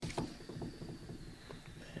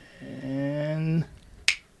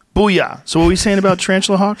Booyah. So what were we saying about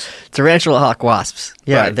tarantula hawks? Tarantula hawk wasps.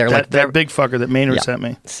 Yeah, right. That big fucker that Maynard sent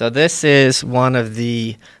me. So this is one of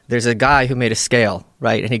the... There's a guy who made a scale,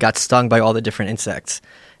 right? And he got stung by all the different insects.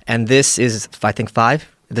 And this is, I think,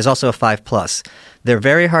 5. There's also a 5+. They're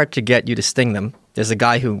very hard to get you to sting them. There's a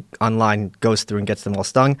guy who online goes through and gets them all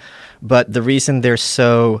stung. But the reason they're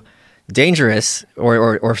so dangerous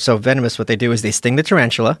or so venomous, what they do is they sting the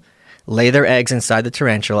tarantula, lay their eggs inside the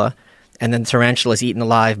tarantula, and then the tarantula is eaten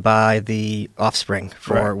alive by the offspring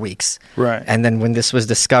for weeks. Right. And then when this was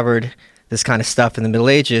discovered, this kind of stuff in the Middle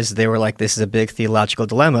Ages, they were like, this is a big theological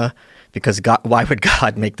dilemma because why would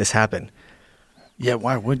God make this happen? Yeah,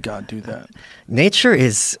 why would God do that? Nature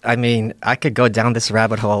is, I mean, I could go down this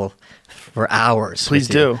rabbit hole for hours. Please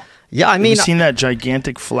do. Yeah, I mean... Have you seen that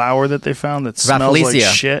gigantic flower that they found that smells like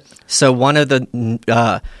shit? So one of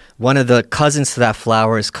the cousins to that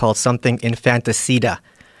flower is called something infanticida.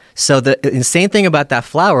 So the insane thing about that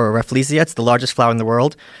flower, Rafflesia, it's the largest flower in the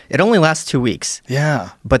world. It only lasts 2 weeks. Yeah.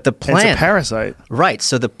 But the plant... It's a parasite. Right.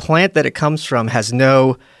 So the plant that it comes from has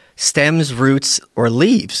no stems, roots, or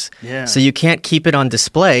leaves. Yeah. So you can't keep it on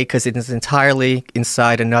display because it is entirely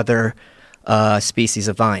inside another species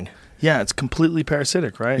of vine. Yeah, it's completely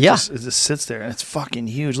parasitic, right? Yeah. It just sits there, and it's fucking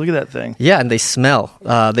huge. Look at that thing. Yeah, and they smell.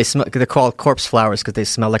 They're called corpse flowers because they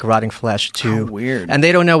smell like rotting flesh, too. How weird. And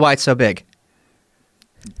they don't know why it's so big.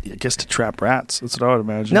 I guess to trap rats. That's what I would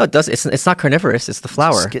imagine. No, it does. It's not carnivorous. It's the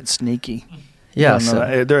flower. Just get sneaky. Yeah.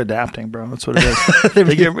 They're adapting, bro. That's what it is.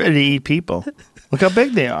 They get ready to eat people. Look how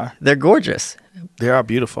big they are. They're gorgeous. They are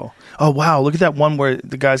beautiful. Oh, wow. Look at that one where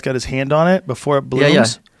the guy's got his hand on it before it blooms. Yeah.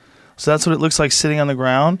 So that's what it looks like sitting on the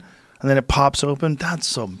ground. And then it pops open. That's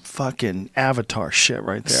some fucking Avatar shit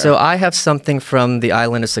right there. So I have something from the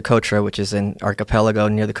island of Socotra, which is an archipelago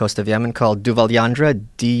near the coast of Yemen, called Duvalyandra,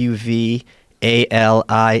 Duvalyandra.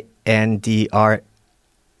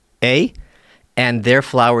 And their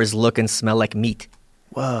flowers look and smell like meat.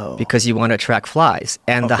 Whoa. Because you want to attract flies.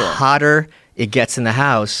 And the hotter it gets in the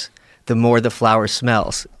house, the more the flower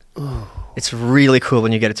smells. Ooh. It's really cool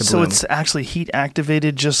when you get it to bloom. So it's actually heat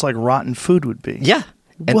activated just like rotten food would be. Yeah.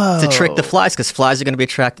 And to trick the flies, because flies are going to be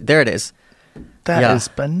attracted. There it is. That is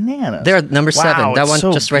bananas. There, number 7. That one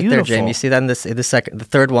so just right beautiful. there, Jamie. You see that in the second, the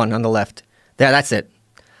third one on the left. There, that's it.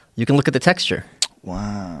 You can look at the texture.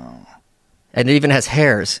 Wow. And it even has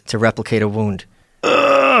hairs to replicate a wound.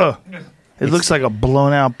 Ugh! It looks like a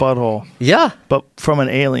blown out butthole. Yeah. But from an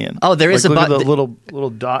alien. Oh, there is look a at the little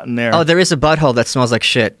dot in there. Oh, there is a butthole that smells like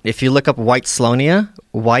shit. If you look up white sloanea,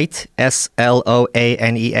 white,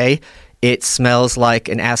 Sloanea, it smells like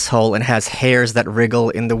an asshole and has hairs that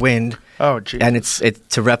wriggle in the wind. Oh, geez. And it's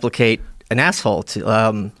to replicate an asshole. Sorry,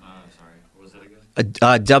 what was that again?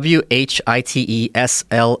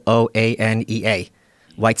 WHITESLOANEA.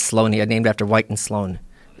 White Sloanea, named after White and Sloan.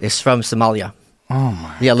 It's from Somalia. Oh,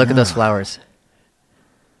 my Yeah, look God. at those flowers.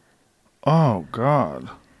 Oh, God.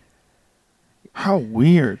 How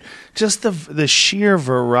weird. Just the sheer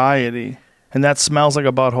variety. And that smells like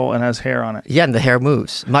a butthole and has hair on it. Yeah, and the hair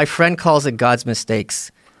moves. My friend calls it God's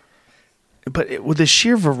mistakes. But with the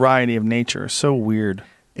sheer variety of nature, so weird.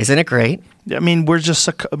 Isn't it great? I mean,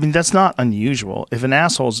 that's not unusual. If an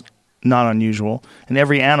asshole's not unusual, and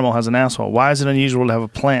every animal has an asshole, why is it unusual to have a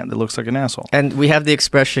plant that looks like an asshole? And we have the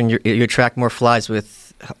expression, you attract more flies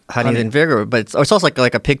with honey than vinegar, but it's also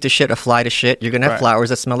like a pig to shit, a fly to shit. You're going to have flowers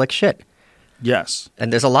that smell like shit. Yes.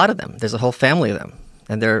 And there's a lot of them. There's a whole family of them.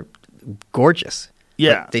 And they're gorgeous.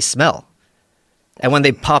 Yeah. But they smell. And when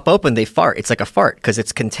they pop open, they fart. It's like a fart because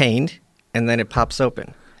it's contained, and then it pops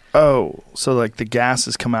open. Oh, so like the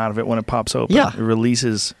gases come out of it when it pops open. Yeah. It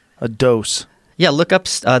releases a dose. Yeah, look up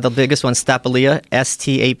the biggest one, Stapelia,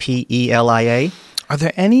 Stapelia. Are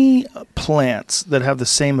there any plants that have the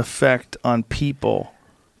same effect on people?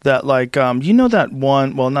 That that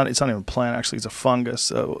one, it's not even a plant, actually, it's a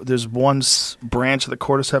fungus. There's one branch of the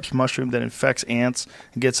cordyceps mushroom that infects ants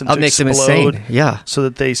and gets them to makes explode. them insane, yeah. So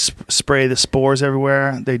that they spray the spores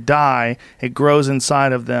everywhere. They die, it grows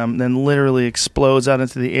inside of them, then literally explodes out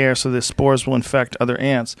into the air so the spores will infect other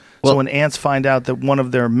ants. So when ants find out that one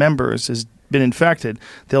of their members has been infected,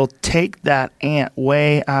 they'll take that ant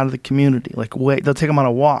way out of the community. They'll take them on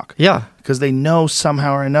a walk. Yeah. Because they know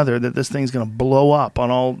somehow or another that this thing's going to blow up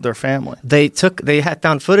on all their family. They had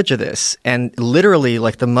found footage of this, and literally,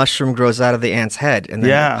 like, the mushroom grows out of the ant's head, and then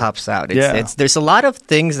it pops out. There's a lot of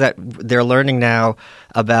things that they're learning now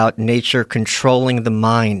about nature controlling the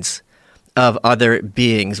minds of other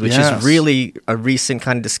beings, which is really a recent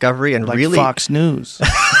kind of discovery, and like really Fox News,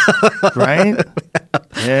 right?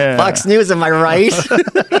 Yeah, Fox News. Am I right?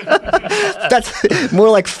 That's more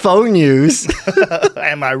like phone news.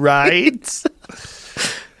 Am I right?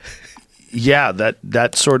 Yeah,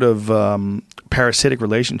 that sort of parasitic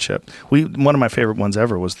relationship. One of my favorite ones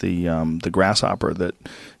ever was the grasshopper that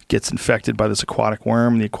gets infected by this aquatic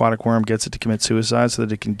worm. The aquatic worm gets it to commit suicide so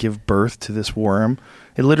that it can give birth to this worm.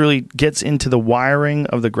 It literally gets into the wiring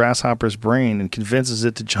of the grasshopper's brain and convinces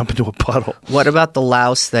it to jump into a puddle. What about the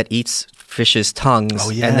louse that eats fish's tongues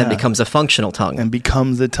and then becomes a functional tongue? And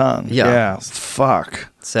becomes the tongue. Yeah. Fuck.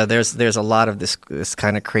 So there's a lot of this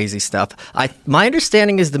kind of crazy stuff. My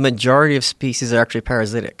understanding is the majority of species are actually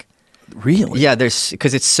parasitic. Really? Yeah,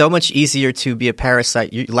 because it's so much easier to be a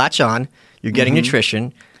parasite. You latch on, you're getting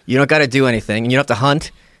nutrition, you don't got to do anything, and you don't have to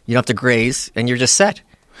hunt, you don't have to graze, and you're just set.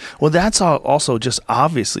 Well, that's also just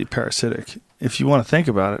obviously parasitic. If you want to think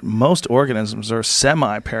about it, most organisms are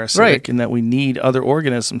semi-parasitic in that we need other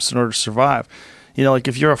organisms in order to survive. You know, like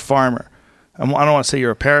if you're a farmer, I don't want to say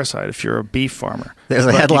you're a parasite if you're a beef farmer. There's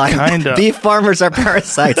a headline, beef farmers are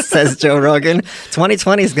parasites, says Joe Rogan.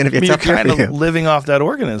 2020 is going to be a tough year for you. You're kind of living off that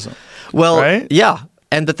organism. Well, right? Yeah.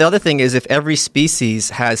 But the other thing is if every species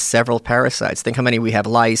has several parasites, think how many we have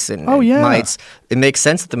lice and mites, it makes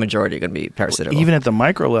sense that the majority are going to be parasitical. Even at the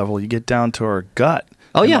micro level, you get down to our gut.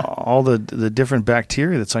 Oh, yeah. All the different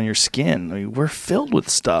bacteria that's on your skin. I mean, we're filled with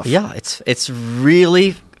stuff. Yeah, it's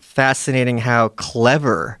really fascinating how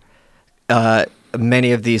clever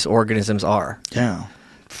many of these organisms are. Yeah.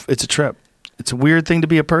 It's a trip. It's a weird thing to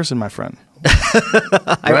be a person, my friend.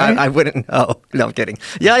 Right? I wouldn't know. No, I'm kidding.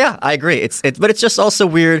 Yeah, I agree. But it's just also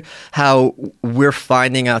weird how we're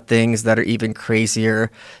finding out things that are even crazier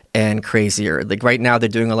and crazier. Like right now, they're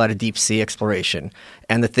doing a lot of deep sea exploration,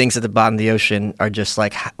 and the things at the bottom of the ocean are just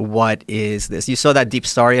like, what is this? You saw that Deep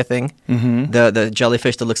Staria thing, the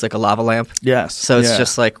jellyfish that looks like a lava lamp. Yes. So it's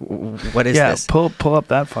just like, what is this? Yeah, pull up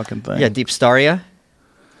that fucking thing. Yeah, Deep Staria.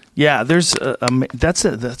 Yeah, there's that's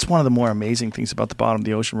one of the more amazing things about the bottom of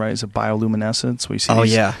the ocean, right? Is the bioluminescence. We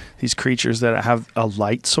see these creatures that have a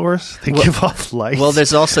light source. They give off light. Well,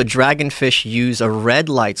 there's also dragonfish use a red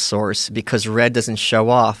light source because red doesn't show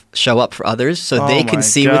up for others, so they can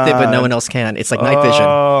see with it, but no one else can. It's like night vision.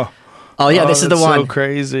 Oh yeah, this is the one. So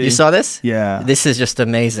crazy. You saw this? Yeah. This is just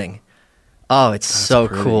amazing. Oh, it's so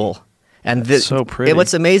cool. And so pretty.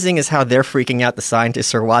 What's amazing is how they're freaking out. The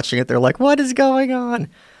scientists are watching it. They're like, "What is going on?"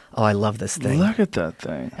 Oh, I love this thing. Look at that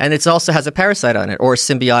thing. And it also has a parasite on it, or a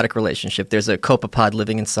symbiotic relationship. There's a copepod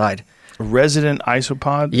living inside. A resident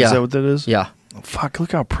isopod? Yeah. Is that what that is? Yeah. Oh, fuck,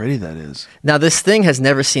 look how pretty that is. Now, this thing has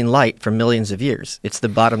never seen light for millions of years. It's the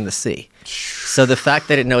bottom of the sea. So the fact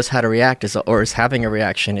that it knows how to react or is having a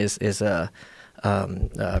reaction is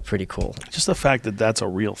pretty cool. Just the fact that that's a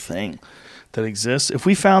real thing that exists. If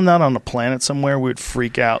we found that on a planet somewhere, we would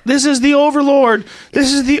freak out. This is the overlord.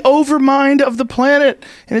 This is the overmind of the planet.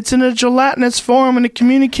 And it's in a gelatinous form and it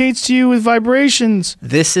communicates to you with vibrations.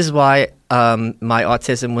 This is why my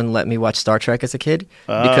autism wouldn't let me watch Star Trek as a kid,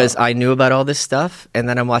 because I knew about all this stuff. And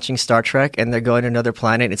then I'm watching Star Trek and they're going to another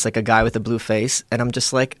planet. It's like a guy with a blue face. And I'm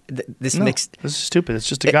just like, this is stupid. It's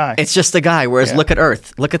just a guy. It's just a guy. Whereas look at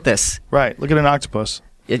Earth. Look at this. Right. Look at an octopus.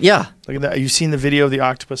 Yeah. Look at that. You've seen the video of the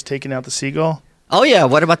octopus taking out the seagull? Oh, yeah.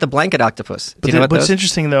 What about the blanket octopus? Do you know what's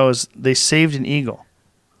interesting, though, is they saved an eagle.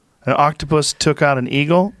 An octopus took out an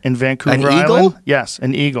eagle in Vancouver Island. An eagle? Yes,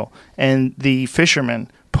 an eagle. And the fishermen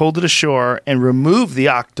pulled it ashore and removed the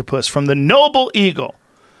octopus from the noble eagle.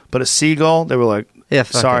 But a seagull, they were like,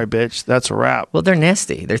 sorry, bitch, that's a wrap. Well, they're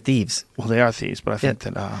nasty. They're thieves. Well, they are thieves, but I think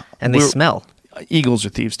that... and they smell. Eagles are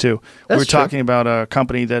thieves too. That's we were talking about a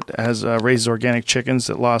company that has raises organic chickens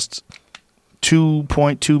that lost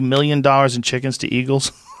 $2.2 million in chickens to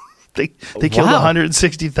eagles. they killed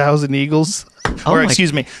 160,000 eagles.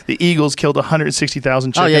 The eagles killed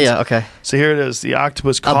 160,000 chickens. Oh, yeah, okay. So here it is. The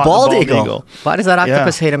octopus caught a bald eagle. Why does that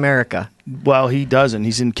octopus hate America? Well, he doesn't.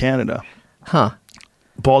 He's in Canada. Huh.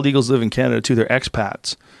 Bald eagles live in Canada too. They're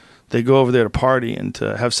expats. They go over there to party and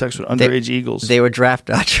to have sex with underage eagles. They were draft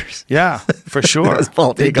dodgers. Yeah, for sure.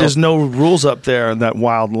 There's no rules up there in that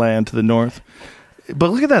wild land to the north.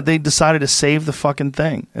 But look at that. They decided to save the fucking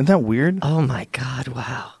thing. Isn't that weird? Oh, my God.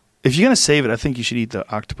 Wow. If you're going to save it, I think you should eat the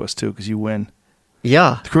octopus, too, because you win.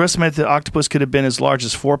 Yeah. The crew estimated the octopus could have been as large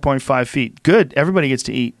as 4.5 feet. Good. Everybody gets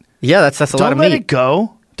to eat. Yeah, that's a lot of meat. Don't let it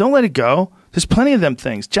go. Don't let it go. There's plenty of them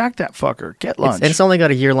things. Jack that fucker. Get lunch. It's only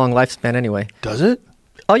got a year-long lifespan anyway. Does it?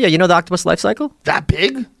 Oh, yeah. You know the octopus life cycle? That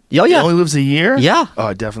big? Oh, yeah. It only lives a year? Yeah. Oh,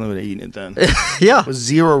 I definitely would have eaten it then. Yeah. With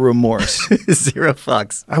zero remorse. Zero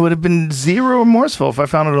fucks. I would have been zero remorseful if I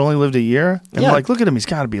found it only lived a year. And like, look at him. He's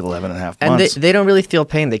got to be 11 and a half months. And they don't really feel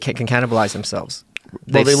pain. They can cannibalize themselves.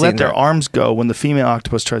 Well, they let their that. arms go when the female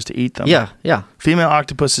octopus tries to eat them. Yeah. Female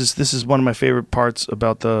octopuses, this is one of my favorite parts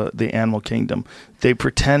about the animal kingdom. They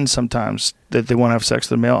pretend sometimes that they want to have sex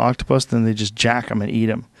with a male octopus, then they just jack them and eat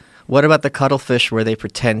them. What about the cuttlefish where they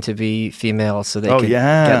pretend to be female so they can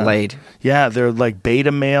get laid? Yeah, they're like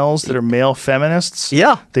beta males that are male feminists.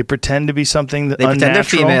 Yeah. They pretend to be something that They pretend they're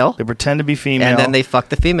female. They pretend to be female. And then they fuck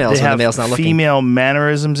the females they when have the male's not looking. female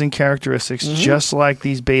mannerisms and characteristics just like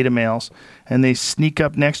these beta males. And they sneak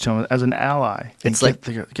up next to them as an ally and get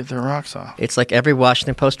their rocks off. It's like every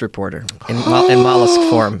Washington Post reporter in mollusk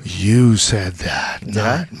form. You said that,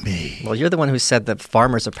 not me. Well, you're the one who said that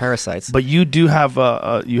farmers are parasites. But you do have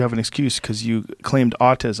an excuse because you claimed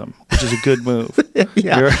autism, which is a good move.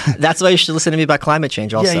 Yeah, that's why you should listen to me about climate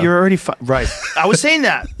change also. Yeah, you're already right. I was saying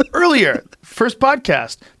that earlier, first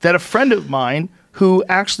podcast, that a friend of mine who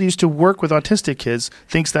actually used to work with autistic kids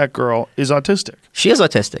thinks that girl is autistic. She is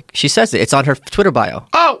autistic. She says it. It's on her Twitter bio.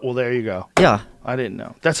 Oh, well, there you go. Yeah. I didn't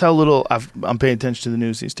know. That's how little I'm paying attention to the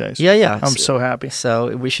news these days. Yeah. I'm so happy.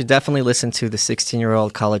 So we should definitely listen to the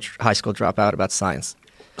 16-year-old high school dropout about science.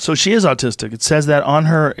 So she is autistic. It says that on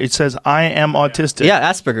her. It says, I am autistic.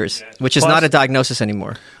 Yeah, Asperger's, which is not a diagnosis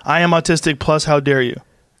anymore. I am autistic plus how dare you.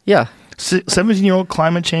 Yeah. 17-year-old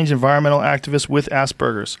climate change environmental activist with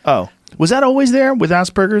Asperger's. Oh. Was that always there with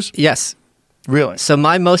Asperger's? Yes. Really? So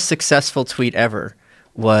my most successful tweet ever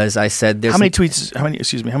was I said there's... How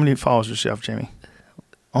many followers does she have, Jamie?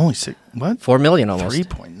 Only 6. What? 4 million almost.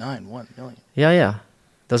 3.91 million. Yeah.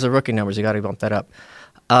 Those are rookie numbers. You got to bump that up.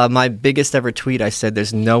 My biggest ever tweet, I said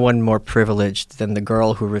there's no one more privileged than the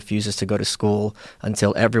girl who refuses to go to school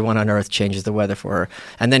until everyone on earth changes the weather for her.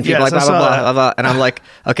 And then people blah, blah, blah, blah. And I'm like,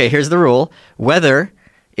 okay, here's the rule. Weather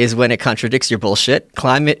is when it contradicts your bullshit.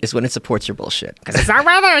 Climate is when it supports your bullshit. Because it's not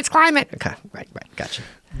weather, it's climate. Okay, right, gotcha.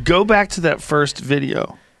 Go back to that first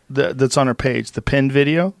video that's on her page, the pinned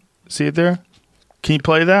video. See it there? Can you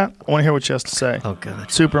play that? I want to hear what she has to say. Oh, God.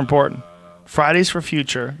 Super important. Fridays for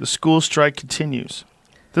Future. The school strike continues.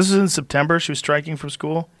 This is in September. She was striking from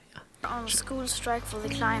school. On school strike for the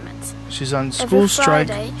climate. She's on school strike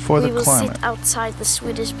for the climate. We will sit outside the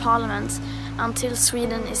Swedish parliament until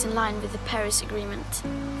Sweden is in line with the Paris Agreement.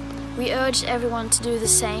 We urge everyone to do the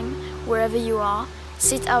same wherever you are.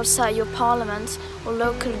 Sit outside your parliament or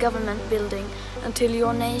local government building until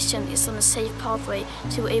your nation is on a safe pathway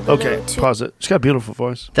to a below Okay, pause it. She's got a beautiful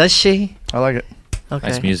voice. Does she? I like it. Okay.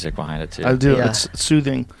 Nice music behind it, too. I do. Yeah. It's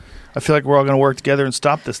soothing. I feel like we're all going to work together and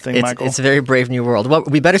stop this thing, Michael. It's a very brave new world. Well,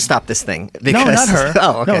 we better stop this thing. Because, no, not her.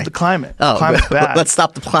 Oh, okay. No, the climate. Oh, climate's bad. Let's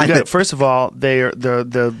stop the climate. First of all,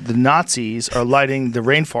 the Nazis are lighting the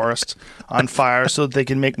rainforest on fire so that they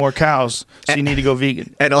can make more cows. So you need to go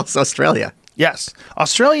vegan. And also Australia. Yes.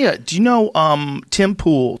 Australia, do you know Tim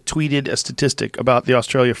Pool tweeted a statistic about the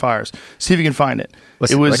Australia fires? See if you can find it.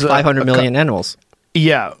 It was like 500 million animals.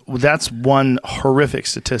 Yeah, that's one horrific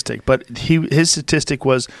statistic. But his statistic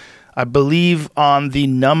was, I believe, on the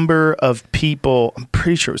number of people. I'm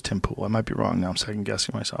pretty sure it was Tim Pool. I might be wrong now. I'm second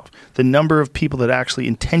guessing myself. The number of people that actually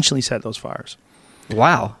intentionally set those fires.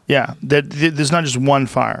 Wow. Yeah, there's not just one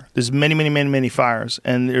fire. There's many fires,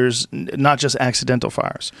 and there's not just accidental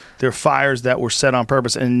fires. There are fires that were set on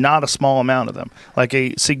purpose, and not a small amount of them. Like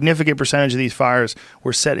a significant percentage of these fires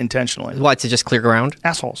were set intentionally. Why, to just clear ground?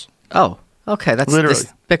 Assholes. Oh, okay. That's literally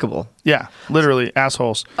despicable. Yeah, literally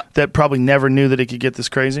assholes that probably never knew that it could get this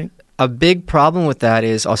crazy. A big problem with that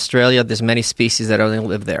is Australia, there's many species that only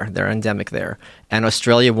live there. They're endemic there. And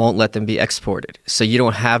Australia won't let them be exported. So you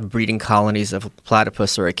don't have breeding colonies of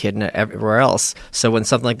platypus or echidna everywhere else. So when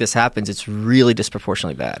something like this happens, it's really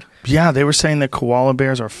disproportionately bad. Yeah, they were saying that koala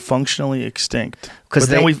bears are functionally extinct. But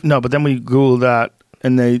then we Googled that.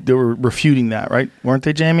 And they were refuting that, right? Weren't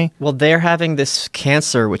they, Jamie? Well, they're having this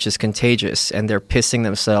cancer, which is contagious, and they're pissing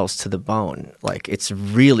themselves to the bone. Like, it's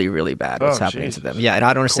really, really bad what's happening to them. Yeah, and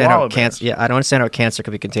I don't understand how cancer. Yeah, I don't understand how cancer could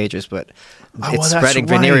be contagious, but it's spreading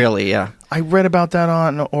venereally. Yeah, I read about that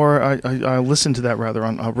I listened to that rather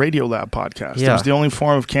on a Radiolab podcast. Yeah. It was the only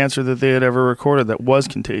form of cancer that they had ever recorded that was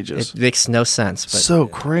contagious. It makes no sense. But, so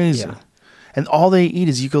crazy. Yeah. And all they eat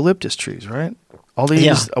is eucalyptus trees, right? All they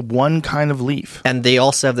eat is one kind of leaf. And they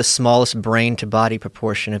also have the smallest brain-to-body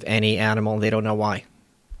proportion of any animal, and they don't know why.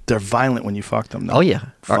 They're violent when you fuck them, though. Oh, yeah.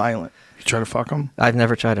 Violent. You try to fuck them? I've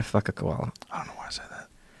never tried to fuck a koala. I don't know why I say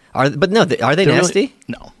that. Are they nasty?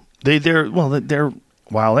 Really, no. They're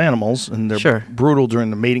wild animals, and they're brutal during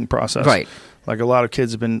the mating process. Right. Like a lot of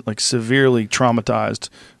kids have been like severely traumatized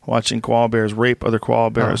watching koala bears rape other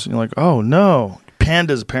koala bears. And you're like, oh, no.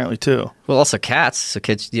 Pandas apparently too. Well, also cats. So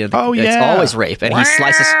kids, it's yeah. always rape, and he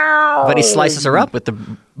slices her up with the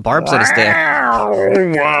barbs on his dick.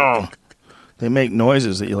 Wow, They make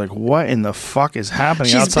noises that you're like, what in the fuck is happening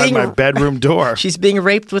She's outside being- my bedroom door? She's being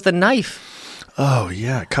raped with a knife. Oh,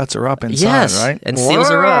 yeah. It cuts her up inside, Yes, right? and seals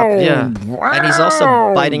her up. Yeah, Wow. and he's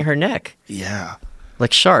also biting her neck Yeah.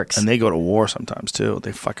 like sharks. And they go to war sometimes, too.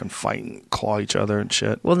 They fucking fight and claw each other and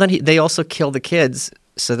shit. Well, then they also kill the kids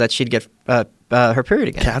so that she'd get her period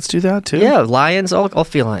again. Cats do that, too? Yeah, lions, all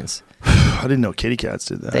felines. I didn't know kitty cats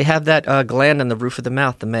did that. They have that gland on the roof of the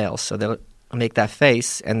mouth, the males, so they'll make that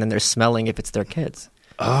face, and then they're smelling if it's their kids.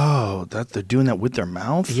 Oh, they're doing that with their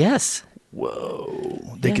mouth? Yes.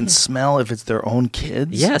 Whoa. They Yeah. can smell if it's their own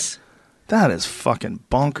kids? Yes. That is fucking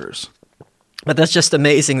bonkers. But that's just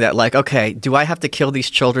amazing that, like, okay, do I have to kill these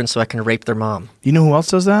children so I can rape their mom? You know who else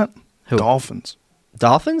does that? Who? Dolphins.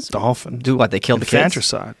 Dolphins? Dolphins. Do what? They kill the kids?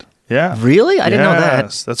 Infanticide. Yeah. Really? I didn't know that.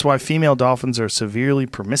 Yes. That's why female dolphins are severely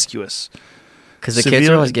promiscuous. Because the kids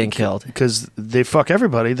are always getting killed. Because they fuck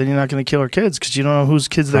everybody, then you're not going to kill her kids because you don't know whose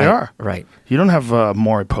kids they are. Right. You don't have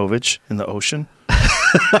Maury Povich in the ocean.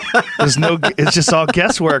 It's just all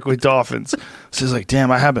guesswork with dolphins. So it's like,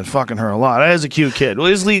 damn, I have been fucking her a lot. That is a cute kid. Well,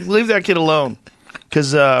 just leave that kid alone.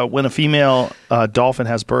 Because when a female dolphin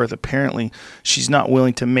has birth, apparently she's not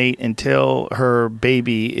willing to mate until her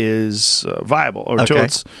baby is viable or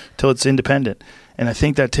till it's independent. And I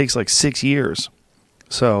think that takes like 6 years.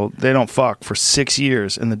 So they don't fuck for 6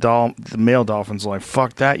 years, and the male dolphins are like,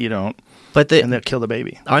 fuck that, you don't. But And they'll kill the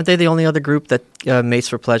baby. aren't they the only other group that mates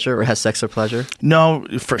for pleasure or has sex for pleasure? No,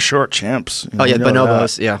 for sure, chimps. Oh, yeah, You know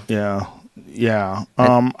bonobos, that. yeah. Yeah.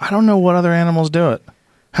 I don't know what other animals do it.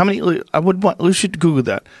 How many? We should Google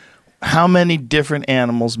that. How many different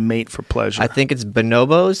animals mate for pleasure? I think it's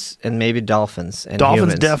bonobos and maybe dolphins and Dolphins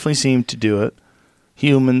humans. definitely seem to do it.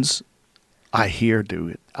 Humans, I hear do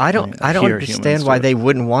it. I don't hear understand humans why do it. they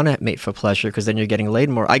wouldn't want to mate for pleasure because then you're getting laid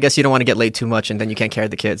more. I guess you don't want to get laid too much and then you can't carry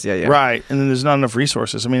the kids. Yeah. Right, and then there's not enough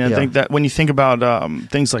resources. I mean, I Yeah. think that when you think about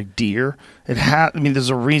things like deer, there's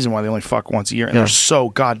a reason why they only fuck once a year, and Yeah. there's so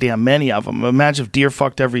goddamn many of them. Imagine if deer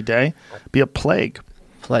fucked every day, be a plague.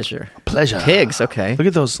 Pleasure. Pleasure. Pigs, okay. Look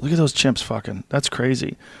at those chimps fucking. That's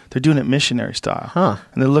crazy. They're doing it missionary style. Huh.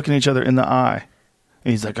 And they're looking each other in the eye.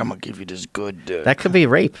 And he's like, I'm gonna give you this good dick. That could be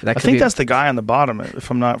rape. I think that's the guy on the bottom, if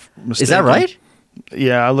I'm not mistaken. Is that right?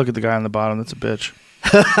 Yeah, I look at the guy on the bottom. That's a bitch.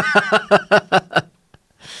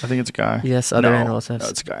 I think it's a guy. Yes, other animals have- No,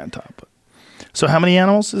 it's a guy on top. But. So how many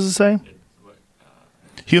animals does it say?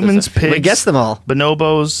 Humans, pigs, We guessed them all.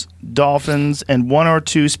 bonobos, dolphins, and 1 or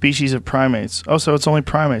 2 species of primates. Oh, so it's only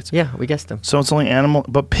primates. Yeah, we guessed them. So it's only animal,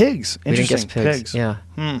 but pigs. We didn't Interesting. guess pigs.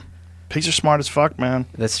 Yeah, Pigs are smart as fuck, man.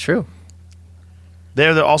 that's true.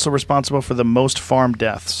 They're also responsible for the most farm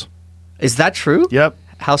deaths. Is that true? Yep.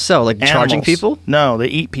 How so? Like charging Animals. people? No, they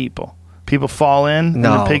eat people. People fall in, and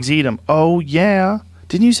No. the pigs eat them. Oh, yeah.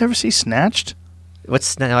 Didn't you ever see Snatched? I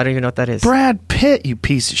don't even know what that is. Brad Pitt, you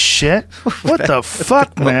piece of shit. What the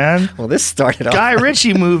fuck, man? Well, this started off. Guy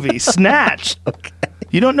Ritchie movie, Snatched. Okay.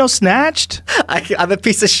 You don't know Snatched? I'm a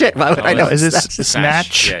piece of shit. Why would I know? Is it Snatched?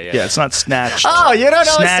 Snatch? Yeah. It's not Snatched. Oh, you don't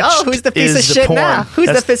know? Snatched Who's the piece of is the shit porn. now? Who's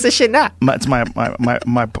That's- the piece of shit now? It's my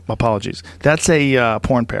apologies. That's a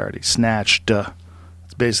porn parody. Snatched.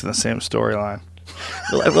 It's basically the same storyline.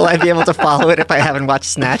 Will I be able to follow it if I haven't watched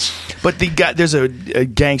Snatch? But the guy, there's a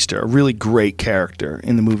gangster, a really great character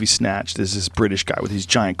in the movie Snatch. There's this British guy with these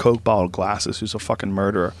giant Coke bottle glasses who's a fucking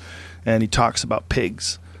murderer, and he talks about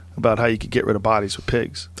pigs, about how you could get rid of bodies with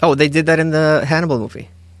pigs. Oh, they did that in the Hannibal movie.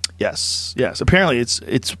 Yes. Apparently,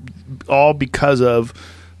 it's all because of,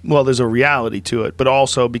 well, there's a reality to it, but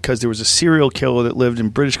also because there was a serial killer that lived in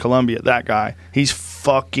British Columbia. That guy, he's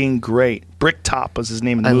fucking great. Bricktop was his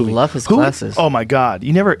name in the I movie. love his glasses. Oh my god!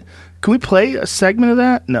 You never. Can we play a segment of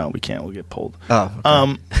that? No, we can't. We'll get pulled. Oh,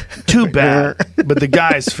 okay. Too bad. But the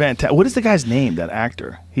guy's fantastic. What is the guy's name? That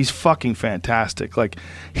actor. He's fucking fantastic. Like,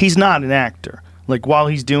 he's not an actor. Like, while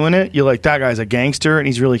he's doing it, you're like, that guy's a gangster, and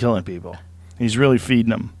he's really killing people. He's really feeding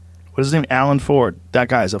them. What is his name? Alan Ford. That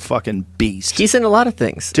guy's a fucking beast. He's in a lot of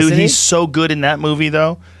things. Dude, isn't he? he's so good in that movie,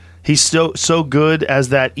 though. He's so good as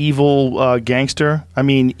that evil gangster. I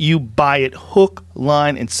mean, you buy it hook,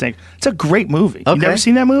 line, and sinker. It's a great movie. Okay. You never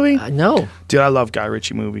seen that movie? No. Dude, I love Guy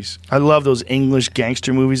Ritchie movies. I love those English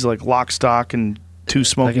gangster movies like Lock, Stock, and Two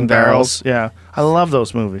Smoking Barrels. Yeah, I love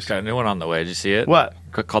those movies. Got a new one on the way. Did you see it? What?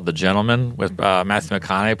 Called The Gentleman with Matthew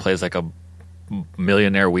McConaughey plays like a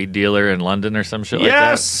millionaire weed dealer in London or some shit like that.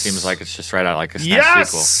 Yes! Seems like it's just right out like a Snatch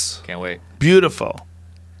Yes! sequel. Can't wait. Beautiful.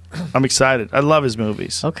 I'm excited. I love his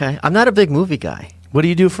movies. Okay. I'm not a big movie guy. What do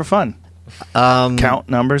you do for fun? Count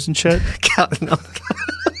numbers and shit? No.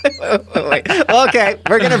 Wait. Okay,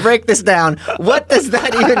 we're going to break this down. What does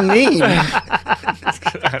that even mean?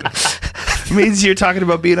 It means you're talking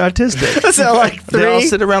about being autistic. So like They all 3.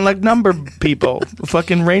 sit around like number people,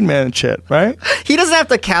 fucking Rain Man and shit, right? He doesn't have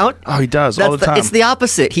to count. Oh, he does all the time. It's the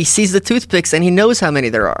opposite. He sees the toothpicks and he knows how many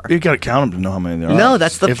there are. You got to count them to know how many there are. No,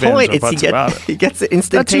 that's the If, ands, point. or It's buts about it. he gets it That toothpick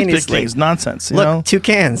instantaneously. thing is nonsense. You Look, know, 2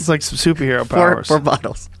 cans. it's like some superhero four powers.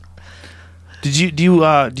 bottles. Do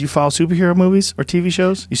you follow superhero movies or TV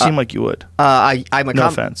shows? You seem like you would. I'm a No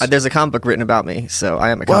offense. There's a comic book written about me, so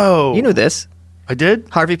I am a Whoa. You knew this. I did.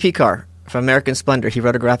 Harvey Pekar from American Splendor. He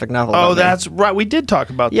wrote a graphic novel about Oh, me. that's right. We did talk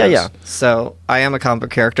about Yeah, this. yeah. So I am a comic book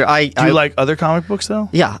character. Do you like other comic books though?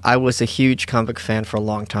 Yeah, I was a huge comic book fan for a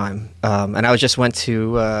long time, and I just went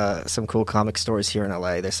to some cool comic stores here in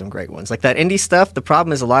LA. There's some great ones, like that indie stuff. The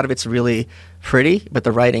problem is a lot of it's really pretty, but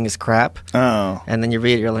the writing is crap. Oh, And then you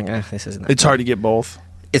read it, you're like, this isn't. That it's good. hard to get both.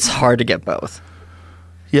 It's hard to get both.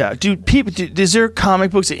 Yeah, dude. Is there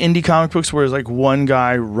comic books, indie comic books, where it's like one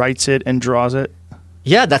guy writes it and draws it?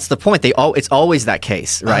 Yeah, that's the point. It's always that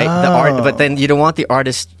case, right? The art, but then you don't want the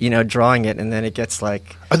artist, drawing it, and then it gets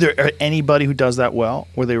like. Are there anybody who does that well,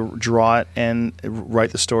 where they draw it and write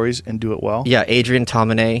the stories and do it well? Yeah, Adrian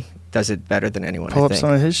Tomine does it better than anyone. Pull I up think.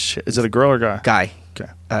 some of his shit. Is it a girl or guy? Guy.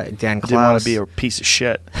 Okay. Dan I didn't want Klaus. to be a piece of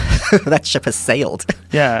shit. That ship has sailed.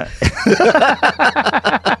 Yeah.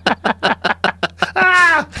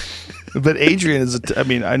 But Adrian is.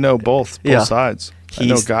 I know both Yeah. sides. I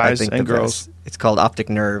know guys think, and the girls. best. It's called Optic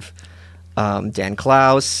Nerve. Dan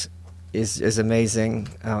Klaus is amazing.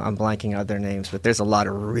 I'm blanking out their names, but there's a lot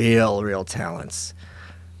of real talents.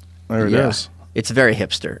 There it is. It's very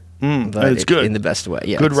hipster. But it's good in the best way.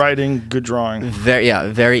 Yeah, Good it's writing, good drawing.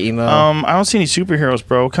 very emo. I don't see any superheroes,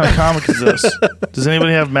 bro. What kind of comic is this? Does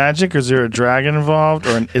anybody have magic, or is there a dragon involved,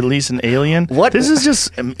 or at least an alien? What? This is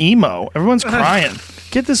just emo. Everyone's crying.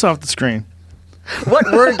 Get this off the screen.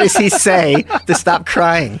 What word does he say to stop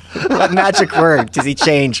crying? What magic word does he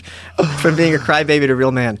change from being a crybaby to a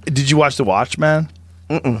real man? Did you watch The Watchmen?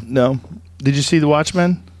 No. Did you see The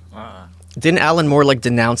Watchmen? Didn't Alan Moore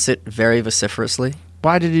denounce it very vociferously?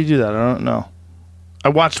 Why did he do that? I don't know. I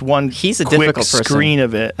watched one He's a quick difficult person. screen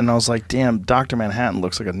of it, and I was like, damn, Dr. Manhattan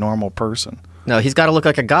looks like a normal person. No, he's got to look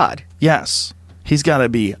like a god. Yes. He's got to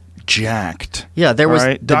be jacked. Yeah, there was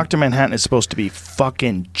Right? Dr. Manhattan is supposed to be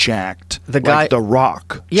fucking jacked. The guy- like The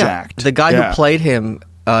Rock Yeah, jacked. the guy Yeah. who played him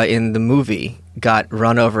in the movie got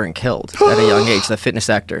run over and killed at a young age. The fitness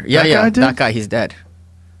actor. Yeah, That yeah, guy did? that guy. He's dead.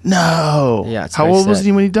 No. Yeah, it's How very old was sad.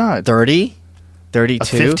 he when he died? 30, A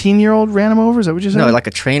 32. 15-year-old ran him over? Is that what you said? No, like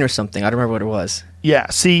a train or something. I don't remember what it was. Yeah,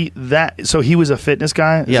 see, that. So he was a fitness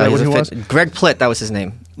guy? Is Yeah, that what he's he a was? Greg Plitt. That was his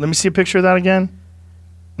name. Let me see a picture of that again.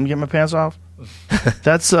 Let me get my pants off.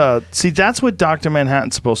 That's that's what Dr.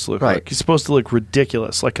 Manhattan's supposed to look Right. like. He's supposed to look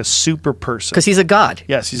ridiculous, like a super person. Because he's a god.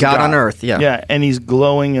 Yes, he's god a god on Earth. Yeah. Yeah, and he's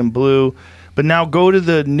glowing and blue. But now go to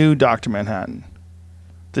the new Dr. Manhattan.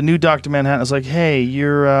 The new Dr. Manhattan is like, hey,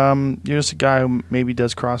 you're just a guy who maybe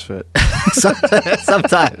does CrossFit.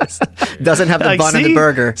 Sometimes doesn't have the Like, bun and the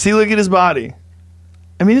burger. See, look at his body.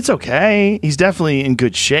 I mean, it's okay. He's definitely in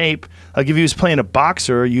good shape. Like if he was playing a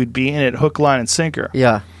boxer, you'd be in it hook, line, and sinker.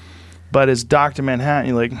 Yeah. But as Dr. Manhattan,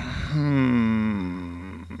 you're like,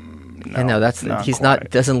 I know he's quite. not.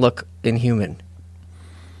 Doesn't look inhuman.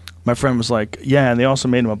 My friend was like, yeah, and they also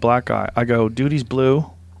made him a black guy. I go, dude, he's blue.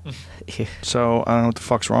 So I don't know what the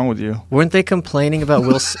fuck's wrong with you. Weren't they complaining about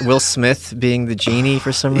Will Smith being the genie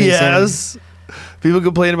for some reason? Yes. People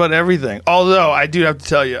complain about everything. Although I do have to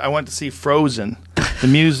tell you, I went to see Frozen, the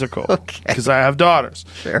musical, because I have daughters.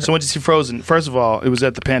 Sure. So I went to see Frozen. First of all, it was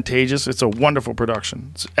at the Pantages. It's a wonderful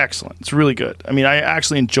production. It's excellent. It's really good. I mean, I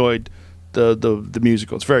actually enjoyed the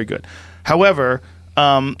musical. It's very good. However,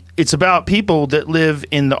 it's about people that live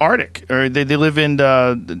in the Arctic, or they live in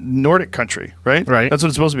the Nordic country, right? Right. That's what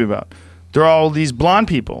it's supposed to be about. They're all these blonde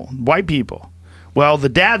people, white people. Well, the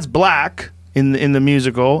dad's black in the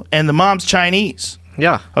musical, and the mom's Chinese.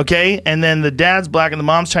 Yeah. Okay, and then the dad's black and the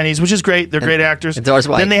mom's Chinese, which is great. They're great actors. and daughter's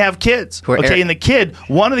white. Then they have kids. Who are Okay, and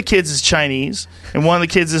one of the kids is Chinese, and one of the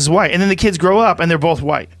kids is white. And then the kids grow up, and they're both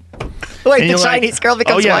white. Wait, And the you're like, Chinese girl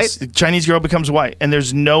becomes oh, yes, white? the Chinese girl becomes white, and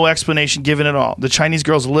there's no explanation given at all. The Chinese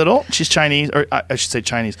girl's little. She's Chinese, or I should say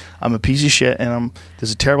Chinese. I'm a piece of shit, and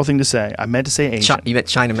there's a terrible thing to say. I meant to say Asian. You meant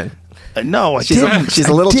Chinaman. No, I She's a- didn't. she's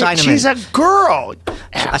a I little did. Chinaman. She's a girl.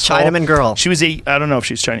 A Chinaman girl. She was I don't know if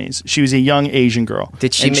she's Chinese. She was a young Asian girl.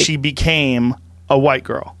 Did she And make- she became a white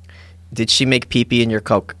girl. Did she make pee-pee in your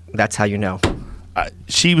Coke? That's how you know.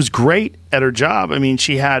 She was great at her job. I mean,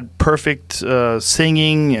 she had perfect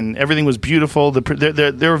singing, and everything was beautiful.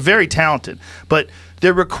 They're very talented, but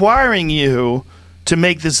they're requiring you to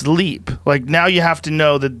make this leap. Like now, you have to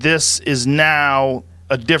know that this is now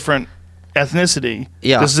a different ethnicity.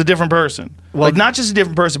 Yeah. This is a different person. Like, not just a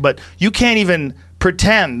different person, but you can't even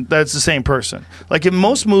pretend that it's the same person. Like, in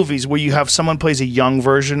most movies where you have someone plays a young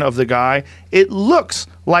version of the guy, it looks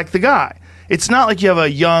like the guy. It's not like you have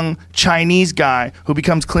a young Chinese guy who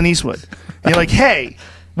becomes Clint Eastwood. And you're like, hey,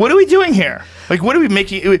 what are we doing here? Like, what are we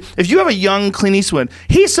making? If you have a young Clint Eastwood,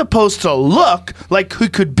 he's supposed to look like he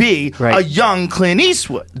could be a young Clint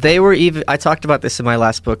Eastwood. I talked about this in my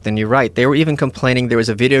last book, then you're right. They were even complaining there was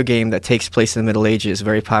a video game that takes place in the Middle Ages,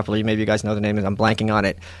 very popular. Maybe you guys know the name, I'm blanking on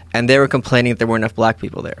it. And they were complaining that there weren't enough black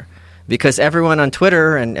people there. Because everyone on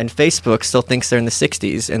Twitter and Facebook still thinks they're in the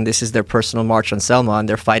 60s, and this is their personal march on Selma, and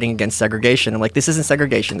they're fighting against segregation. I'm like, this isn't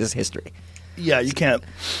segregation, this is history. Yeah, you can't.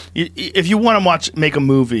 If you want to make a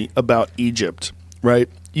movie about Egypt, right,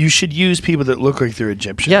 you should use people that look like they're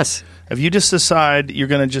Egyptian. Yes. If you just decide you're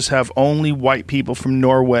going to just have only white people from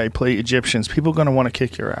Norway play Egyptians, people are going to want to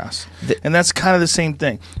kick your ass. And that's kind of the same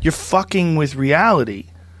thing. You're fucking with reality.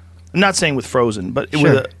 I'm not saying with Frozen, but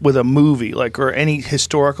with a movie, like, or any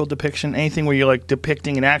historical depiction, anything where you're like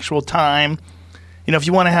depicting an actual time. You know, if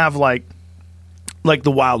you want to have like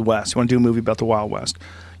the Wild West, you want to do a movie about the Wild West,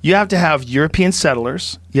 you have to have European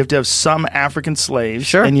settlers, you have to have some African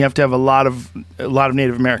slaves, and you have to have a lot of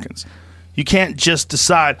Native Americans. You can't just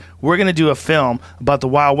decide we're going to do a film about the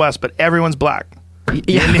Wild West, but everyone's black. The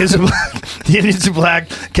Indians are black. The Indians are black.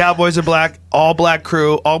 Cowboys are black. All black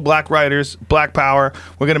crew. All black writers. Black power.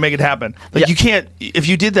 We're gonna make it happen. Like, you can't. If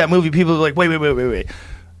you did that movie, people are like, wait.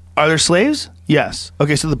 Are there slaves? Yes.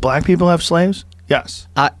 Okay, so the black people have slaves? Yes.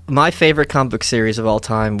 My favorite comic book series of all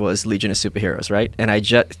time was Legion of Superheroes, right? And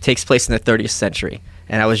it takes place in the 30th century.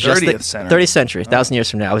 And I was just 30th century, 1,000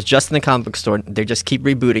 years from now. I was just in the comic book store. They just keep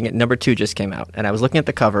rebooting it. Number 2 just came out. And I was looking at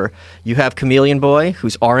the cover. You have Chameleon Boy,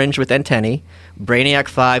 who's orange with antennae. Brainiac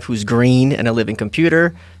 5, who's green and a living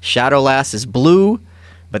computer. Shadow Lass is blue.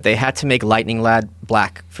 But they had to make Lightning Lad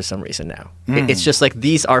black for some reason now. It's just like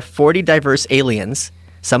these are 40 diverse aliens.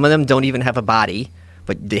 Some of them don't even have a body.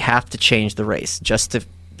 But they have to change the race just to.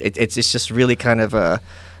 It's just really kind of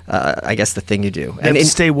I guess the thing you do. And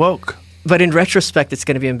stay woke. But in retrospect, it's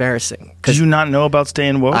going to be embarrassing. Did you not know about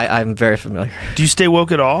staying woke? I'm very familiar. Do you stay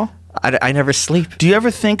woke at all? I never sleep. Do you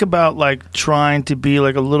ever think about like trying to be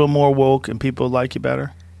like a little more woke and people like you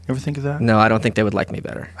better? You ever think of that? No, I don't think they would like me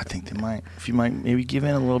better. I think they might. If you might maybe give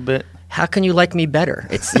in a little bit. How can you like me better?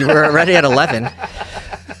 You were already at 11.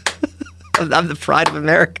 I'm the pride of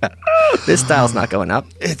America. This dial's not going up.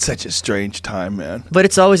 It's such a strange time, man. But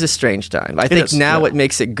it's always a strange time. I think what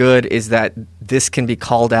makes it good is that this can be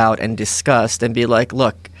called out and discussed and be like,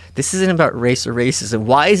 look, this isn't about race or racism.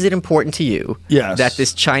 Why is it important to you that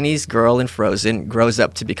this Chinese girl in Frozen grows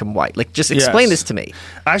up to become white? Like, just explain this to me.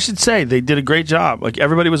 I should say they did a great job. Like,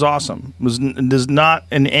 everybody was awesome. Does not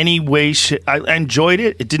in any way I enjoyed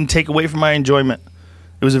it. It didn't take away from my enjoyment.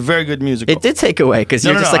 It was a very good musical. It did take away because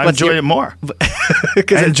you're just like, I enjoyed it more.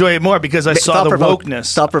 I enjoy it more because I saw the wokeness.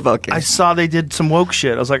 Stop provoking. I saw they did some woke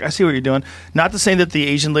shit. I was like, I see what you're doing. Not to say that the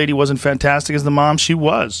Asian lady wasn't fantastic as the mom. She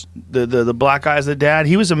was. The black guy as the dad.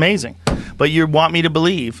 He was amazing. But you want me to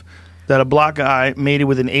believe that a black guy mated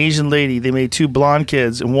with an Asian lady. They made 2 blonde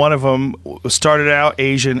kids, and one of them started out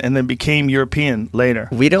Asian and then became European later.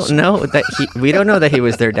 We don't know that he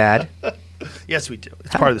was their dad. Yes, we do.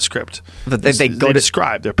 It's part of the script. But they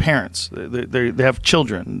describe their parents. They have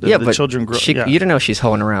children. The children grow. You don't know she's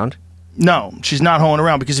hoeing around. No, she's not hoeing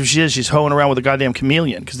around, because if she is, she's hoeing around with a goddamn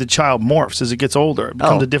chameleon, because the child morphs as it gets older. It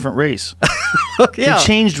becomes a different race. They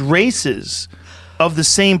changed races of the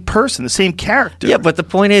same person, the same character. Yeah, but the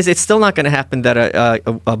point is, it's still not going to happen that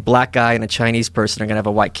a black guy and a Chinese person are going to have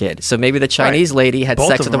a white kid. So maybe the Chinese lady had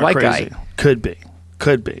sex with a white guy. Could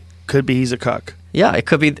be. He's a cuck. Yeah, it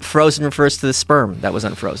could be Frozen refers to the sperm that was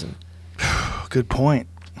unfrozen. Good point.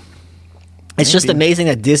 It's just amazing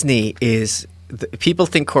that Disney is... People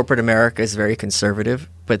think corporate America is very conservative,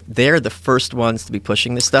 but they're the first ones to be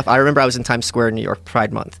pushing this stuff. I remember I was in Times Square in New York,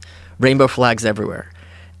 Pride Month. Rainbow flags everywhere.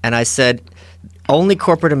 And I said, only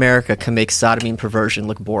corporate America can make sodomy and perversion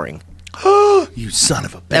look boring. You son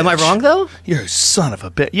of a bitch. Am I wrong, though? You're a son of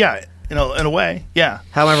a bitch. Yeah, in a way, yeah.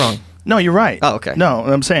 How am I wrong? No, you're right. Oh, okay. No,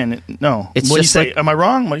 I'm saying no. It's when just you say, "Am I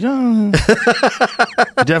wrong?" I'm like, no,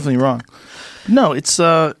 you're definitely wrong. No, it's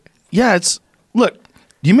it's. Look,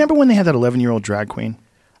 do you remember when they had that 11-year-old drag queen?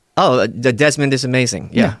 Oh, the Desmond is amazing.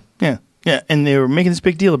 Yeah, and they were making this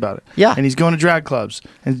big deal about it. Yeah, and he's going to drag clubs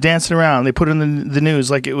and dancing around. They put it in the news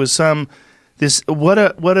like it was what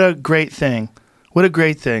a great thing. What a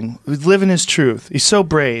great thing. He's living his truth. He's so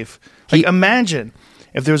brave. Like, imagine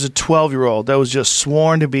if there was a 12-year-old that was just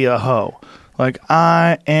sworn to be a hoe. Like,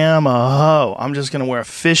 I am a hoe. I'm just going to wear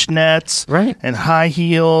fishnets Right. and high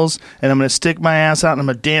heels, and I'm going to stick my ass out and I'm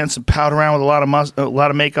going to dance and pout around with a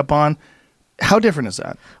lot of makeup on. How different is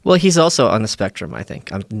that? Well, he's also on the spectrum, I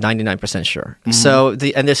think. I'm 99% sure. So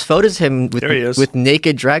and there's photos of him There he is. with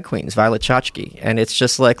naked drag queens, Violet Chachki. And it's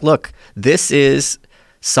just like, look, this is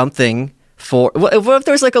something for... What if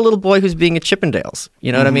there's like a little boy who's being at Chippendales?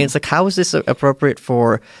 You know what I mean? It's like, how is this appropriate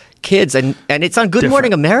for kids? And it's on Good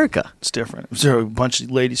Morning America. It's different. Is there a bunch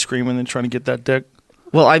of ladies screaming and trying to get that dick?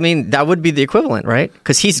 Well, I mean, that would be the equivalent, right?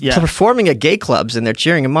 Because he's performing at gay clubs and they're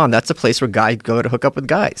cheering him on. That's a place where guys go to hook up with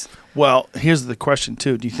guys. Well, here's the question,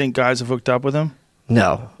 too. Do you think guys have hooked up with him?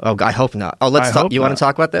 No. Oh, I hope not. Oh, let's I talk. hope You want not. to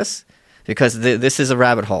talk about this? Because this is a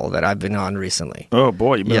rabbit hole that I've been on recently. Oh,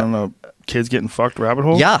 boy. You've been on a kids getting fucked rabbit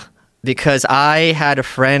hole? Yeah, because I had a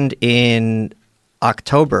friend in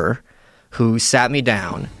October who sat me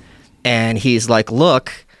down and he's like,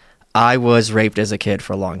 look, I was raped as a kid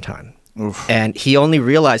for a long time. Oof. And he only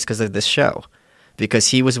realized because of this show. Because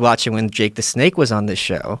he was watching when Jake the Snake was on this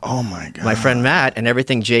show. Oh, my God. My friend Matt, and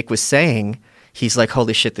everything Jake was saying, he's like,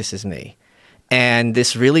 holy shit, this is me. And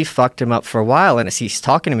this really fucked him up for a while. And as he's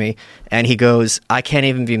talking to me, and he goes, I can't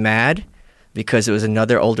even be mad because it was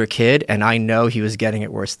another older kid, and I know he was getting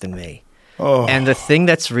it worse than me. Oh. And the thing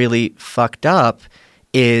that's really fucked up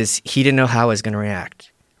is he didn't know how I was going to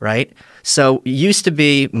react, right? So it used to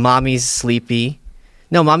be mommy's sleepy.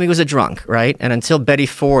 No, mommy was a drunk, right? And until Betty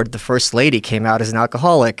Ford, the first lady, came out as an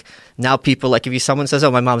alcoholic, now people, like if someone says,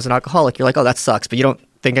 oh, my mom's an alcoholic, you're like, oh, that sucks, but you don't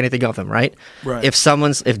think anything of them, right? Right.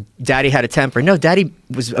 If daddy had a temper, no, daddy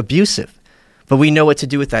was abusive, but we know what to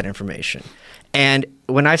do with that information. And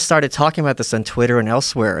when I started talking about this on Twitter and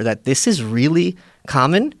elsewhere, that this is really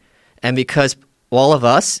common, and because all of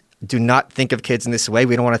us do not think of kids in this way,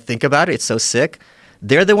 we don't want to think about it, it's so sick,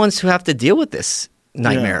 they're the ones who have to deal with this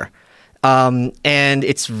nightmare. Yeah. And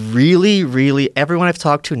it's really, really, everyone I've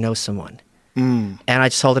talked to knows someone. And I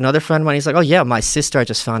just told another friend of mine, he's like, oh yeah, my sister I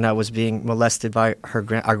just found out was being molested by our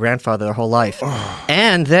grandfather their whole life.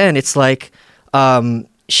 And then it's like,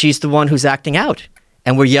 she's the one who's acting out.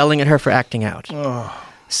 And we're yelling at her for acting out.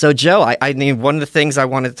 So Joe, I mean, one of the things I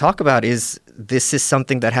wanted to talk about is this is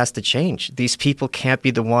something that has to change. These people can't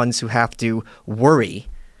be the ones who have to worry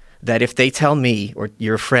that if they tell me or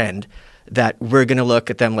your friend that we're going to look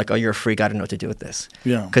at them like, oh, you're a freak, I don't know what to do with this.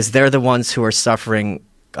 Yeah. Because they're the ones who are suffering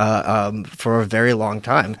for a very long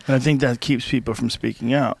time. And I think that keeps people from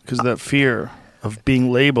speaking out because that fear of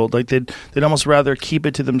being labeled, like they'd almost rather keep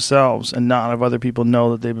it to themselves and not have other people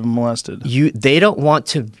know that they've been molested. They don't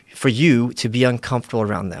want for you to be uncomfortable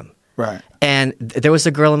around them. Right. And there was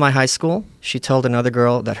a girl in my high school. She told another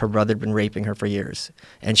girl that her brother had been raping her for years.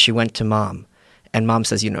 And she went to mom. And mom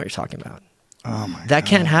says, you know what you're talking about. Oh my God. That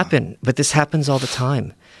can't happen, but this happens all the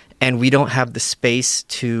time. And we don't have the space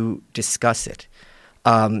to discuss it.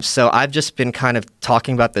 So I've just been kind of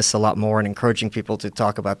talking about this a lot more and encouraging people to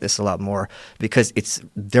talk about this a lot more because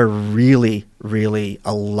there are really, really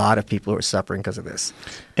a lot of people who are suffering because of this.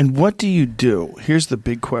 And what do you do? Here's the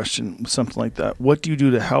big question with something like that. What do you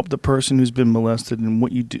do to help the person who's been molested, and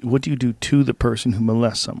what do you do to the person who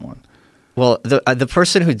molests someone? Well, the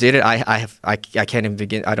person who did it, I can't even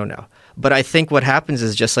begin. I don't know. But I think what happens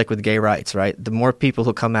is just like with gay rights, right? The more people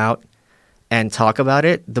who come out and talk about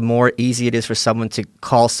it, the more easy it is for someone to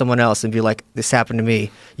call someone else and be like, this happened to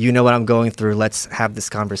me. You know what I'm going through. Let's have this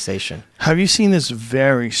conversation. Have you seen this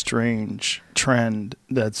very strange trend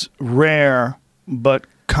that's rare but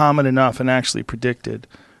common enough and actually predicted,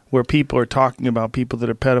 where people are talking about people that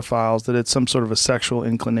are pedophiles, that it's some sort of a sexual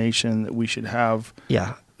inclination, that we should have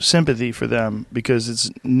sympathy for them because it's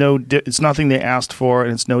nothing they asked for,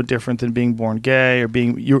 and it's no different than being born gay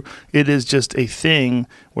or it is just a thing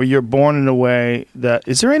where you're born in a way that,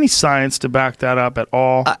 is there any science to back that up at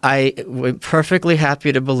all? I'm perfectly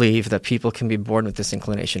happy to believe that people can be born with this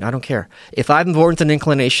inclination. I don't care. If I'm born with an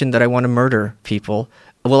inclination that I want to murder people,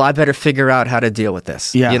 well, I better figure out how to deal with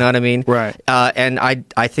this. Yeah. You know what I mean? Right. And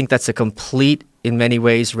I think that's a complete, in many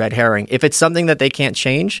ways, red herring. If it's something that they can't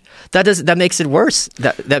change, that makes it worse.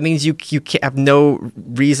 That means you have no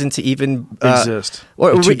reason to even exist.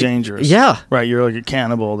 Or too dangerous. Yeah. Right. You're like a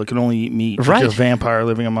cannibal that can only eat meat. Right. Like you're a vampire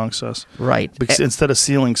living amongst us. Right. Because instead of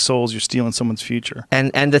stealing souls, you're stealing someone's future.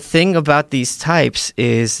 And the thing about these types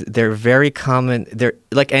is they're very common. They're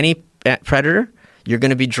like any predator. You're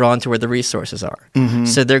going to be drawn to where the resources are. Mm-hmm.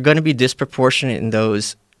 So they're going to be disproportionate in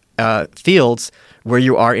those fields where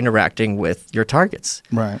you are interacting with your targets.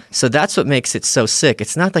 Right. So that's what makes it so sick.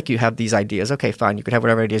 It's not like you have these ideas. Okay, fine, you can have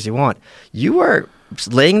whatever ideas you want. You are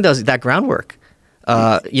laying that groundwork,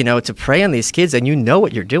 to prey on these kids, and you know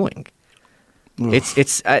what you're doing.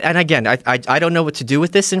 It's and again, I don't know what to do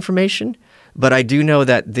with this information, but I do know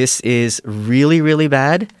that this is really, really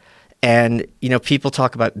bad. And, people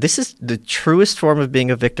talk about this is the truest form of being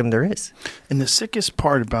a victim there is. And the sickest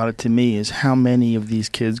part about it to me is how many of these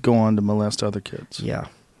kids go on to molest other kids. Yeah.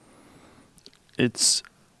 It's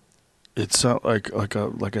like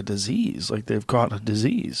a disease. Like they've got a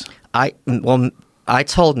disease. I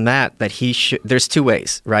told Matt that he should. There's two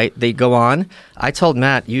ways, right? They go on. I told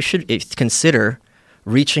Matt you should consider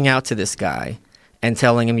reaching out to this guy and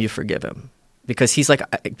telling him you forgive him because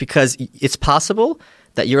because it's possible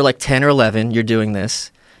that you're like 10 or 11, you're doing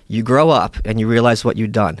this, you grow up and you realize what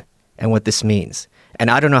you've done and what this means.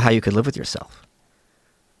 And I don't know how you could live with yourself.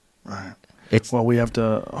 Right. Well, we have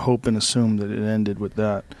to hope and assume that it ended with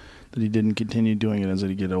that he didn't continue doing it as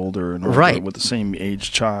he get older and older right. with the same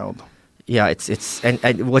age child. Yeah,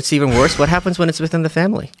 and what's even worse, what happens when it's within the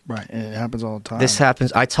family? Right, and it happens all the time. This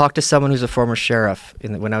happens. I talked to someone who's a former sheriff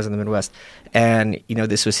when I was in the Midwest, and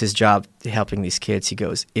this was his job helping these kids. He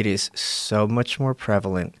goes, it is so much more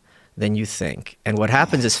prevalent than you think. And what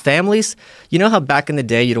happens is families, how back in the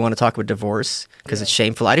day you don't want to talk about divorce because it's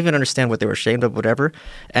shameful. I didn't even understand what they were ashamed of, whatever.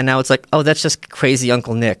 And now it's like, oh, that's just crazy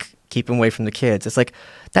Uncle Nick. Keep him away from the kids. It's like,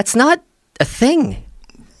 that's not a thing.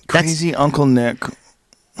 Crazy Uncle Nick.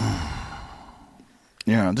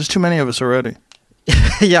 Yeah, there's too many of us already.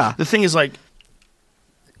 Yeah. The thing is, like,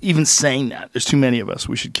 even saying that, there's too many of us.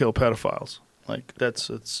 We should kill pedophiles. Like,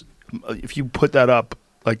 it's if you put that up,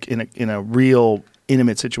 like, in a real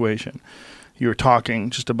intimate situation, you were talking,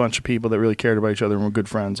 just a bunch of people that really cared about each other and were good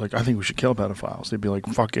friends. Like, I think we should kill pedophiles. They'd be like,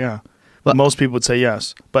 fuck yeah. Well, most people would say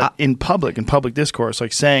yes. But in public discourse,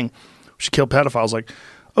 like saying we should kill pedophiles, like,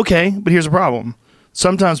 okay, but here's the problem.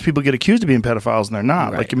 Sometimes people get accused of being pedophiles and they're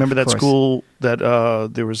not. Right, like, remember that school that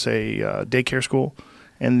there was a daycare school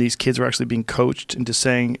and these kids were actually being coached into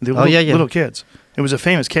saying they were little kids. It was a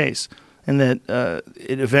famous case. And that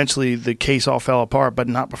eventually the case all fell apart, but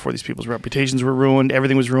not before these people's reputations were ruined.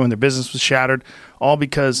 Everything was ruined. Their business was shattered, all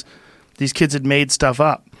because these kids had made stuff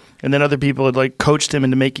up. And then other people had like coached them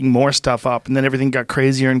into making more stuff up. And then everything got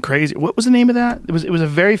crazier and crazier. What was the name of that? It was a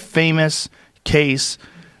very famous case.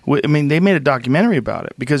 I mean, they made a documentary about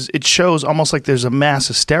it because it shows almost like there's a mass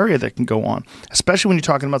hysteria that can go on, especially when you're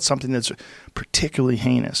talking about something that's particularly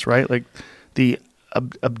heinous, right? Like the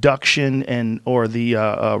abduction or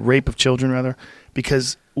the rape of children, rather,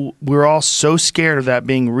 because we're all so scared of that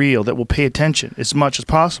being real that we'll pay attention as much as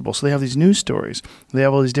possible. So they have these news stories. They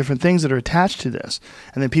have all these different things that are attached to this.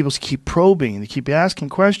 And then people keep probing and they keep asking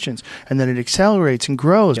questions. And then it accelerates and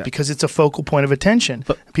grows because it's a focal point of attention.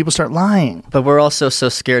 But people start lying. But we're also so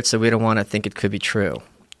scared, so we don't want to think it could be true.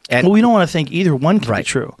 And we don't want to think either one can be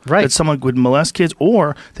true. Right. That someone would molest kids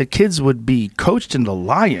or that kids would be coached into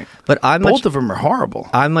lying. But both of them are horrible.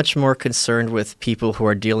 I'm much more concerned with people who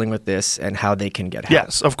are dealing with this and how they can get help.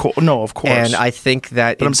 Yes, of course. No, of course. And I think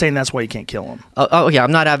that... But I'm saying that's why you can't kill them. Oh yeah,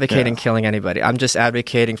 I'm not advocating killing anybody. I'm just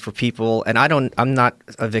advocating for people, and I'm not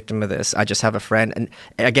a victim of this. I just have a friend. And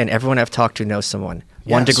again, everyone I've talked to knows someone.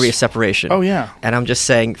 1 degree of separation. Oh, yeah. And I'm just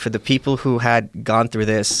saying, for the people who had gone through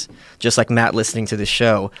this, just like Matt listening to this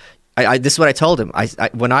show, this is what I told him.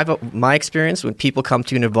 My experience, when people come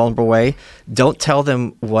to you in a vulnerable way, don't tell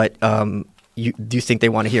them what you think they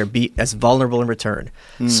want to hear. Be as vulnerable in return.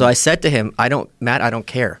 So I said to him, Matt, I don't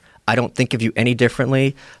care. I don't think of you any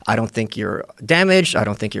differently. I don't think you're damaged. I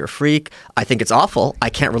don't think you're a freak. I think it's awful. I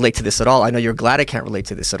can't relate to this at all. I know you're glad I can't relate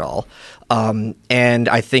to this at all. And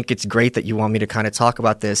I think it's great that you want me to kind of talk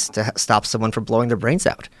about this to stop someone from blowing their brains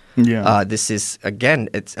out. Yeah. This is again.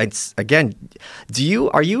 It's again.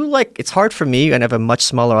 Are you like? It's hard for me, and I have a much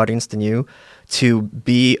smaller audience than you, to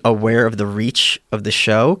be aware of the reach of the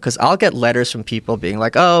show, because I'll get letters from people being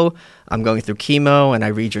like, "Oh, I'm going through chemo, and I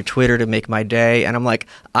read your Twitter to make my day," and I'm like,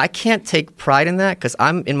 I can't take pride in that because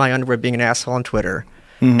I'm in my underwear being an asshole on Twitter.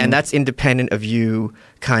 And that's independent of you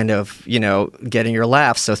kind of, getting your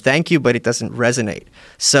laughs. So thank you, but it doesn't resonate.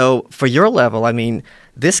 So for your level, I mean,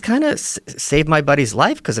 this kind of saved my buddy's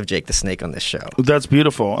life because of Jake the Snake on this show. That's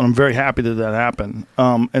beautiful. And I'm very happy that happened.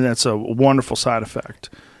 And that's a wonderful side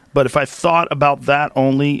effect. But if I thought about that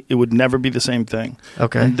only, it would never be the same thing.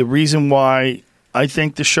 Okay. And the reason why I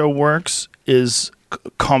think the show works is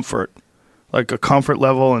comfort. Like a comfort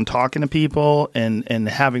level and talking to people and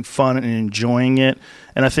having fun and enjoying it.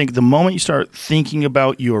 And I think the moment you start thinking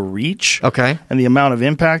about your reach and the amount of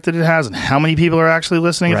impact that it has and how many people are actually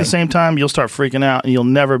listening at the same time, you'll start freaking out and you'll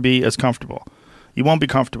never be as comfortable. You won't be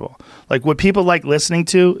comfortable. Like what people like listening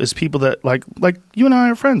to is people that like you and I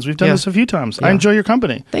are friends. We've done this a few times. I enjoy your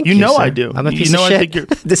company. Thank you, know sir. I do. I'm a piece you know of I shit. think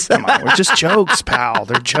you're come on, we're just jokes, pal.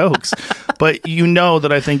 They're jokes. But you know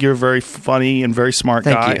that I think you're a very funny and very smart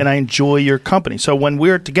Thank guy, you. and I enjoy your company. So when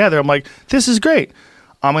we're together, I'm like, this is great.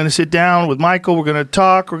 I'm going to sit down with Michael. We're going to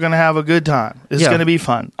talk. We're going to have a good time. It's going to be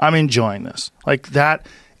fun. I'm enjoying this. Like that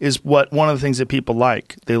is what one of the things that people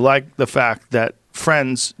like. They like the fact that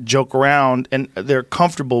friends joke around and they're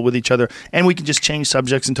comfortable with each other, and we can just change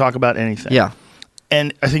subjects and talk about anything. Yeah.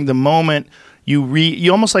 And I think the moment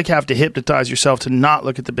you almost like have to hypnotize yourself to not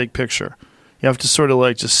look at the big picture. You have to sort of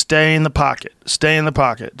like just stay in the pocket. Stay in the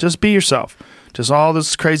pocket. Just be yourself. Just all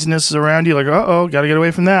this craziness is around you. Like, got to get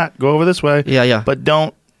away from that. Go over this way. Yeah, yeah. But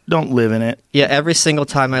don't live in it. Yeah, every single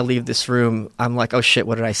time I leave this room, I'm like, oh shit,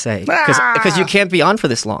 what did I say? Because you can't be on for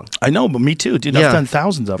this long. I know, but me too, dude. I've done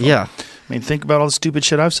thousands of them. Yeah. I mean, think about all the stupid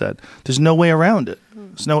shit I've said. There's no way around it.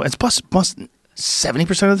 It's plus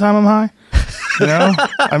 70% of the time I'm high. You know?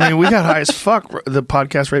 I mean, we got high as fuck the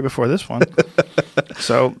podcast right before this one.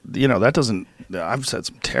 So, that doesn't... I've said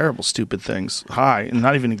some terrible, stupid things high and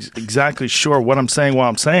not even exactly sure what I'm saying while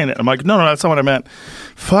I'm saying it. I'm like, no, that's not what I meant.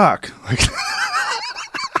 Fuck. Like,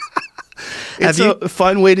 it's a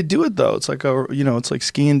fun way to do it, though. It's like it's like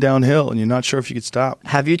skiing downhill and you're not sure if you could stop.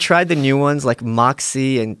 Have you tried the new ones like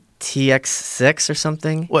Moxie and TX6 or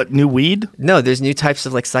something? What, new weed? No, there's new types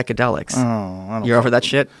of like psychedelics. Oh, You're over that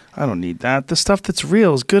shit? I don't need that. The stuff that's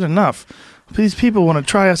real is good enough. These people want to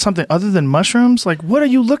try something other than mushrooms? Like, what are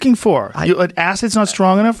you looking for? Acid's not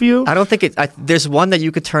strong enough for you? I don't think there's one that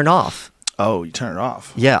you could turn off. Oh, you turn it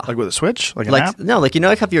off? Yeah. Like with a switch? Like an like app? No, like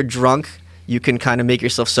like if you're drunk, you can kind of make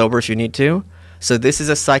yourself sober if you need to. So this is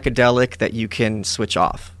a psychedelic that you can switch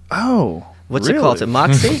off. Oh, what's it called? Is it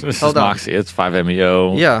Moxie? This Hold is on. Moxie. It's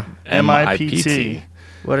 5-MeO. Yeah. MIPT.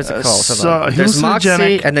 What is it called? Hold on. There's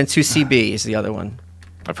Moxie and then 2CB is the other one.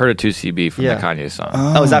 I've heard of 2CB from the Kanye song.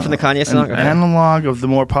 Oh, is that from the Kanye song? An analog of the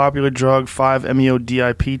more popular drug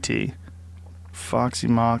 5-MeO-DIPT.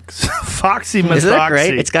 Foxymethoxy. Isn't that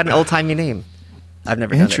great? It's got an old-timey name. I've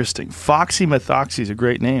never done it. Interesting. Foxymethoxy is a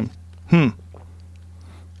great name.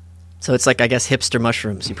 So it's like, I guess, hipster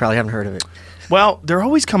mushrooms. You probably haven't heard of it. Well, they're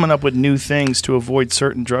always coming up with new things to avoid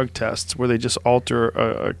certain drug tests where they just alter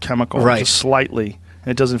a chemical just slightly.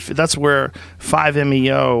 And it doesn't fit. That's where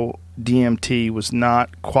 5-MeO DMT was not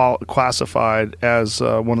classified as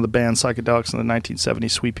one of the banned psychedelics in the 1970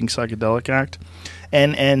 Sweeping Psychedelic Act.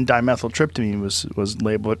 And dimethyltryptamine was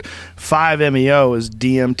labeled. 5-MeO is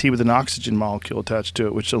DMT with an oxygen molecule attached to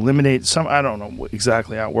it, which eliminates some. I don't know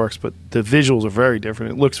exactly how it works, but the visuals are very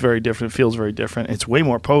different. It looks very different. It feels very different. It's way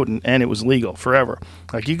more potent, and it was legal forever.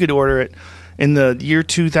 Like you could order it in the year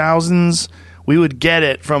 2000s. We would get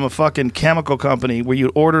it from a fucking chemical company where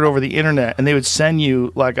you'd order it over the internet, and they would send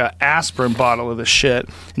you like an aspirin bottle of the shit,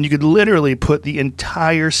 and you could literally put the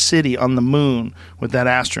entire city on the moon with that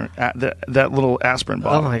that little aspirin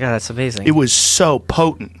bottle. Oh my God, that's amazing. It was so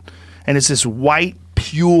potent, and it's this white,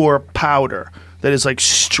 pure powder that is like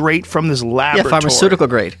straight from this laboratory. Yeah, pharmaceutical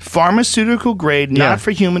grade. Pharmaceutical grade, not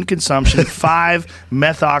for human consumption.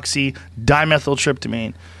 5-methoxy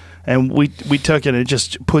dimethyltryptamine. And we took it, and it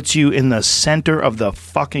just puts you in the center of the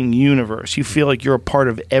fucking universe. You feel like you're a part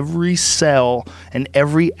of every cell and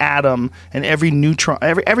every atom and every neutron,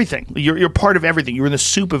 everything. You're part of everything. You're in the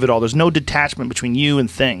soup of it all. There's no detachment between you and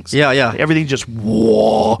things. Yeah, yeah. Everything just,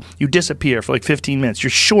 whoa. You disappear for like 15 minutes.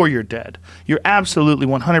 You're sure you're dead. You're absolutely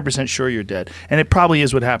 100% sure you're dead. And it probably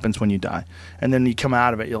is what happens when you die. And then you come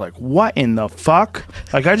out of it, you're like, what in the fuck?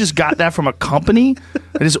 Like, I just got that from a company?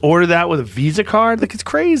 I just ordered that with a Visa card? Like, it's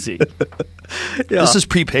crazy. This is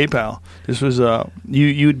pre-PayPal. This was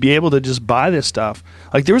you'd be able to just buy this stuff.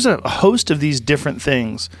 Like there was a host of these different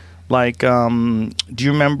things. Like, do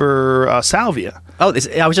you remember salvia? Oh,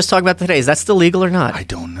 I was just talking about that today. Is that still legal or not? I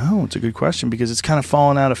don't know. It's a good question because it's kind of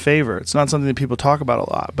fallen out of favor. It's not something that people talk about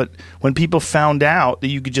a lot. But when people found out that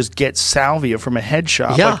you could just get salvia from a head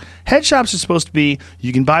shop, like, head shops are supposed to be,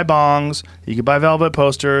 you can buy bongs, you can buy velvet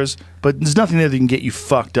posters, but there's nothing there that can get you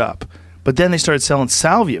fucked up. But then they started selling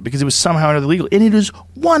salvia because it was somehow or other legal. And it is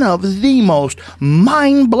one of the most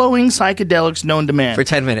mind-blowing psychedelics known to man. For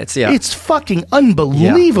 10 minutes, yeah. It's fucking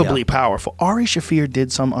unbelievably powerful. Ari Shaffir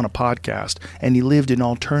did some on a podcast, and he lived an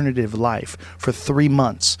alternative life for 3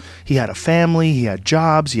 months. He had a family, he had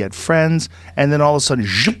jobs, he had friends, and then all of a sudden,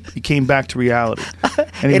 zhoop, he came back to reality.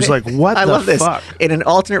 And he was like, what I the love this. fuck? In an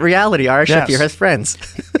alternate reality, Ari Shaffir has friends.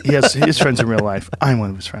 He has his friends in real life. I'm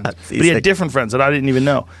one of his friends. But he had different friends that I didn't even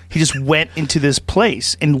know. He just went into this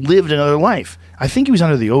place and lived another life. I think he was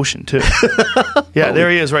under the ocean too. Yeah, there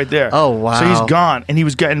he is right there. Oh, wow. So he's gone, and he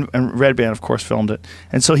was getting. And Red Band, of course, filmed it,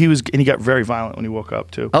 and so he got very violent when he woke up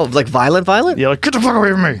too. Oh, like violent? Yeah, like get the fuck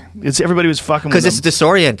away from me. Everybody was fucking with him. Because it's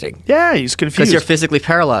disorienting. Yeah, he's confused. Because you're physically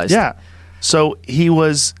paralyzed. Yeah. So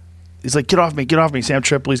he's like, get off me. Sam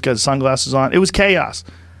Tripoli's got his sunglasses on. It was chaos.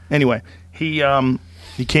 Anyway, he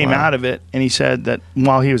came out of it, and he said that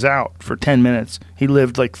while he was out for 10 minutes, he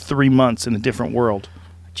lived like 3 months in a different world.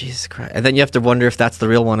 Jesus Christ. And then you have to wonder if that's the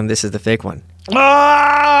real one and this is the fake one.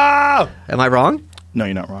 Ah! Am I wrong? No,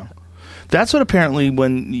 you're not wrong. That's what apparently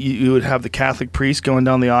when you would have the Catholic priest going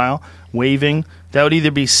down the aisle, waving, that would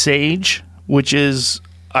either be sage, which is,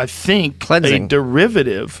 I think, cleansing. A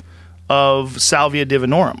derivative of Salvia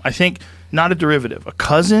divinorum. I think not a derivative. A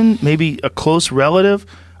cousin, maybe a close relative.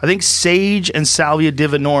 I think sage and Salvia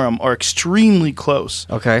divinorum are extremely close.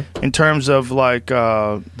 Okay. In terms of like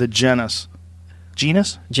the genus.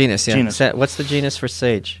 Genus? Genus, yeah. Genus. What's the genus for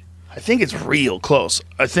sage? I think it's real close.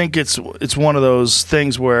 I think it's one of those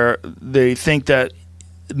things where they think that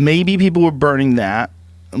maybe people were burning that,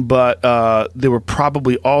 but they were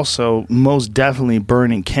probably also most definitely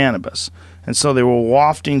burning cannabis. And so they were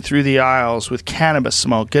wafting through the aisles with cannabis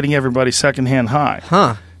smoke, getting everybody secondhand high.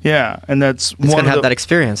 Huh. Yeah, and that's it's going to have that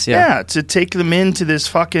experience, yeah, to take them into this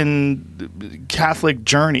fucking Catholic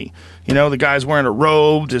journey. You know, the guy's wearing a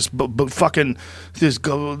robe, these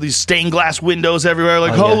stained glass windows everywhere.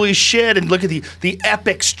 Like, holy shit! And look at the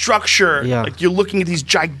epic structure. Yeah. Like you're looking at these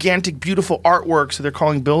gigantic, beautiful artworks that they're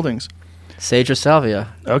calling buildings. Sage or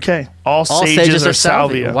salvia? Okay, all sages are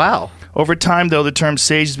salvia. Wow. Over time, though, the term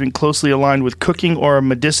sage has been closely aligned with cooking or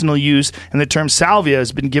medicinal use, and the term salvia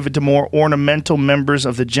has been given to more ornamental members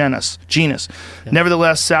of the genus. Yeah.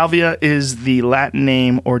 Nevertheless, salvia is the Latin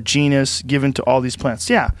name or genus given to all these plants.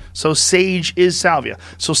 Yeah, so sage is salvia.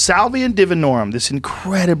 So Salvia divinorum, this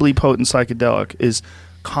incredibly potent psychedelic, is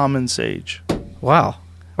common sage. Wow.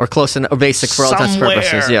 Or close or basic for all intents and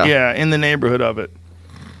purposes. Yeah, in the neighborhood of it.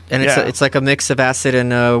 And it's like a mix of acid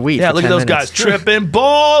and weed. Yeah, for look at 10 those minutes. guys tripping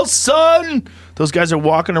balls, son. Those guys are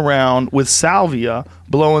walking around with salvia,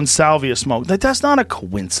 blowing salvia smoke. That's not a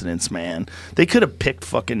coincidence, man. They could have picked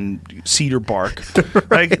fucking cedar bark.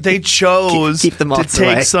 Like they chose keep them to off the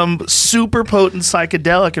take way. some super potent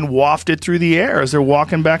psychedelic and waft it through the air as they're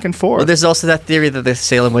walking back and forth. Well, there's also that theory that the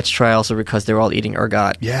Salem witch trials are because they're all eating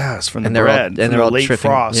ergot. Yes, from the And they're bread, all- and from they're the all late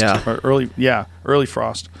tripping. frost, Yeah. or early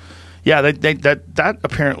frost. Yeah, that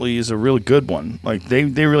apparently is a really good one. Like they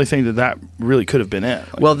really think that really could have been it.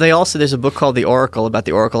 Like, Well, there's a book called The Oracle about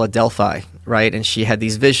the Oracle at Delphi, right? And she had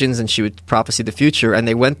these visions and she would prophesy the future. And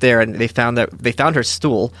they went there and they found her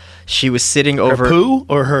stool. She was sitting her over poo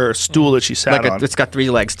or her stool that she sat on. it's got 3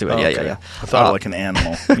 legs to it. Oh, Yeah, okay. yeah. I thought like an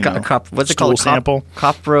animal. You know? What's it Stool called? sample.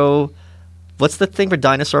 Copro. What's the thing for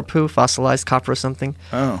dinosaur poo? Fossilized copro something.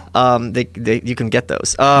 Oh, You can get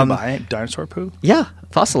those. buy it? Dinosaur poo. Yeah,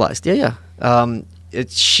 fossilized. Yeah.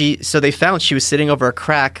 So they found she was sitting over a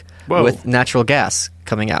crack Whoa. with natural gas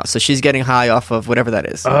coming out. So she's getting high off of whatever that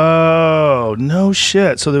is. Oh no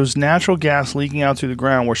shit! So there was natural gas leaking out through the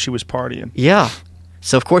ground where she was partying. Yeah.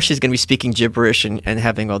 So of course she's going to be speaking gibberish and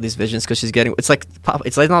having all these visions because she's getting. It's like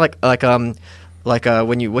not like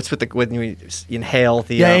when you inhale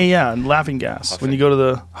the And laughing gas when you go to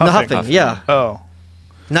the huffing. Yeah. Oh,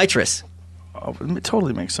 Nitrous. oh, it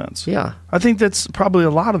totally makes sense. Yeah. I think that's probably a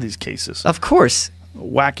lot of these cases. Of course.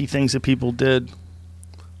 Wacky things that people did.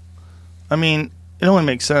 I mean, it only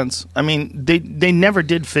makes sense. I mean, they never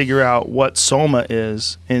did figure out what soma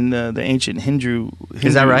is in the ancient Hindu.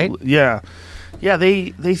 Is that right? Yeah. Yeah,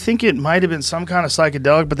 they think it might have been some kind of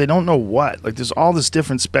psychedelic, but they don't know what. Like, there's all this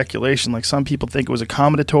different speculation. Like, some people think it was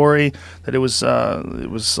accommodatory, that it was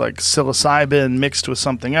like psilocybin mixed with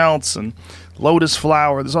something else, and lotus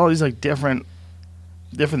flower. There's all these like different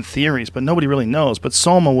theories, but nobody really knows. But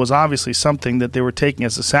soma was obviously something that they were taking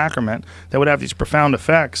as a sacrament that would have these profound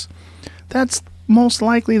effects. That's most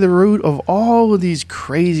likely the root of all of these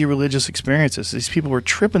crazy religious experiences. These people were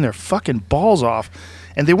tripping their fucking balls off,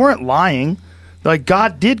 and they weren't lying. Like,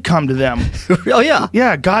 God did come to them. Oh, yeah.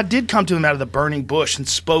 Yeah, God did come to them out of the burning bush and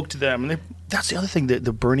spoke to them. And that's the other thing,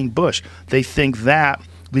 the burning bush. They think that,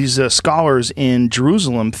 these scholars in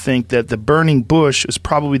Jerusalem think that the burning bush is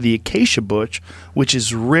probably the acacia bush, which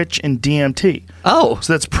is rich in DMT. Oh.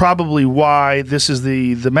 So that's probably why this is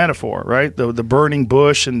the metaphor, right? The burning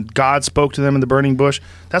bush, and God spoke to them in the burning bush.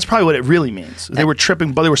 That's probably what it really means. They were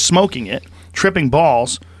tripping, but they were smoking it, tripping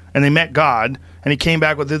balls, and they met God, and he came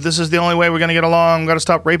back with, this is the only way we're going to get along. We've got to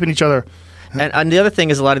stop raping each other. And the other thing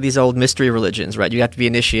is a lot of these old mystery religions, right? You have to be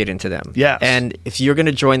initiated into them. Yes. And if you're going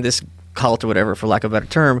to join this cult or whatever, for lack of a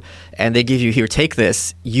better term, and they give you, here, take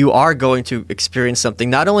this, you are going to experience something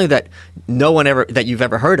not only that that you've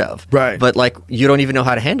ever heard of, right, but like you don't even know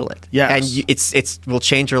how to handle it. Yes. And it's will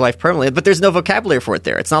change your life permanently. But there's no vocabulary for it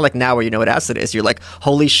there. It's not like now where you know what acid is. You're like,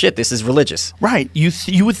 holy shit, this is religious. Right.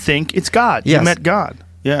 You would think it's God. Yes. You met God.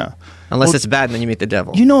 Yeah. Unless it's bad, and then you meet the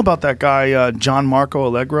devil. You know about that guy, John Marco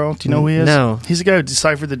Allegro? Do you know who he is? No. He's the guy who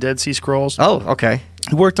deciphered the Dead Sea Scrolls. Oh, okay.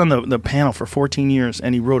 He worked on the panel for 14 years,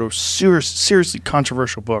 and he wrote a seriously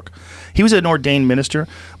controversial book. He was an ordained minister,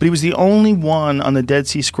 but he was the only one on the Dead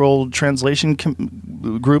Sea Scroll translation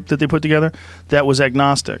group that they put together that was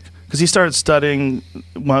agnostic. Because he started studying,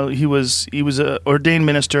 well, he was an ordained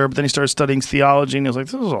minister, but then he started studying theology, and he was like,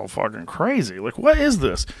 this is all fucking crazy. Like, what is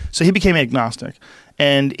this? So he became agnostic,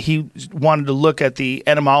 and he wanted to look at the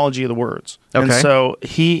etymology of the words. Okay. And so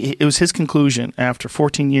it was his conclusion after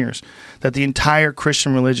 14 years that the entire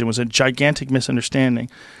Christian religion was a gigantic misunderstanding.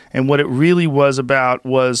 And what it really was about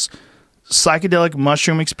was psychedelic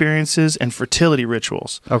mushroom experiences and fertility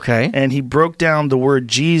rituals. Okay. And he broke down the word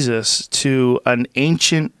Jesus to an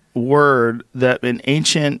ancient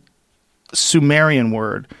Sumerian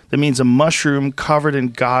word that means a mushroom covered in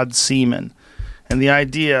God's semen. And the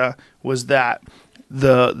idea was that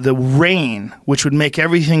the rain, which would make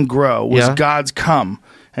everything grow, was God's cum,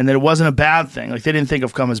 and that it wasn't a bad thing. Like, they didn't think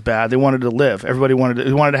of cum as bad. They wanted to live. Everybody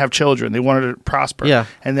wanted to have children. They wanted to prosper. Yeah.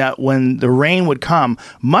 And that when the rain would come,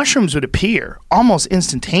 mushrooms would appear almost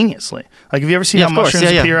instantaneously. Like, have you ever seen how mushrooms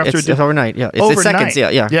appear after it's overnight? Yeah, it's overnight. seconds.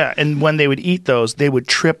 Yeah. Yeah, and when they would eat those, they would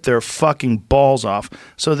trip their fucking balls off.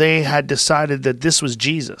 So they had decided that this was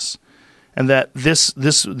Jesus. And that this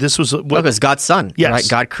was what, because God's son. Yes. Right?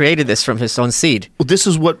 God created this from his own seed. Well, this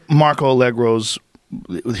is what Marco Allegro's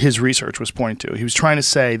his research was pointing to. He was trying to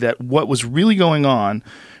say that what was really going on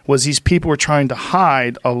was these people were trying to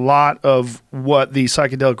hide a lot of what the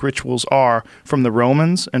psychedelic rituals are from the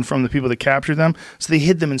Romans and from the people that captured them. So they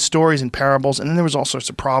hid them in stories and parables, and then there was all sorts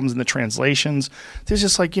of problems in the translations. There's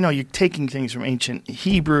just like, you're taking things from ancient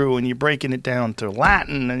Hebrew and you're breaking it down to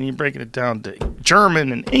Latin and you're breaking it down to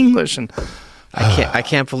German and English. And I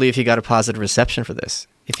can't believe he got a positive reception for this.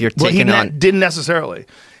 If you're taking didn't necessarily.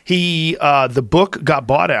 The book got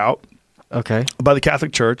bought out. Okay. By the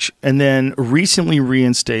Catholic Church, and then recently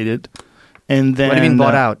reinstated. And then what do you mean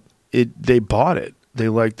bought out? They bought it.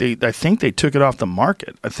 I think they took it off the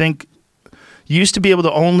market. I think you used to be able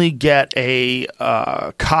to only get a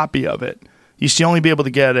copy of it. You used to only be able to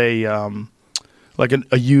get a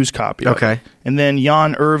used copy. Okay. Of it. And then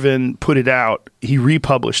Jan Irvin put it out. He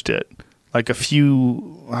republished it like I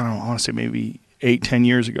want to say maybe 8-10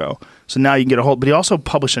 years ago. So now you can get a hold. But he also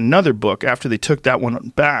published another book after they took that one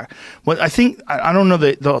back. Well, I think I don't know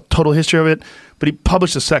the total history of it, but he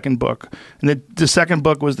published a second book, and the second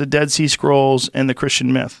book was the Dead Sea Scrolls and the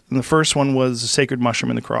Christian Myth, and the first one was the Sacred Mushroom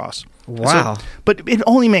and the Cross. Wow! But it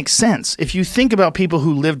only makes sense if you think about people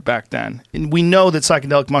who lived back then. And we know that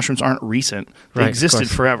psychedelic mushrooms aren't recent; they existed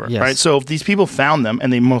forever, yes. right? So if these people found them,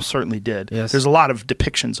 and they most certainly did, yes. There's a lot of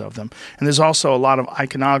depictions of them, and there's also a lot of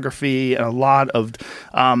iconography and a lot of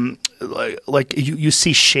like you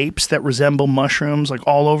see shapes that resemble mushrooms like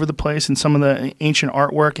all over the place in some of the ancient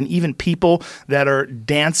artwork, and even people that are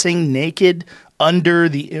dancing naked under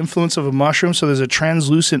the influence of a mushroom. So there's a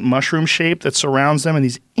translucent mushroom shape that surrounds them in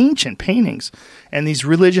these ancient paintings and these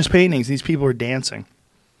religious paintings. These people are dancing.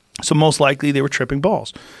 So most likely they were tripping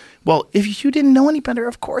balls. Well, if you didn't know any better,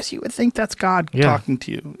 of course you would think that's God talking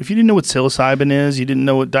to you. If you didn't know what psilocybin is, you didn't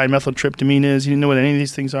know what dimethyltryptamine is, you didn't know what any of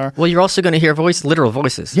these things are. Well, you're also going to hear literal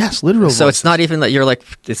voices. Yes, literal voices. So it's not even that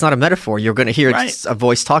it's not a metaphor. You're going to hear a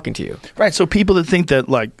voice talking to you. Right. So people that think that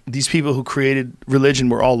like these people who created religion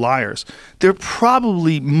were all liars, they're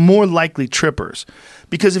probably more likely trippers.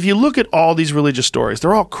 Because if you look at all these religious stories,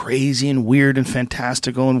 they're all crazy and weird and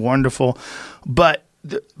fantastical and wonderful, but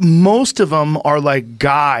most of them are like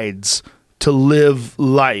guides to live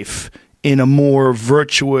life in a more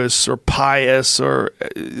virtuous or pious or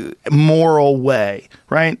moral way,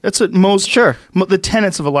 right? That's what the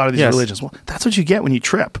tenets of a lot of these religions. Well, that's what you get when you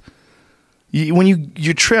trip. When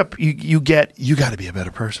you trip, you got to be a better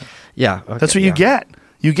person. Yeah, okay, that's what you get.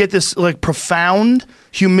 You get this like profound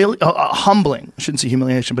humbling, I shouldn't say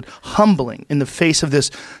humiliation, but humbling in the face of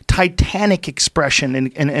this titanic expression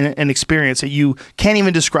and experience that you can't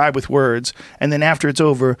even describe with words. And then after it's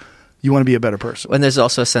over, you want to be a better person. And there's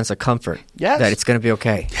also a sense of comfort. Yes. That it's going to be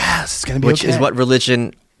okay. Yes, it's going to be okay. Which is what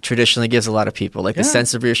religion traditionally gives a lot of people, like the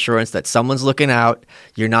sense of reassurance that someone's looking out.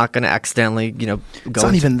 You're not going to accidentally, go. It's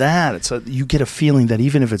not even that. It's you get a feeling that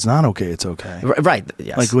even if it's not okay, it's okay. Right.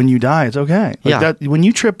 Yes. Like when you die, it's okay. Like Yeah. that, when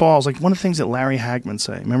you trip balls, like one of the things that Larry Hagman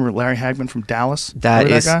say. Remember Larry Hagman from Dallas? That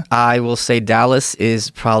Remember is, that guy? I will say, Dallas is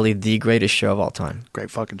probably the greatest show of all time.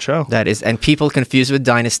 Great fucking show. That is, and people confuse with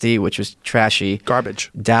Dynasty, which was trashy.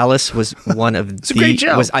 Garbage. Dallas was one of It's a great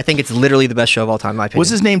show. I think it's literally the best show of all time, in my opinion. What's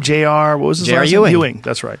his name? J.R. What was his J.R. last name? Ewing.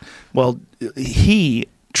 That's right. Well, he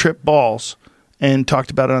tripped balls and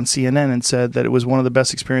talked about it on CNN and said that it was one of the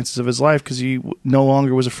best experiences of his life because he no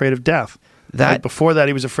longer was afraid of death. Like before that,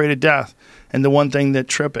 he was afraid of death. And the one thing that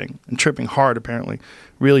tripping hard apparently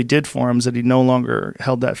really did for him is that he no longer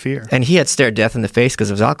held that fear. And he had stared death in the face because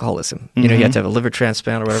of his alcoholism. He had to have a liver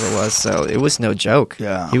transplant or whatever it was. So it was no joke.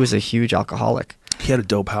 Yeah. He was a huge alcoholic. He had a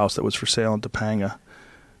dope house that was for sale in Topanga.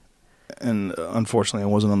 And unfortunately, I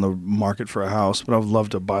wasn't on the market for a house, but I would love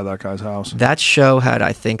to buy that guy's house. That show had,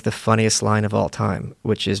 I think, the funniest line of all time,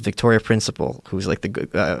 which is Victoria Principal, who's like the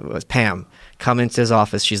good, was Pam, come into his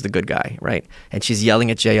office. She's the good guy, right? And she's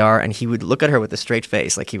yelling at JR, and he would look at her with a straight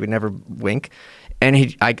face, like he would never wink.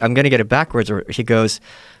 And I'm going to get it backwards, or he goes,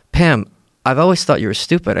 Pam, I've always thought you were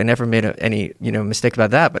stupid. I never made any mistake about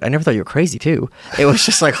that, but I never thought you were crazy too. It was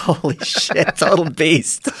just like, holy shit, total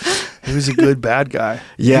beast. He was a good bad guy.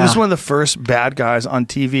 Yeah. He was one of the first bad guys on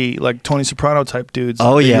TV, like Tony Soprano type dudes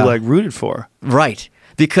Oh, that yeah. you like rooted for. Right.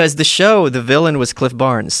 Because the show, the villain was Cliff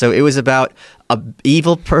Barnes. So it was about an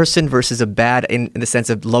evil person versus a bad, in the sense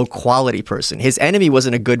of low quality person. His enemy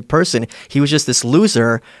wasn't a good person. He was just this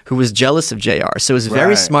loser who was jealous of JR. So it was very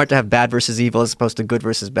Right. smart to have bad versus evil as opposed to good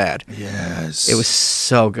versus bad. Yes. It was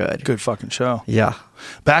so good. good fucking show. Yeah.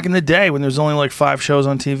 Back in the day when there was only like 5 shows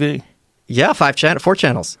on TV. Yeah, 4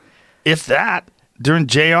 channels. If that. During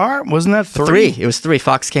JR, wasn't that 3? 3. It was 3.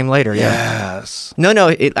 Fox came later, yeah. Yes. No,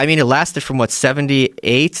 it lasted from 78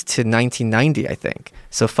 to 1990, I think.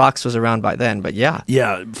 So Fox was around by then, but yeah.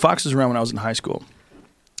 Yeah, Fox was around when I was in high school.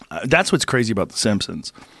 That's what's crazy about The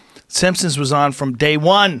Simpsons. Simpsons was on from day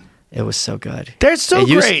one. It was so good. They're so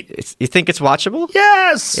great. You think it's watchable?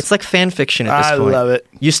 Yes. It's like fan fiction at this I point. love it.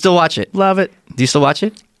 You still watch it? Love it. Do you still watch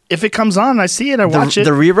it? If it comes on, I see it, I watch it.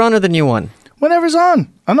 The rerun or the new one? Whatever's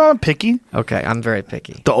on. I'm not picky. Okay, I'm very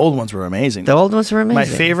picky. The old ones were amazing. The old ones were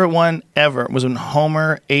amazing. My favorite one ever was when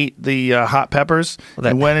Homer ate the hot peppers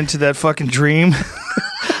and went into that fucking dream.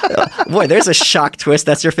 Boy, there's a shock twist.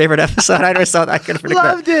 That's your favorite episode. I never saw that. I couldn't predict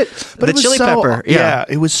Loved that. it. But The it was chili so, pepper, yeah.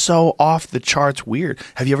 it was so off the charts weird.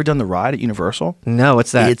 Have you ever done the ride at Universal? No,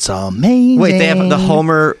 what's that? It's amazing. Wait, they have the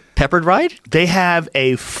Homer peppered ride? They have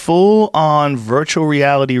a full-on virtual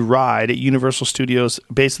reality ride at Universal Studios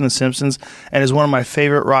based on The Simpsons, and is one of my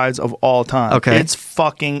favorite rides of all time. Okay. It's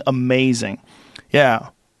fucking amazing. Yeah.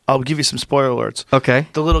 I'll give you some spoiler alerts. Okay.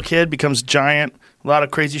 The little kid becomes giant. A lot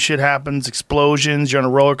of crazy shit happens. Explosions. You're on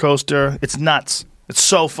a roller coaster. It's nuts. It's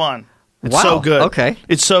so fun. It's Wow. so good. Okay.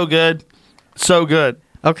 It's so good. So good.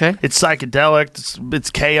 Okay. It's psychedelic.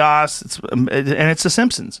 It's chaos. And it's The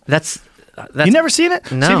Simpsons. That's You never seen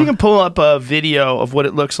it? No. See if you can pull up a video of what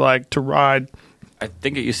it looks like to ride. I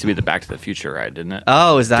think it used to be the Back to the Future ride, didn't it?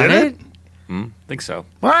 Oh, is that Did it? it? I think so.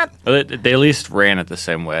 What? They at least ran it the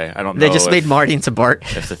same way. I don't know. They just if, made Marty into Bart.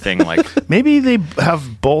 if the thing like Maybe they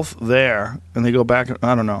have both there and they go back.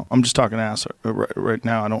 I don't know. I'm just talking ass right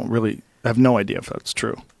now. I have no idea if that's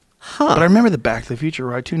true. But I remember the Back to the Future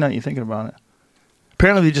ride too, now that you're thinking about it.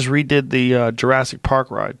 Apparently they just redid the Jurassic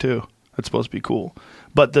Park ride too. That's supposed to be cool.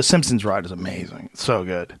 But the Simpsons ride is amazing. It's so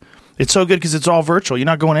good. It's so good because it's all virtual. You're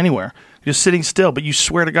not going anywhere. You're just sitting still, but you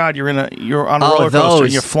swear to God you're on a roller coaster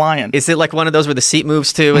and you're flying. Is it like one of those where the seat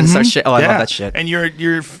moves too and starts shit? Oh, I love that shit. And you're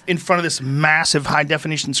in front of this massive high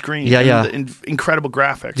definition screen. Yeah, yeah. And incredible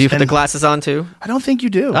graphics. Do you put the And glasses on too? I don't think you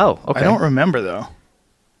do. Oh, okay. I don't remember though.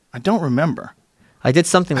 I don't remember. I did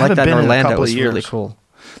something I like haven't that in been in a Orlando. It couple was of really years. cool.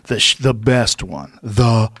 The best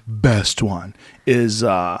one is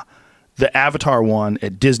the Avatar one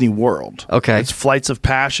at Disney World. Okay. It's Flights of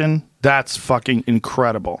Passion. That's fucking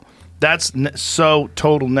incredible. That's so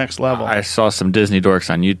total next level. I saw some Disney dorks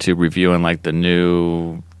on YouTube reviewing like the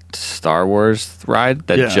new Star Wars ride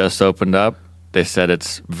that just opened up. They said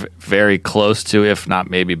it's very close to, if not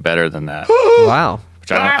maybe better than that. Wow.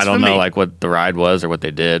 Which I don't know like what the ride was or what they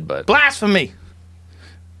did, but Blasphemy.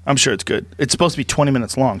 I'm sure it's good. It's supposed to be 20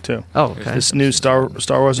 minutes long too. Oh, okay. This new Star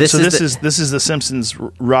Wars. This is the Simpsons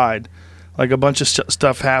ride. Like a bunch of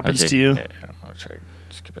stuff happens to you. Yeah, I'll try to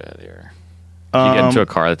skip ahead here. You get into a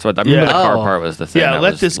car. That's what I remember. yeah. The car Oh. part was the thing. Yeah, that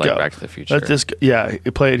let was this like go. Back to the Future. Let this go. Yeah,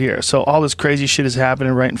 you play it here. So all this crazy shit is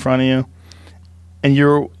happening right in front of you,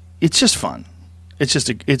 and it's just fun.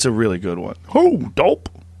 It's a really good one. Oh, dope.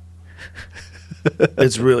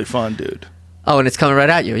 It's really fun, dude. Oh, and it's coming right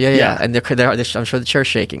at you. Yeah. Yeah. And I'm sure the chair's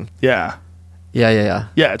shaking. Yeah. Yeah.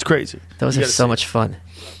 Yeah, it's crazy. Those You are gotta so see much fun.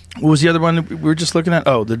 What was the other one we were just looking at?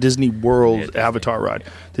 Oh, the Disney World Avatar ride.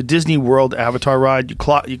 The Disney World Avatar ride, you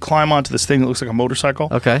climb onto this thing that looks like a motorcycle.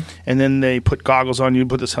 Okay. And then they put goggles on you,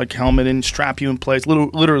 put this like helmet in, strap you in place,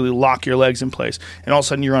 literally lock your legs in place. And all of a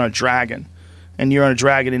sudden you're on a dragon. And you're on a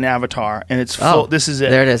dragon in Avatar. And it's full. This is it.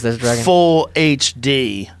 There it is. There's a dragon. Full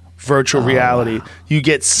HD virtual reality. Wow. You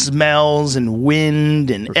get smells and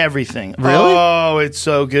wind and everything. Really? Oh, it's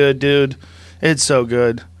so good, dude. It's so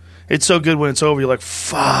good. It's so good when it's over. You're like,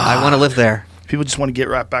 fuck. I want to live there. People just want to get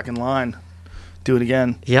right back in line. Do it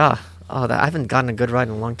again. Yeah. Oh, I haven't gotten a good ride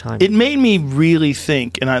in a long time. It made me really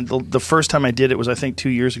think, and the first time I did it was, I think, 2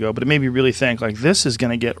 years ago, but it made me really think, like, this is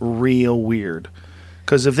going to get real weird.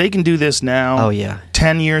 Because if they can do this now,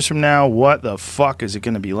 10 years from now, what the fuck is it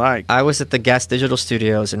going to be like? I was at the Gas Digital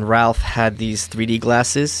Studios, and Ralph had these 3D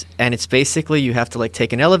glasses, and it's basically you have to like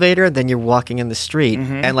take an elevator, and then you're walking in the street,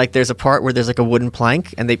 and like there's a part where there's like a wooden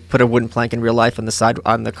plank, and they put a wooden plank in real life on the side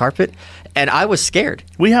on the carpet, and I was scared.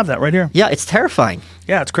 We have that right here. Yeah, it's terrifying.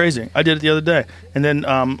 Yeah, it's crazy. I did it the other day, and then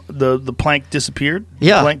the plank disappeared.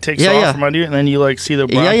 Yeah, the plank takes off from under you, and then you like see the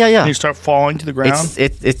bottom, and you start falling to the ground.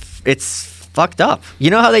 It's fucked up. You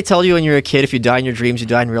know how they tell you when you're a kid, if you die in your dreams, you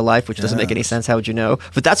die in real life, which doesn't make any sense. How would you know?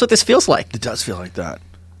 But that's what this feels like. It does feel like that.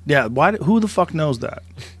 Yeah. Why? Who the fuck knows that?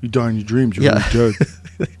 You die in your dreams. You're really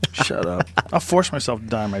dead. Shut up. I'll force myself to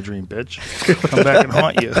die in my dream, bitch. Come back and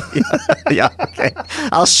haunt you. Yeah. Okay.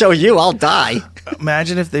 I'll show you. I'll die.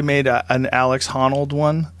 Imagine if they made an Alex Honnold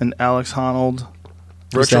one. An Alex Honnold.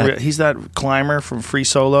 He's that climber from Free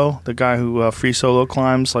Solo, the guy who Free Solo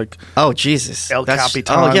climbs like. Oh Jesus! El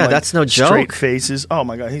Capitan. Oh yeah, like, that's no joke. Straight faces. Oh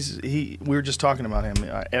my God, we were just talking about him.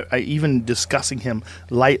 I even discussing him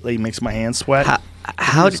lightly makes my hands sweat.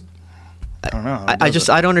 I don't know. I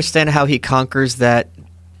don't understand how he conquers that.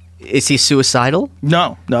 Is he suicidal?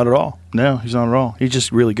 No, not at all. No, he's not at all. He's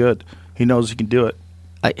just really good. He knows he can do it.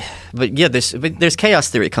 But there's chaos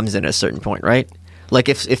theory comes in at a certain point, right? Like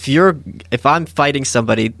if I'm fighting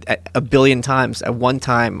somebody a billion times, at one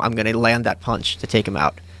time I'm going to land that punch to take him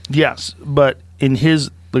out. Yes, but in his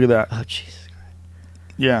look at that. Oh Jesus!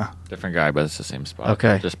 Yeah, different guy, but it's the same spot.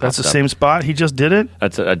 Okay, that's the same spot. He just did it.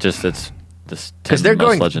 It's this because they're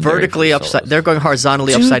going vertically upside. They're going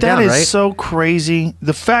horizontally upside down, right? That is so crazy.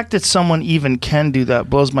 The fact that someone even can do that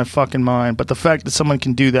blows my fucking mind. But the fact that someone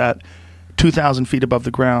can do that 2,000 feet above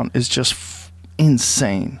the ground is just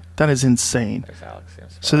insane. That is insane.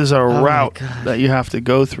 So there's a route that you have to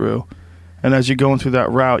go through, and as you're going through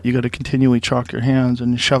that route, you got to continually chalk your hands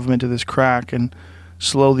and shove them into this crack and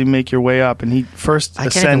slowly make your way up. And he first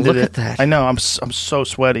ascended can't even look it. At that. I know. I'm so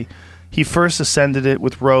sweaty. He first ascended it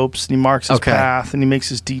with ropes, and he marks his path, and he makes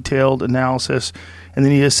his detailed analysis, and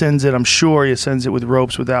then he ascends it. I'm sure he ascends it with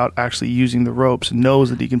ropes without actually using the ropes, and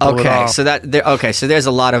knows that he can pull it off. So there's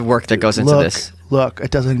a lot of work that goes into this. Look,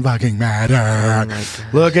 it doesn't fucking matter.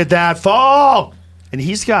 Look at that fall! And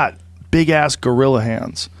he's got big-ass gorilla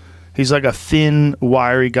hands. He's like a thin,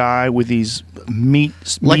 wiry guy with these meaty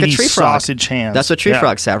sausage hands. That's what tree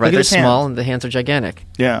frogs have, right? They're small, and the hands are gigantic.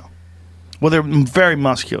 Yeah. Well, they're very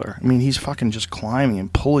muscular. I mean, he's fucking just climbing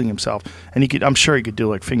and pulling himself, and I'm sure he could do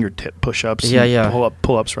like fingertip push-ups,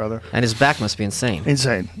 pull-ups rather. And his back must be insane.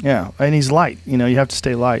 Yeah. And he's light. You know, you have to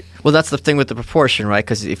stay light. Well, that's the thing with the proportion, right?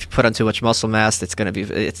 Because if you put on too much muscle mass, it's going to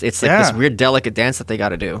be it's like this weird delicate dance that they got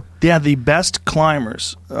to do. Yeah, the best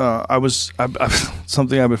climbers.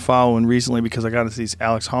 Something I've been following recently because I got into these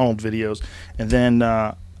Alex Honnold videos, and then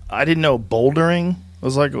I didn't know bouldering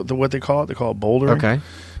was like what they call it. They call it bouldering. Okay.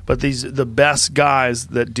 But the best guys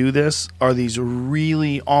that do this are these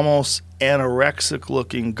really almost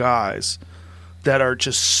anorexic-looking guys that are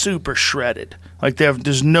just super shredded. Like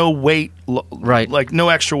there's no weight, right? Like no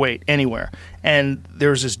extra weight anywhere. And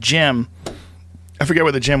there's this gym. I forget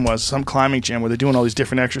where the gym was. Some climbing gym where they're doing all these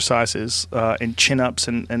different exercises and chin-ups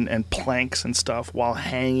and planks and stuff while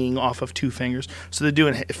hanging off of two fingers. So they're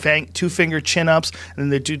doing two-finger chin-ups, and then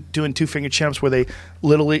they're doing two-finger chin-ups where they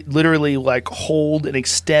literally like hold and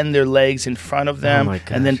extend their legs in front of them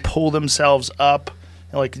and then pull themselves up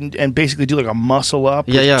and basically do like a muscle up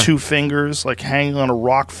with two fingers like hanging on a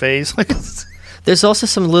rock face. There's also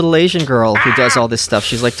some little Asian girl who does all this stuff.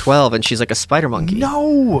 She's like 12 and she's like a spider monkey.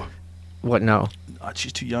 No. What? No.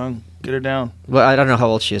 She's too young. Get her down. Well, I don't know how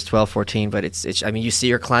old she is, 12, 14, but it's I mean, you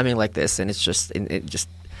see her climbing like this, and it's just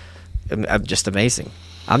amazing.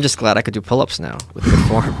 I'm just glad I could do pull-ups now with good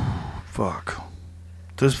form. Fuck.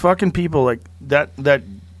 There's fucking people like that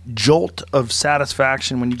jolt of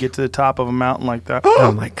satisfaction when you get to the top of a mountain like that.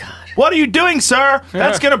 Oh my God. What are you doing, sir?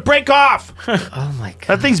 That's going to break off. Oh my god.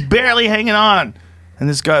 That thing's barely hanging on. And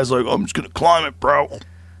this guy's like, I'm just going to climb it, bro.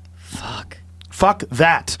 Fuck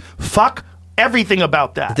that. Fuck everything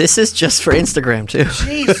about that. This is just for Instagram too.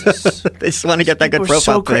 Jesus. They just want to get that good People are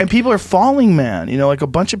profile pic. and people are falling, man. You know, like a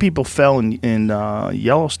bunch of people fell in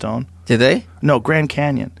Yellowstone. Did they? No, Grand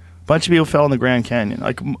Canyon. A bunch of people fell in the Grand Canyon.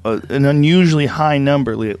 Like an unusually high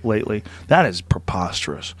number lately. That is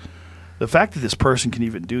preposterous. The fact that this person can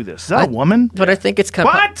even do this. Is that a woman? But I think it's kind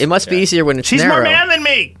What? of... It must be easier when it's She's narrow. more man than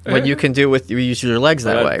me. When you can do you use your legs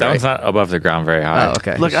that way, That right? one's not above the ground very high. Oh,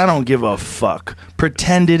 okay. Look, I don't give a fuck.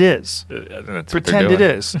 Pretend it is. Pretend it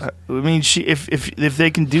is. I mean, if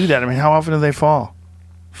they can do that, I mean, how often do they fall?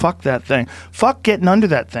 Fuck that thing. Fuck getting under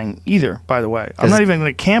that thing either, by the way. I'm not even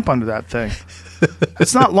going to camp under that thing.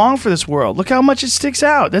 It's not long for this world. Look how much it sticks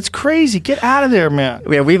out. That's crazy. Get out of there, man.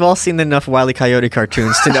 Yeah, we've all seen enough Wile E. Coyote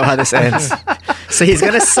cartoons to know how this ends. So he's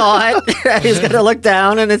going to saw it, he's going to look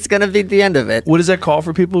down, and it's going to be the end of it. What does that call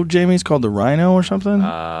for people, Jamie? It's called the rhino or something?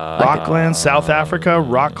 Rockland, South Africa,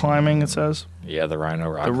 rock climbing, it says. Yeah, the rhino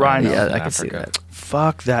rock. The rhino. Yeah, in I can see Africa. that.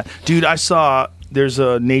 Fuck that. Dude, there's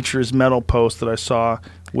a Nature's Metal post that I saw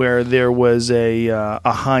where there was a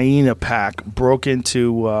hyena pack broke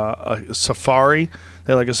into a safari.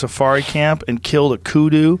 They're like a safari camp and killed a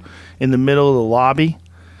kudu in the middle of the lobby.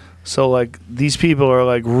 So like these people are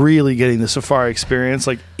like really getting the safari experience,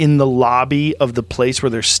 like in the lobby of the place where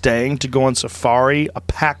they're staying to go on safari. A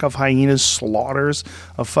pack of hyenas slaughters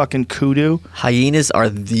a fucking kudu. Hyenas are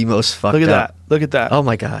the most fucked Look at up. that. Look at that. Oh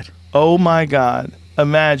my god. Oh my God.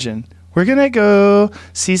 Imagine. We're going to go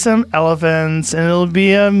see some elephants and it'll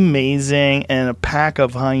be amazing. And a pack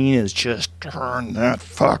of hyenas just turn that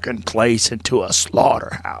fucking place into a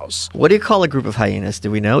slaughterhouse. What do you call a group of hyenas?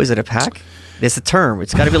 Do we know? Is it a pack? There's a term.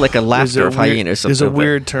 It's got to be like a laughter of hyenas. There's a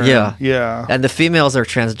weird term. Yeah. Yeah. And the females are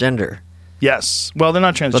transgender. Yes. Well, they're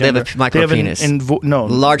not transgender. But they have a micro penis.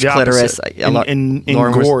 Large the clitoris. opposite. Enormous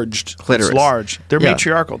Engorged. clitoris. It's large. They're Yeah.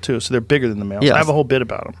 matriarchal, too, so they're bigger than the males. Yes. I have a whole bit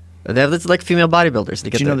about them. They have it's like female bodybuilders.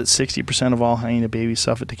 Did you know that 60% of all hyena babies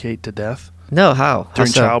suffocate to death No, how?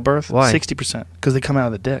 during How so? childbirth? Why? 60%. Because they come out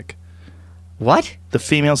of the dick. What? The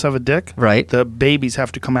females have a dick. Right. The babies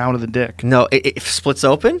have to come out of the dick. No, it splits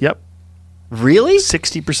open? Yep. Really?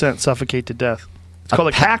 60% suffocate to death. It's called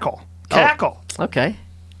a cackle. Cackle. Okay.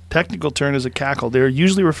 Technical term is a cackle. They're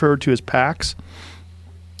usually referred to as packs.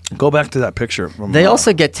 Go back to that picture. From, They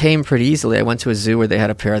also get tamed pretty easily. I went to a zoo where they had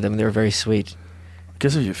a pair of them. They were very sweet. I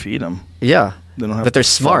guess if you feed them, Yeah. they don't have But they're to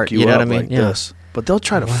smart, fuck you you know up what I mean? like Yeah. this. But they'll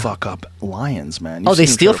try to fuck up lions, man. Oh, You've they seen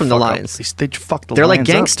them steal try to from the fuck up- lions. They fuck the They're like lions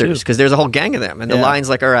up, gangsters too. because there's a whole gang of them. And the Yeah. lion's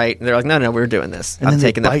like, all right. And they're like, no, we're doing this. And I'm then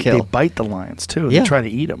taking they that bite, kill. They bite the lions too. And Yeah. They try to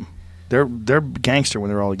eat them. They're gangster when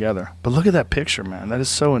they're all together. But look at that picture, man. That is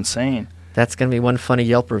so insane. That's going to be one funny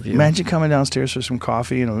Yelp review. Imagine coming downstairs for some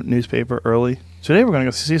coffee and a newspaper early. Today we're going to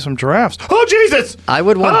go see some giraffes. Oh, Jesus! I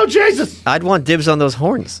would want. Oh, Jesus! I'd want dibs on those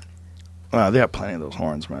horns. They have plenty of those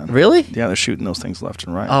horns, man. Really? Yeah, they're shooting those things left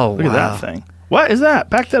and right. Oh, Look at wow. that thing. What is that?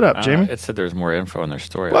 Back that up, Jamie. It said there's more info in their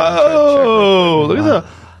story. Whoa! Look at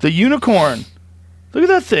the unicorn. Look at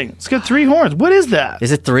that thing. It's got 3 horns. What is that?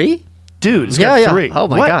 Is it 3? Dude, it's Yeah, got yeah. 3. Oh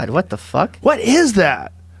my What? god, what the fuck? What is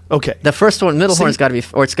that? Okay. The first one, middle See- horn's got to be,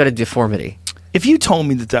 or it's got a deformity. If you told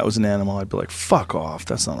me that was an animal, I'd be like, fuck off.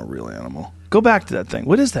 That's not a real animal. Go back to that thing.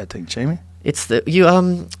 What is that thing, Jamie? It's the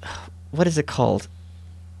what is it called?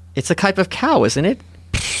 It's a type of cow, isn't it?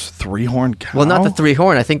 3-horned cow? Well, not the 3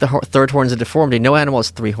 horn. I think the third horn's a deformity. No animal has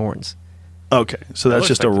 3 horns. Okay, so that's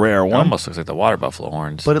just a rare It one. almost looks like the water buffalo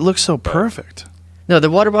horns. But it looks so perfect. No, the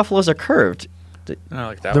water buffaloes are curved. No,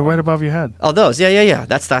 like that They're one. right above your head. Oh, those. Yeah.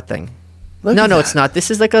 That's that thing. Look no, at no, that. it's not.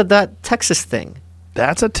 This is like that Texas thing.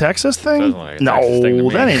 That's a Texas thing? Doesn't look like a No, Texas thing to me.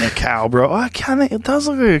 that ain't a cow, bro. It does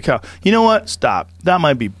look like a cow. You know what? Stop. That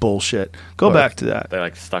might be bullshit. Go What? back to that. They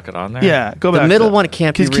like stuck it on there. Yeah, go The back. middle to that. one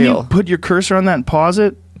can't be Can real. you put your cursor on that and pause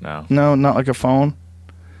it? No. No, not like a phone.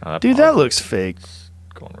 No, Dude, that looks fake.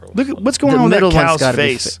 going real Look slow. at what's going The on with middle that one's cow's gotta be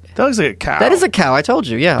face. That looks like a cow. That is a cow. I told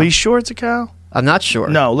you. Yeah. Are you sure it's a cow? I'm not sure.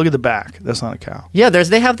 No, look at the back. That's not a cow. Yeah,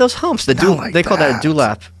 they have those humps. Not like they call that that. a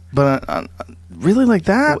dewlap. But really like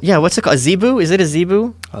that? Yeah, what's it called? A zebu? Is it a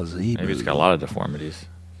zebu? A zebu. Maybe it's got a lot of deformities.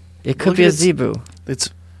 It could Look be at a its- zebu. It's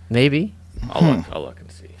Maybe. I'll look and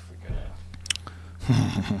see.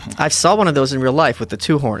 I saw one of those in real life with the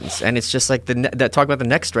 2 horns, and it's just like that. Talk about the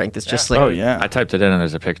neck strength. It's just like oh yeah. I typed it in and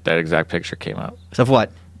there's a that exact picture came up. of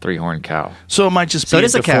what? 3-horned cow. So it might just So be it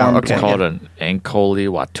is a cow, deformed okay. It's one. called an Ankoli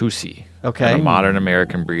Watusi. Okay. A modern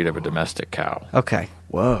American breed of a domestic cow. Okay.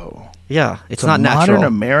 Whoa. Yeah, it's a not modern natural.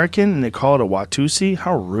 American and they call it a Watusi?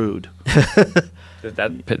 How rude.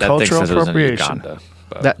 That thing Cultural says it was in appropriation. Uganda.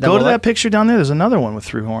 But Go to that picture down there. There's another one with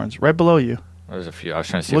 3 horns right below you. there's a few. I was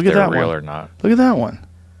trying to see Look if at they were that real one. or not. Look at that one.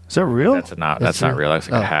 Is that real? That's not real. That's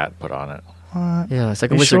like a hat put on it. Yeah, it's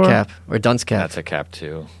like a You wizard sure? cap or dunce cap. That's a cap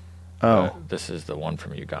too. Oh. But this is the one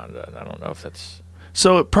from Uganda. I don't know if that's.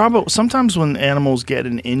 So it probably sometimes when animals get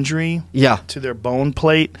an injury Yeah. to their bone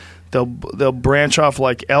plate, they'll branch off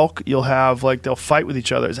like elk. You'll have like they'll fight with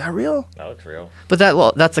each other. Is that real? That looks real. But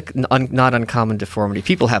that's a not uncommon deformity.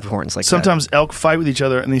 People have horns like Sometimes elk fight with each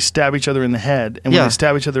other and they stab each other in the head. And when Yeah. they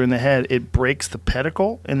stab each other in the head, it breaks the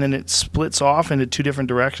pedicle and then it splits off into 2 different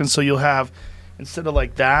directions. So you'll have, instead of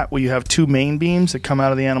like that, where you have 2 main beams that come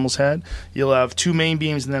out of the animal's head, you'll have 2 main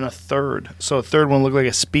beams and then a third. So a third one will look like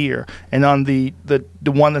a spear. And on the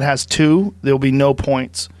one that has 2, there'll be no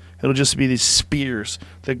points. It'll just be these spears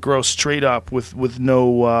that grow straight up with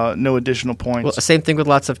no additional points. Well, same thing with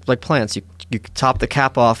lots of like plants. You top the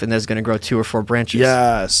cap off, and there's going to grow 2 or 4 branches.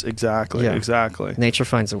 Yes, exactly, Yeah. exactly. Nature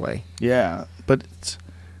finds a way. Yeah, but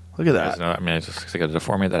look at that. I mean, it's just like a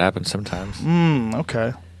deformity that happens sometimes.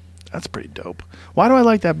 Okay. That's pretty dope. Why do I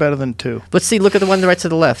like that better than 2? But see, look at the one right to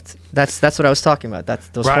the left. That's what I was talking about.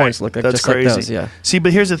 Those Right. horns look like That's just crazy. like those. Yeah. See,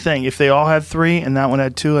 but here's the thing: if they all had 3 and that one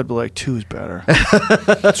had 2, I'd be like, 2 is better.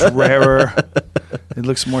 It's rarer. It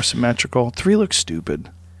looks more symmetrical. 3 looks stupid.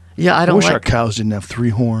 Yeah, I I don't wish like. our cows didn't have 3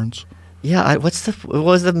 horns. Yeah, what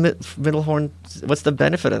was the middle horn? What's the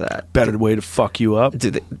benefit of that? Better way to fuck you up.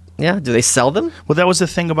 Do they sell them? Well, that was the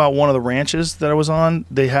thing about one of the ranches that I was on.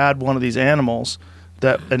 They had one of these animals,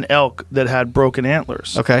 an elk that had broken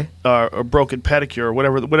antlers. Okay. Or broken pedicure, or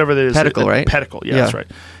whatever that is. Pedicle, right? Pedicle, yeah, that's right.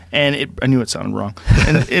 And I knew it sounded wrong.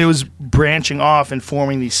 And it was branching off and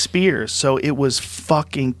forming these spears. So it was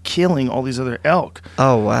fucking killing all these other elk.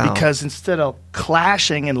 Oh, wow. Because instead of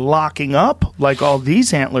clashing and locking up like all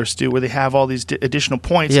these antlers do, where they have all these additional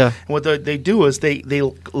points, Yeah. and what they do is they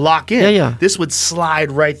lock in. Yeah, yeah. This would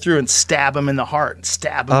slide right through and stab them in the heart, and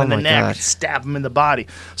stab them Oh in the my neck, God. and stab them in the body.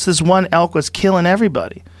 So this one elk was killing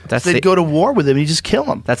everybody. That's So they'd go to war with him, and you just kill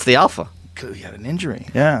him. That's the alpha. Because he had an injury.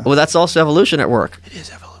 Yeah. Well, that's also evolution at work. It is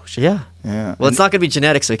evolution. Yeah. Yeah. Well, it's not going to be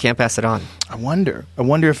genetic, so you can't pass it on. I wonder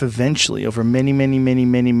if eventually, over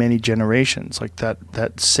many generations, like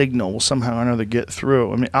that signal will somehow or another get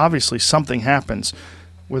through. I mean, obviously, something happens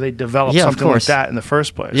where they develop Yeah, of something like course. that in the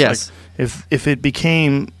first place. Yes. Like if it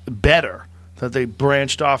became better, that they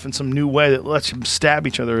branched off in some new way that lets them stab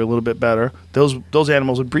each other a little bit better, those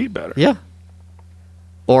animals would breed better. Yeah.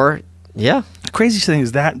 Or, yeah. The craziest thing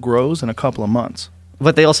is that grows in a couple of months.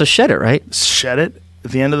 But they also shed it, right? Shed it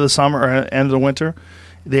at the end of the summer or end of the winter.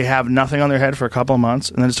 They have nothing on their head for a couple of months,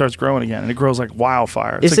 and then it starts growing again, and it grows like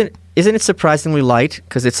wildfire. It's like, Isn't it surprisingly light?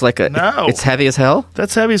 Because it's like No. it's heavy as hell?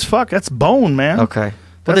 that's heavy as fuck. That's bone, man. Okay.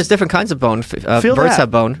 Well, there's different kinds of bone. Feel Birds that.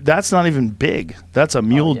 have bone. That's not even big. That's a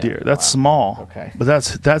mule yeah. deer. That's Wow. small. Okay. But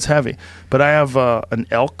that's heavy. But I have an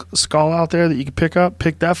elk skull out there that you can pick up.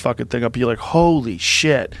 Pick that fucking thing up. You're like, holy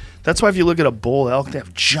shit. That's why if you look at a bull elk, they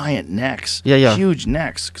have giant necks. Yeah, yeah. Huge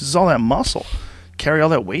necks. Because it's all that muscle. Carry all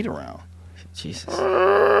that weight around. Jesus.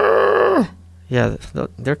 Yeah,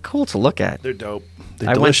 they're cool to look at. They're dope. They're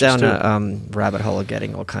I went delicious, down too. a rabbit hole of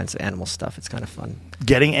getting all kinds of animal stuff. It's kind of fun.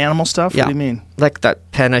 Getting animal stuff? Yeah. What do you mean? Like that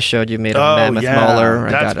pen I showed you made of Oh, mammoth yeah. molar.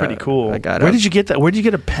 That's pretty cool. I got Where did you get that? Where did you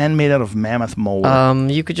get a pen made out of mammoth molar?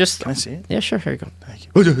 You could just. Can I see it? Yeah, sure. Here you go. Thank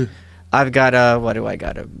you. I've got what do I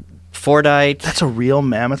got? A Fordite. That's a real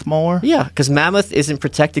mammoth molar? Yeah, because mammoth isn't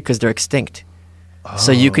protected because they're extinct.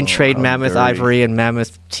 So you can trade how mammoth dirty. ivory and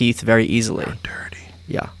mammoth teeth very easily. Dirty.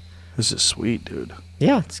 Yeah. This is sweet, dude.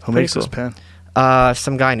 Yeah, it's Who pretty makes cool. this pen?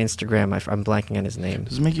 Some guy on Instagram. I'm blanking on his name.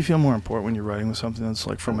 Does it make you feel more important when you're writing with something that's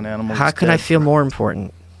like from an animal? How that's can I dead? feel more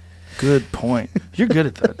important? Good point. You're good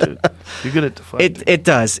at that, dude. You're good at deflecting. It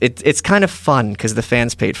does. It's kind of fun because the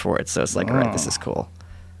fans paid for it, so it's like, all right, this Oh. is cool.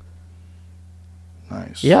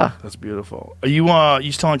 Nice. Yeah. That's beautiful. Are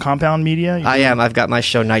you still on Compound Media? I am. I've got my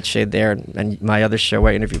show Nightshade there, and my other show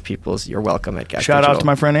where I interview people is You're Welcome at Gap Shout out Digital. to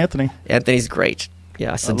my friend Anthony. Anthony's great.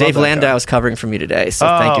 Yeah. So I love Dave that Landau guy. is covering for me today. So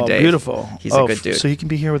thank you, Dave. Beautiful. He's a good dude. So he can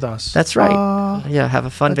be here with us. That's right. Aw. Yeah. Have a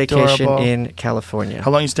fun vacation Adorable. in California. How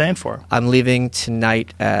long are you staying for? I'm leaving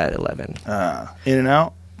tonight at 11. In and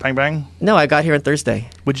out. Bang bang. No, I got here on Thursday.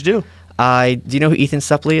 What'd you do? Do you know who Ethan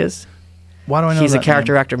Suplee is? Why do I know He's a that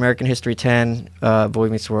character name? actor, American History 10, Boy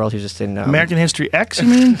Meets World. He was just in American History X, you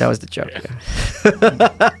mean? That was the joke.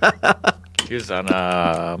 Yeah. He was on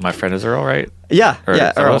My Friend is Earl, right? Yeah, Or yeah.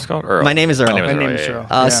 is that what Earl. it's called? Earl. My name is Earl. My name is yeah, Earl.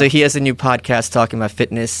 yeah. Yeah. So he has a new podcast talking about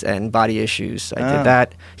fitness and body issues. I Ah. did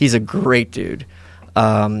that. He's a great dude.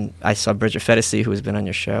 I saw Bridget Fetisi, who has been on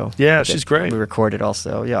your show. Yeah, she's great. We recorded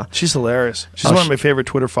also, yeah. She's hilarious. She's one of my favorite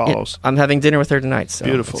Twitter follows. Yeah, I'm having dinner with her tonight. So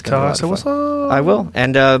beautiful. Tell us what's up. I will.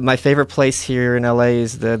 And my favorite place here in LA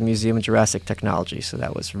is the Museum of Jurassic Technology. So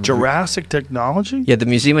that was Jurassic Technology? Yeah, the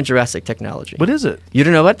Museum of Jurassic Technology. What is it? You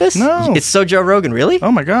don't know about this? No. It's so Joe Rogan, really?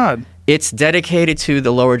 Oh my God. It's dedicated to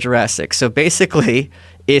the lower Jurassic. So basically,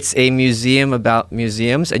 it's a museum about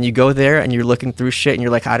museums, and you go there and you're looking through shit and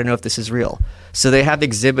you're like, I don't know if this is real. So they have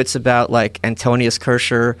exhibits about like Antonius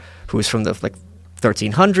Kircher, who was from the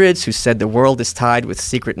 1300s, who said the world is tied with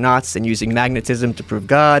secret knots and using magnetism to prove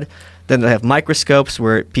God. Then they have microscopes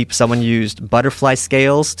where someone used butterfly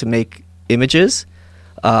scales to make images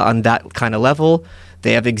on that kind of level.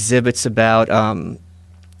 They have exhibits about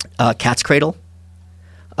Cat's Cradle.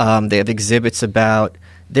 They have exhibits about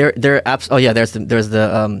there's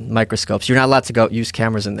the microscopes. You're not allowed to go use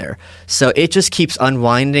cameras in there. So it just keeps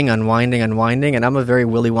unwinding. And I'm a very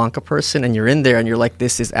Willy Wonka person. And you're in there and you're like,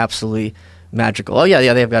 this is absolutely magical. Oh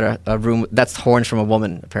yeah. They've got a room that's horns from a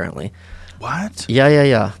woman apparently. What?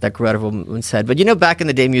 Yeah. That grew out of a woman's head. But back in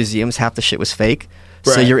the day, museums, half the shit was fake.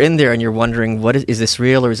 Right. So you're in there and you're wondering, is this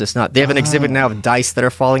real or is this not? They have an exhibit now of dice that are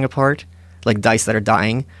falling apart, like dice that are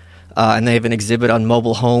dying. And they have an exhibit on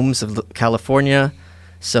mobile homes of California.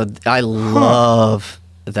 So I love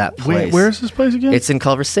that place. Where is this place again? It's in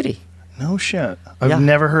Culver City. No shit. I've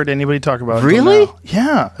never heard anybody talk about it. Really?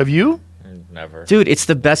 Yeah. Have you? Never. Dude, it's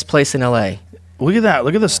the best place in LA. Look at that.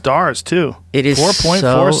 Look at the stars, too. It is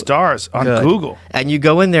 4.4 stars on good. Google. And you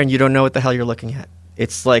go in there and you don't know what the hell you're looking at.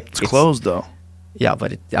 It's closed, though. Yeah,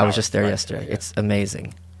 but I was just there yesterday. Yeah. It's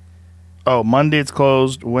amazing. Oh, Monday it's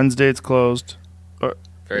closed. Wednesday it's closed.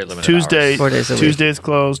 Very limited Tuesday. hours. 4 days a week. Tuesday it's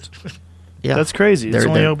closed. Yeah. That's crazy. It's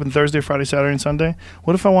only open Thursday, Friday, Saturday, and Sunday.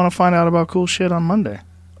 What if I want to find out about cool shit on Monday?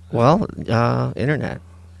 Well, internet.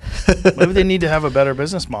 Maybe they need to have a better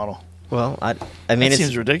business model. Well, I mean, it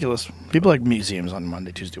seems ridiculous. People like museums on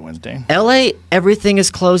Monday, Tuesday, Wednesday. LA, everything is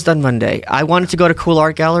closed on Monday. I wanted to go to cool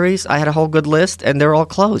art galleries. I had a whole good list, and they're all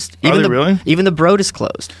closed. Really? Even the Broad is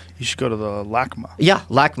closed. You should go to the LACMA. Yeah,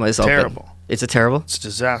 LACMA is terrible. Open. It's a terrible? It's a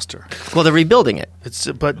disaster. Well, they're rebuilding it.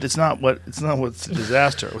 But it's not what's a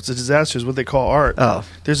disaster. What's a disaster is what they call art. Oh.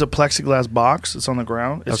 There's a plexiglass box that's on the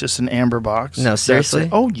ground. It's just an amber box. No, seriously?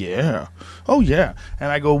 Oh yeah.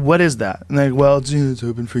 And I go, what is that? And they go, well, it's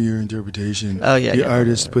open for your interpretation. Oh yeah. The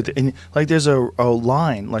artist put and like there's a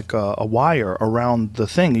line, like a wire around the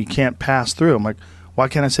thing you can't pass through. I'm like, why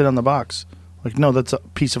can't I sit on the box? Like, no, that's a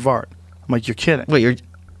piece of art. I'm like, you're kidding. Wait,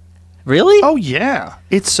 really? Oh yeah,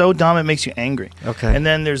 it's so dumb it makes you angry. Okay. And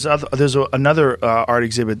then there's another art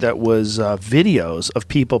exhibit that was videos of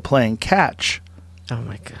people playing catch. Oh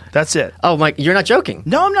my god. That's it. Oh my, you're not joking.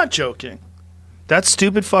 No, I'm not joking. That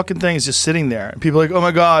stupid fucking thing is just sitting there, and people are like, "Oh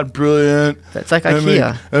my god, brilliant!" That's like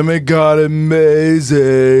IKEA. Oh my god,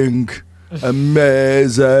 amazing,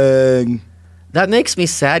 amazing. That makes me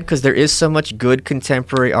sad because there is so much good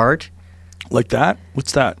contemporary art. Like that?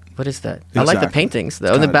 What's that? What is that? Exactly. I like the paintings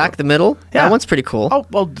though. In the back, the middle. Yeah. That one's pretty cool. Oh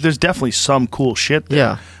well, there's definitely some cool shit there.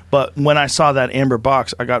 Yeah. But when I saw that amber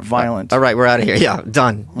box, I got violent. All right, we're out of here. Yeah,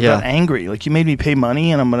 done. I got angry. Like, you made me pay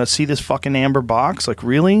money, and I'm gonna see this fucking amber box. Like,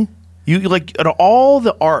 really? You like out of all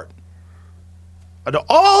the art,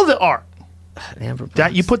 amber box.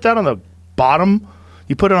 that you put that on the bottom,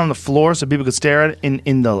 you put it on the floor so people could stare at it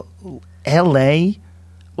in the L.A.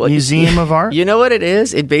 Museum of Art. You know what it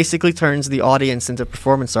is? It basically turns the audience into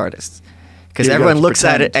performance artists because You everyone have to looks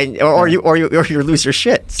at it, pretend. and or you lose your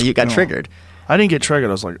shit. So you got triggered. I didn't get triggered.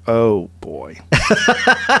 I was like, oh boy.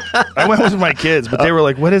 I went with my kids, but they were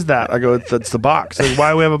like, what is that? I go, that's the box. Like,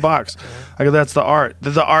 why do we have a box? I go, that's the art.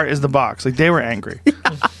 The art is the box. Like, they were angry.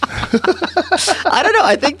 I don't know.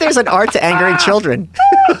 I think there's an art to angering children.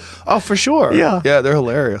 Oh, for sure. Yeah, they're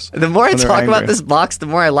hilarious. The more I talk about this box, the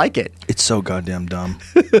more I like it. It's so goddamn dumb.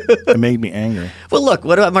 It made me angry. Well, look,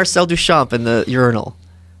 what about Marcel Duchamp and the urinal?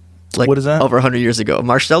 Like, what is that? Over 100 years ago.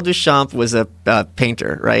 Marcel Duchamp was a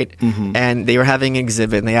painter, right? Mm-hmm. And they were having an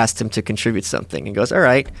exhibit, and they asked him to contribute something. He goes, all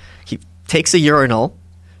right. He takes a urinal,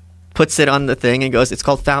 puts it on the thing, and goes, it's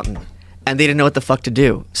called Fountain. And they didn't know what the fuck to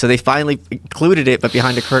do. So they finally included it, but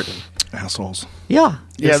behind a curtain. Assholes. Yeah.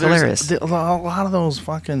 It's hilarious. A lot of those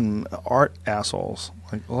fucking art assholes.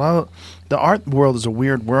 Like, the art world is a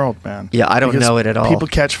weird world, man. Yeah, I don't know it at all. People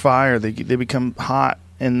catch fire. They become hot.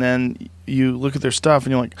 And then you look at their stuff,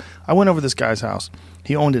 and you're like, I went over this guy's house.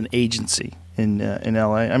 He owned an agency in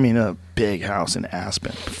L.A. I mean, a big house in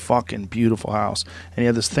Aspen. Fucking beautiful house. And he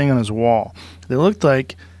had this thing on his wall. They looked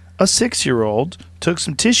like a 6-year-old took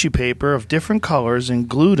some tissue paper of different colors and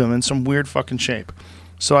glued them in some weird fucking shape.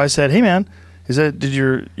 So I said, hey, man, Did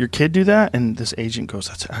your kid do that? And this agent goes,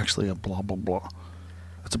 that's actually a blah, blah, blah.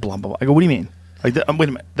 That's a blah, blah, blah. I go, what do you mean? Like, wait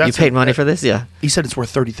a minute. You paid money for this? Yeah. He said it's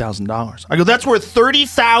worth $30,000. I go, that's worth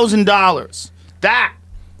 $30,000. That.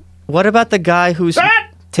 What about the guy who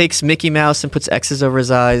takes Mickey Mouse and puts X's over his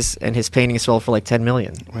eyes and his painting is sold for like $10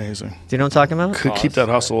 million? Amazing. Do you know what I'm talking about? Could keep that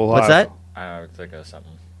hustle alive. What's that? I think of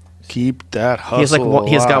something. Keep that hustle alive.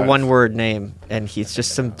 He's got one word name, and he's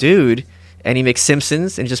just some dude, and he makes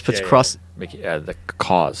Simpsons and just puts cross. The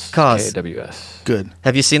Cause. Cause. KWS. Good.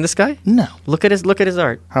 Have you seen this guy? No. Look at his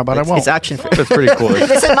art. How about I won't? It's action. That's pretty cool.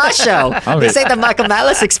 This is my show. This ain't the Michael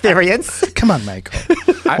Malice experience. Come on, Michael.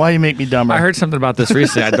 Why you make me dumber? I heard something about this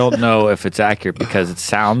recently. I don't know if it's accurate because it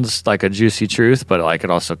sounds like a juicy truth, but like it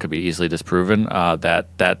also could be easily disproven.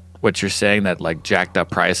 That what you're saying, that like jacked up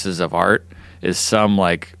prices of art is some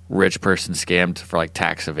like rich person scammed for like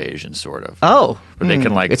tax evasion, sort of. Oh, but they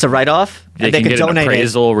can like it's a write-off. They can get an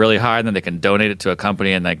appraisal really high, and then they can donate it to a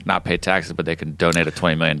company and like not pay taxes, but they can donate a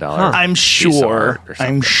 $20 million. I'm sure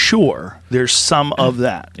there's some of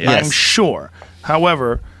that. Yes. I'm sure.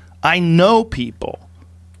 However, I know people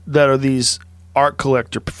that are these art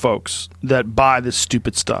collector folks that buy this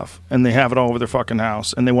stupid stuff and they have it all over their fucking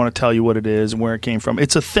house and they want to tell you what it is and where it came from.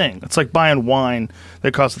 It's a thing. It's like buying wine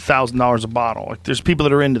that costs $1,000 a bottle. Like, there's people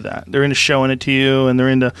that are into that. They're into showing it to you, and they're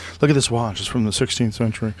into, look at this watch, it's from the 16th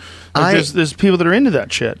century. Like, there's people that are into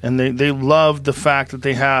that shit, and they love the fact that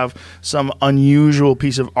they have some unusual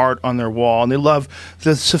piece of art on their wall, and they love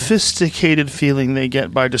the sophisticated feeling they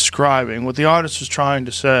get by describing what the artist is trying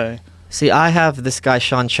to say. See, I have this guy,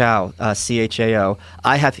 Sean Chow, CHAO.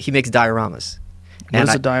 He makes dioramas. What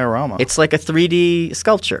is a diorama? It's like a 3D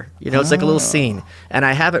sculpture. You know, it's like a little scene. And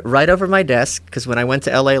I have it right over my desk because when I went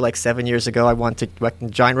to LA like 7 years ago, I wanted to a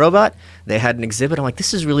giant robot. They had an exhibit. I'm like,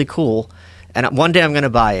 this is really cool. And one day I'm going to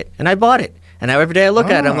buy it. And I bought it. And now every day I look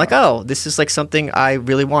at it, I'm like, oh, this is like something I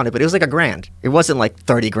really wanted. But it was like $1,000. It wasn't like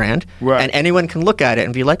 30 grand. Right. And anyone can look at it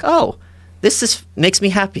and be like, oh, this makes me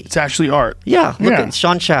happy. It's actually art. Yeah, look at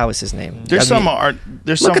Sean Chow is his name. There's some art.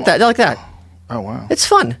 Look at that, like that. Oh wow, it's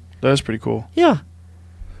fun. That is pretty cool. Yeah,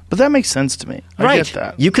 but that makes sense to me. I get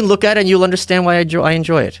that. You can look at it and you'll understand why I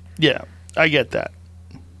enjoy it. Yeah, I get that.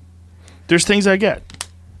 There's things I get.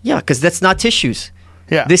 Yeah, because that's not tissues.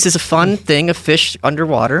 Yeah, this is a fun thing, a fish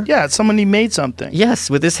underwater. Yeah, it's someone who made something. Yes,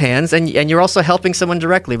 with his hands, and you're also helping someone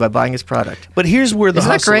directly by buying his product. But here's where the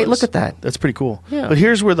hustle is. Isn't that great? Look at that. That's pretty cool. Yeah. But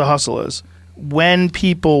here's where the hustle is. When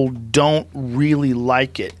people don't really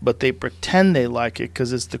like it, but they pretend they like it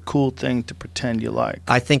because it's the cool thing to pretend you like.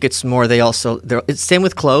 I think it's more it's same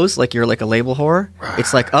with clothes, like you're like a label whore.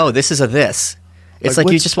 It's like, oh, this is a this. It's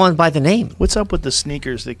like you just want to buy the name. What's up with the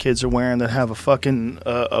sneakers that kids are wearing that have a fucking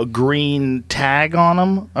a green tag on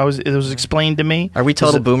them? It was explained to me. Are we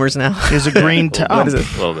total boomers now? There's a green tag. What is it?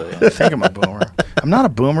 A little bit. Yeah. I think I'm a boomer. I'm not a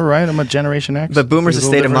boomer, right? I'm a Generation X. But boomer's a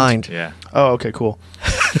state of mind. Yeah. Oh, okay, cool.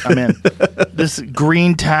 I'm in. This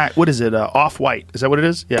green tag, what is it? Off-white. Is that what it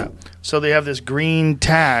is? Yeah. So they have this green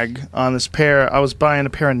tag on this pair. I was buying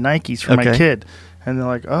a pair of Nikes for my kid. And they're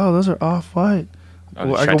like, oh, those are off-white. I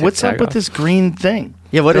go, what's up with this green thing?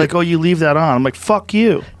 Yeah, they're like, oh, you leave that on. I'm like, fuck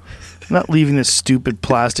you. I'm not leaving this stupid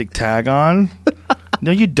plastic tag on.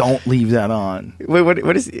 No, you don't leave that on. Wait,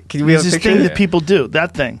 what is it? Can we have a picture? This thing that people do.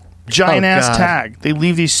 That thing. Giant-ass tag. They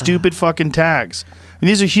leave these stupid fucking tags. And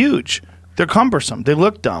these are huge. They're cumbersome. They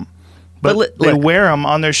look dumb. But they wear them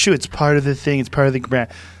on their shoe. It's part of the thing. It's part of the brand.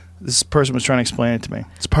 This person was trying to explain it to me.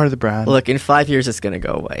 It's part of the brand. Look, in 5 years, it's going to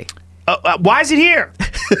go away. Why is it here?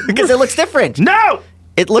 Because it looks different. No!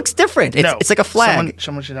 It looks different. It's like a flag.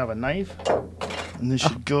 Someone should have a knife, and they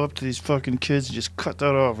should go up to these fucking kids and just cut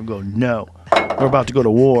that off and go, no, we're about to go to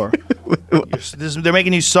war. They're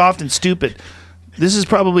making you soft and stupid. This is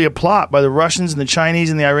probably a plot by the Russians and the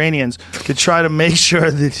Chinese and the Iranians to try to make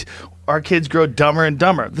sure that our kids grow dumber and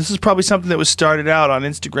dumber. This is probably something that was started out on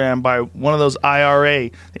Instagram by one of those IRA,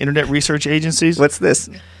 Internet Research Agencies. What's this?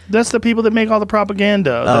 That's the people that make all the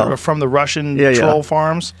propaganda that are from the Russian troll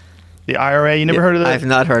farms. The IRA, you never heard of that? I've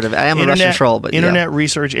not heard of it. I am a Russian troll, but Internet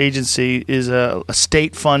Research Agency is a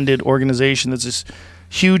state-funded organization that's this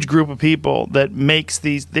huge group of people that makes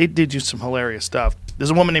these. They do some hilarious stuff. There's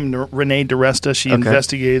a woman named Renee DeResta. She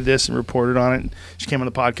investigated this and reported on it. She came on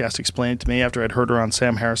the podcast to explain it to me after I'd heard her on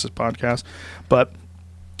Sam Harris's podcast. But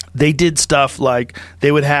they did stuff like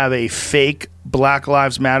they would have a fake Black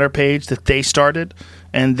Lives Matter page that they started,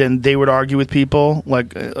 and then they would argue with people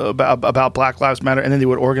like about Black Lives Matter, and then they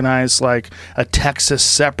would organize like a Texas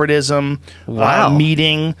separatism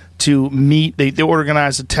meeting to meet. They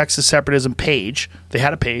organized a Texas separatism page. They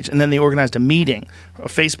had a page, and then they organized a meeting, a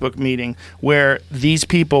Facebook meeting, where these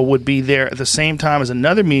people would be there at the same time as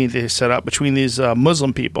another meeting they set up between these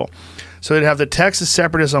Muslim people. So they'd have the Texas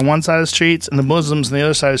separatists on one side of the streets and the Muslims on the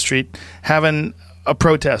other side of the street having a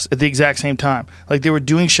protest at the exact same time. Like, they were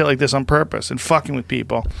doing shit like this on purpose and fucking with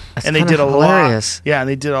people. That's and they did hilarious. lot. Yeah, and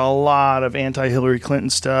they did a lot of anti-Hillary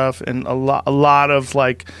Clinton stuff and a lot of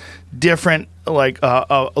like different like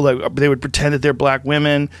they would pretend that they're black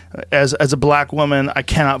women. As a black woman, I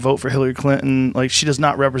cannot vote for Hillary Clinton. Like, she does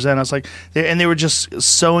not represent us. Like, they were just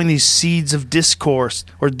sowing these seeds of discord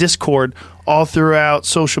all throughout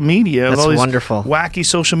social media. That's all these wonderful. Wacky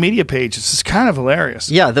social media pages. It's kind of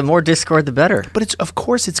hilarious. Yeah, the more discord, the better. But of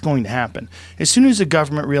course it's going to happen. As soon as the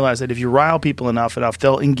government realizes that if you rile people enough,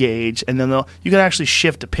 they'll engage, and then you can actually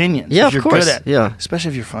shift opinions. Yeah, if you're of course. good at it. Yeah. Especially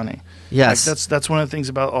if you're funny. Yes. Like, that's one of the things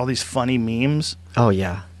about all these funny memes. Oh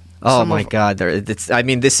yeah. Oh my God.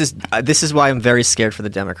 This is why I'm very scared for the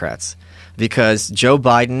Democrats, because Joe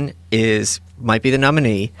Biden might be the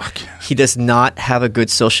nominee. Okay. He does not have a good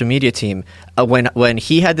social media team. When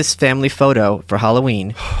he had this family photo for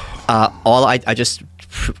Halloween, I just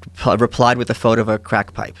replied with a photo of a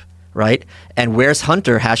crack pipe. Right? And "Where's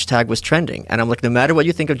Hunter?" hashtag was trending. And I'm like, no matter what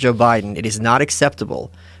you think of Joe Biden, it is not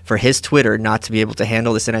acceptable for his Twitter not to be able to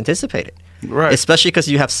handle this and anticipate it. Right. Especially because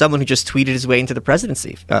you have someone who just tweeted his way into the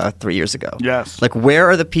presidency 3 years ago. Yes. Like, where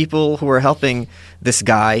are the people who are helping this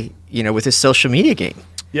guy, with his social media game?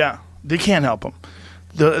 Yeah. They can't help him.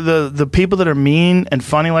 The people that are mean and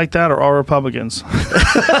funny like that are all Republicans.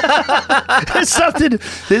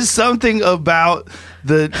 There's something about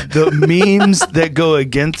the memes that go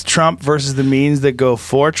against Trump versus the memes that go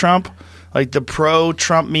for Trump. Like, the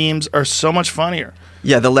pro-Trump memes are so much funnier.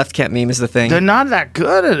 Yeah, the left can't meme is the thing. They're not that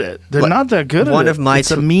good at it.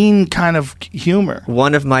 It's a mean kind of humor.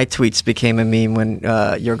 One of my tweets became a meme when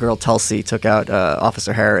your girl Tulsi took out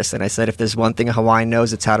Officer Harris, and I said, if there's one thing a Hawaiian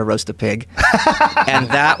knows, it's how to roast a pig. And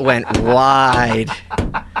that went wide.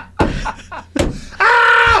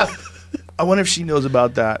 I wonder if she knows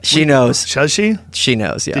about that. She knows. Does she? She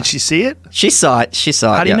knows, yeah. Did she see it? She saw it.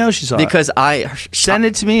 How do you know she saw it? Because Send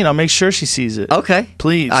it to me and I'll make sure she sees it. Okay.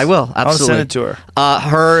 Please. I will, absolutely. I'll send it to her.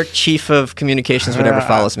 Her chief of communications, whatever,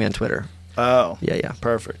 follows me on Twitter. Oh. Yeah.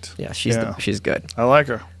 Perfect. Yeah, she's good. I like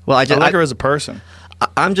her. Well, I like her as a person.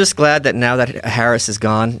 I'm just glad that now that Harris is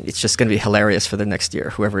gone, it's just going to be hilarious for the next year,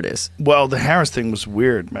 whoever it is. Well, the Harris thing was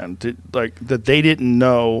weird, man. That they didn't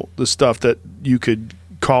know the stuff that you could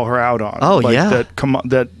call her out on. Oh, yeah.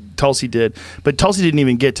 That Tulsi did. But Tulsi didn't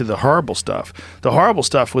even get to the horrible stuff. The horrible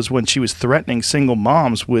stuff was when she was threatening single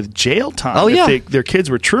moms with jail time if their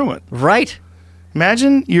kids were truant. Right.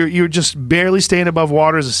 Imagine you're just barely staying above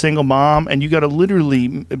water as a single mom, and you got to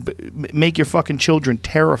literally make your fucking children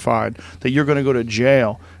terrified that you're going to go to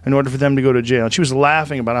jail in order for them to go to jail. And she was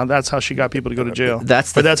laughing about how that's how she got people to go to jail.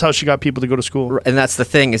 That's how she got people to go to school. And that's the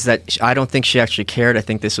thing, is that I don't think she actually cared. I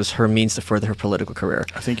think this was her means to further her political career.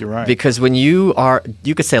 I think you're right. Because when you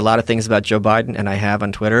could say a lot of things about Joe Biden, and I have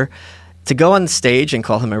on Twitter. To go on stage and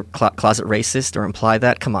call him a closet racist or imply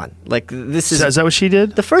that, come on. Like, this is... Is that what she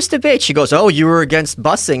did? The first debate, she goes, oh, you were against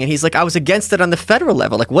busing. And he's like, I was against it on the federal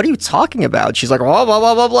level. Like, what are you talking about? She's like, blah, blah,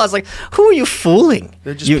 blah, blah, blah. I was like, who are you fooling?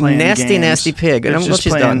 They're just you playing nasty, games. nasty pig. And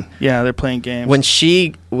she's done. Yeah, they're playing games. When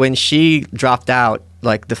she dropped out,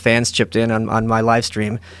 like, the fans chipped in on my live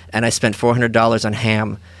stream, and I spent $400 on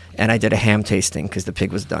ham. And I did a ham tasting because the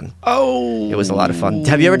pig was done. Oh. It was a lot of fun.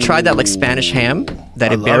 Have you ever tried that, like, Spanish ham?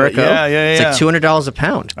 That Iberico? Yeah. It's like $200 a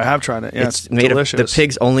pound. I have tried it. Yeah, it's made delicious. The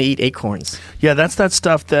pigs only eat acorns. Yeah, that's that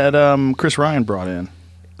stuff that Chris Ryan brought in.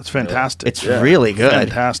 It's fantastic. It's really good.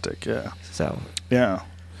 Fantastic, yeah. So. Yeah.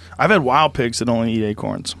 I've had wild pigs that only eat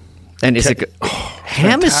acorns. And is it good?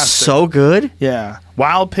 Ham is so good. Yeah.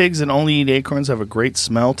 Wild pigs that only eat acorns have a great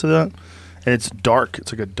smell to them. And it's dark.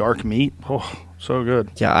 It's like a dark meat. Oh, so good.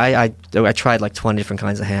 Yeah, I tried like 20 different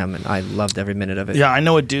kinds of ham, and I loved every minute of it. Yeah, I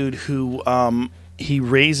know a dude who he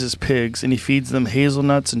raises pigs, and he feeds them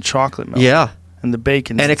hazelnuts and chocolate milk. Yeah. And the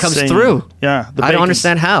bacon. And it comes through. Yeah. I don't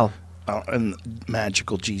understand how. Oh, and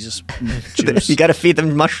magical Jesus juice. You got to feed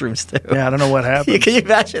them mushrooms, too. Yeah, I don't know what happens. Can you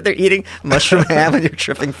imagine they're eating mushroom ham with your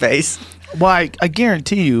tripping face? Well, I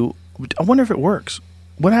guarantee you, I wonder if it works.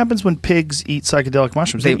 What happens when pigs eat psychedelic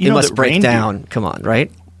mushrooms? They must break down. Come on,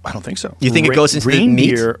 right? I don't think so. You think it goes into the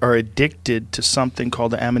meat? Reindeer are addicted to something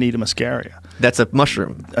called the Amanita muscaria. That's a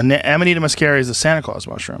mushroom. Amanita muscaria is a Santa Claus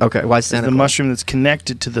mushroom. Okay, why Santa It's the Claus? mushroom that's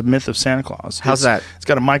connected to the myth of Santa Claus. How's that? It's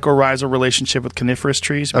got a mycorrhizal relationship with coniferous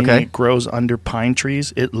trees, meaning Okay. it grows under pine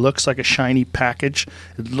trees. It looks like a shiny package.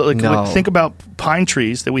 No. Think about pine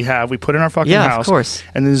trees that we put in our fucking Yeah, of house. course.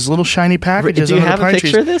 And there's little shiny packages Do you under have the a pine picture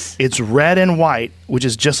trees. of this? It's red and white, which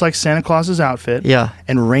is just like Santa Claus's outfit. Yeah.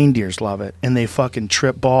 And reindeers love it. And they fucking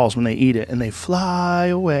trip balls when they eat it. And they fly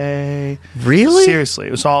away. Really? Seriously.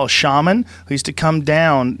 It was all a shaman who used to come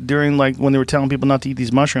down during, like, when they were telling people not to eat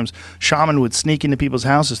these mushrooms. Shaman would sneak into people's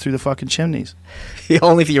houses through the fucking chimneys.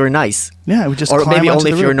 Only if you were nice. Yeah, it would just Or climb maybe onto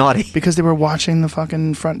only the if you were roof. naughty. Because they were watching the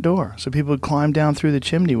fucking front door. So people would climb down through the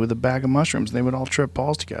chimney with a bag of mushrooms, and they would all trip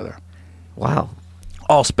balls together. Wow.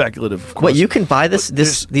 All speculative, of course. Wait, you can buy these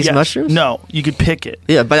Yes. mushrooms? No, you could pick it.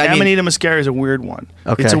 Yeah, but I mean- Amanita muscaria is a weird one.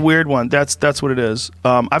 Okay. It's a weird one. That's what it is.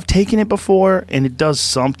 I've taken it before, and it does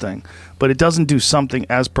something, but it doesn't do something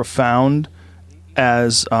as profound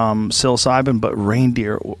as psilocybin, but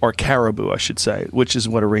reindeer or caribou, I should say, which is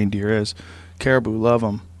what a reindeer is. Caribou love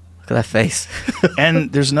them. Look at that face.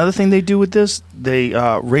 And there's another thing they do with this. They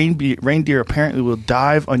reindeer apparently will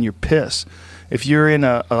dive on your piss. If you're in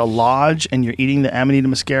a lodge and you're eating the Amanita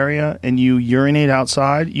muscaria and you urinate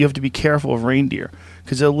outside, you have to be careful of reindeer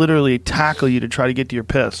because they'll literally tackle you to try to get to your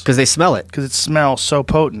piss Because they smell it. because it smells so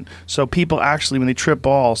potent. So people actually, when they trip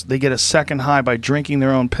balls, they get a second high by drinking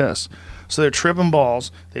their own piss. So they're tripping balls,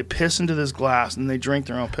 they piss into this glass, and they drink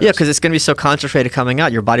their own piss. Yeah, because it's going to be so concentrated coming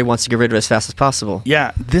out. Your body wants to get rid of it as fast as possible.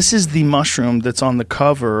 Yeah, this is the mushroom that's on the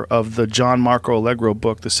cover of the John Marco Allegro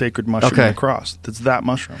book, The Sacred Mushroom Okay. and the Cross. That's that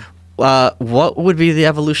mushroom. What would be the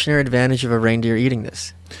evolutionary advantage of a reindeer eating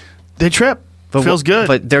this? They trip. Feels good.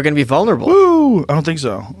 But they're going to be vulnerable. Woo! I don't think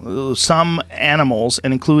so. Some animals,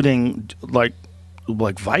 and including like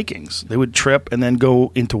Vikings, they would trip and then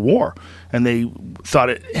go into war, and they thought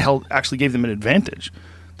it actually gave them an advantage.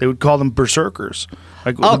 They would call them berserkers.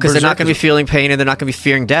 Like, Oh, because they're not going to be berserkers- feeling pain and they're not going to be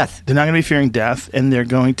fearing death. They're not going to be fearing death, and they're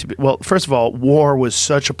going to be... Well, first of all, war was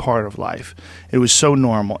such a part of life. It was so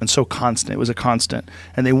normal and so constant. It was a constant.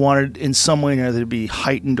 And they wanted, in some way or another, to be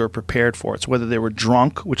heightened or prepared for it. So whether they were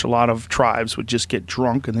drunk, which a lot of tribes would just get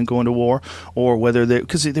drunk and then go into war, or whether they...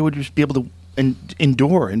 Because they would just be able to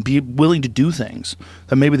endure and be willing to do things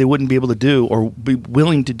that maybe they wouldn't be able to do or be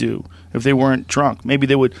willing to do if they weren't drunk. Maybe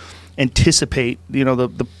they would anticipate,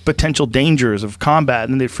 the potential dangers of combat,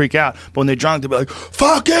 and they'd freak out. But when they're drunk, they'd be like,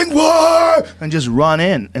 "Fucking war!" and just run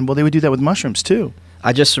in. And well, they would do that with mushrooms too.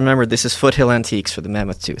 I just remembered this is Foothill Antiques for the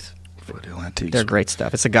Mammoth Tooth. Foothill Antiques. They're great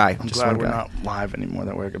stuff. It's a guy. I'm just glad one we're guy. not live anymore.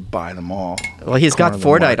 That way I could buy them all. Well, he's got Corner of the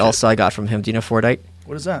Fordite market. also I got from him. Do you know Fordite?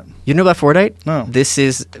 What is that? You know about Fordite? No. This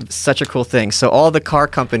is such a cool thing. So all the car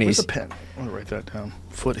Where's companies... the pen? I want to write that down.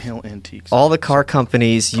 Foothill Antiques. all the car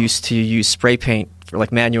companies used to use spray paint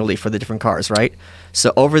manually for the different cars, right?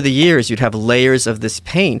 So over the years, you'd have layers of this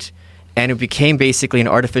paint, and it became basically an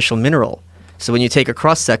artificial mineral. So when you take a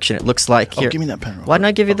cross section, it looks like Oh, here. give me that pen real Why didn't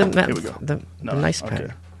I give you the Here we go. the No, nice okay.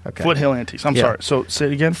 pen? Okay. Foothill Antiques. I'm Yeah. sorry. So say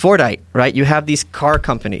it again. Fordite, right? You have these car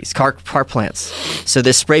companies, car plants. So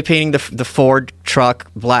they're spray painting the Ford truck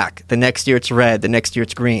black. The next year it's red. The next year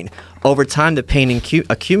it's green. Over time, the painting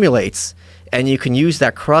accumulates, and you can use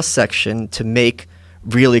that cross section to make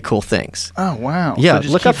really cool things. Oh wow. Yeah, So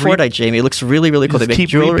just look up keep Fordite, Jamie. It looks really, really cool. They Just make keep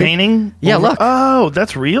jewelry. repainting. Yeah, look. Oh,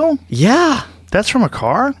 that's real. Yeah, That's from a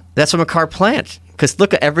car. that's from a car plant. Because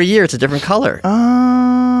look, every year it's a different color.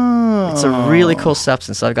 Oh, It's a really cool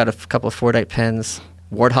substance. So I've got a couple of Fordite pens,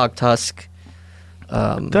 Warthog Tusk,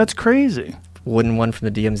 That's crazy. wooden one from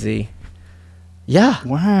the DMZ. Yeah.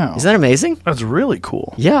 Wow. Isn't that amazing? That's really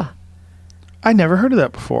cool. Yeah. I never heard of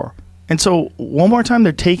that before. And so one more time,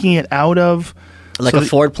 they're taking it out of Like so a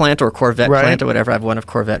Ford plant or a Corvette Right. plant or whatever. I have one of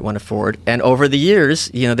Corvette, one of Ford. And over the years,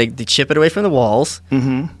 they chip it away from the walls,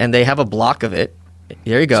 and they have a block of it.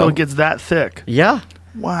 There you go. So it gets that thick. Yeah.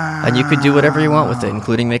 Wow. And you could do whatever you want with it,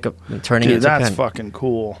 including turning it Dude, into a that's pen. fucking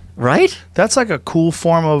cool. Right? That's like a cool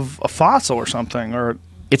form of a fossil or something. Or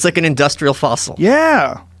It's like an industrial fossil.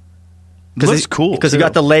 yeah, looks cool. Because you too.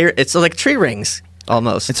 got the layer. It's like tree rings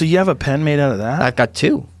almost. And so you have a pen made out of that? I've got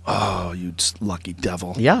two. Oh, you lucky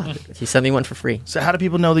devil. Yeah. He sent me one for free. So how do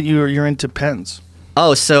people know that you're into pens?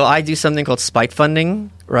 Oh, so I do something called spite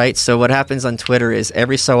funding, right? So what happens on Twitter is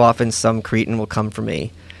every so often some cretin will come for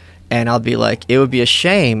me, and I'll be like, it would be a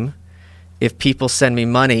shame if people send me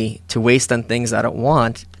money to waste on things I don't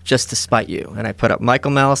want just to spite you. And I put up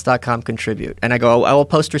michaelmalice.com contribute, and I go, I will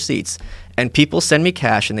post receipts. And people send me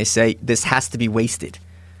cash, and they say, this has to be wasted.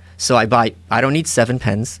 So I don't need 7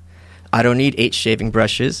 pens. I don't need 8 shaving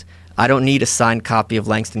brushes. I don't need a signed copy of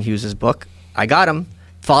Langston Hughes' book. I got them.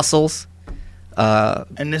 Fossils.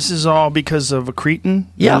 And this is all because of a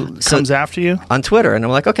cretin Yeah, who comes after you? on Twitter, and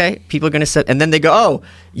I'm like, okay, people are going to set, and then they go, oh,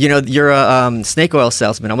 you're a snake oil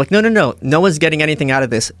salesman. I'm like, no one's getting anything out of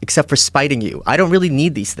this except for spiting you. I don't really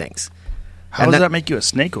need these things. How does that make you a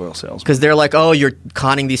snake oil salesman? Because they're like, oh, you're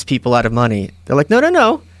conning these people out of money. They're like,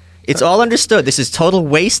 no. It's all understood. This is total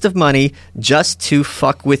waste of money just to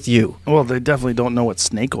fuck with you. Well, they definitely don't know what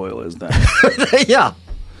snake oil is then. Yeah.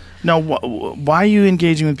 No, why are you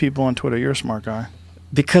engaging with people on Twitter? You're a smart guy.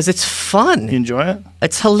 Because it's fun. You enjoy it?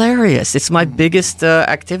 It's hilarious. It's my biggest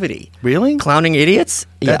activity. Really? Clowning idiots?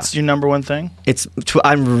 That's your number one thing?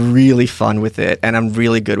 I'm really fun with it, and I'm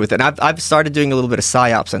really good with it. And I've started doing a little bit of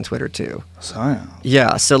psyops on Twitter, too. Psyops?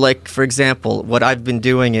 Yeah. So, like, for example, what I've been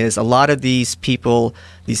doing is a lot of these people,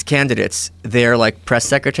 these candidates, their, like, press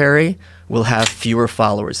secretary will have fewer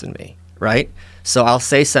followers than me, right? So I'll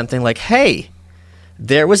say something like, hey,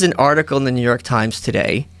 there was an article in the New York Times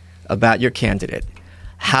today about your candidate.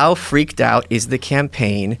 How freaked out is the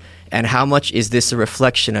campaign, and how much is this a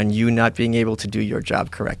reflection on you not being able to do your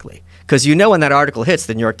job correctly? Because when that article hits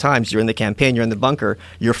the New York Times, you're in the campaign, you're in the bunker,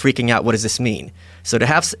 you're freaking out. What does this mean? So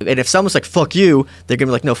and if someone's like, fuck you, they're going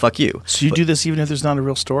to be like, no, fuck you. So you do this even if there's not a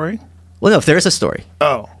real story? Well, no, if there is a story.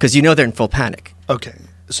 Oh. Because they're in full panic. Okay.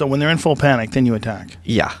 So when they're in full panic, then you attack.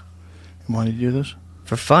 Yeah. And why do you do this?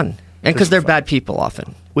 For fun. And because they're bad people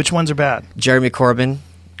often. Which ones are bad? Jeremy Corbyn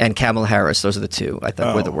and Kamala Harris, those are the two I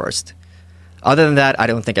thought were the worst. Other than that, I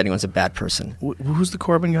don't think anyone's a bad person. Who's the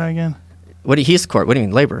Corbyn guy again? He's Corbyn. What do you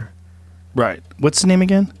mean, Labor? Right. What's his name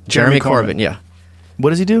again? Jeremy Corbyn, yeah. What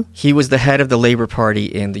does he do? He was the head of the Labour Party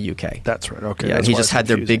in the UK. That's right, okay. Yeah, and he just had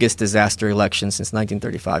their biggest disaster election since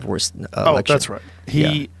 1935, worst election. That's right.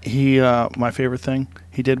 He my favorite thing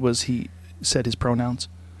he did was he said his pronouns.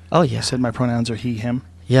 Oh, yeah. He said my pronouns are he, him.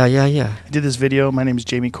 Yeah. He did this video, my name is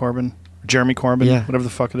Jeremy Corbyn, whatever the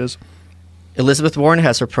fuck it is. Elizabeth Warren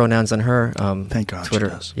has her pronouns on her Thank God Twitter.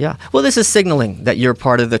 she does. Yeah. Well, this is signaling that you're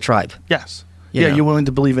part of the tribe. Yes. You know. You're willing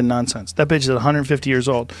to believe in nonsense. That bitch is 150 years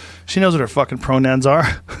old. She knows what her fucking pronouns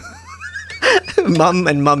are. Mum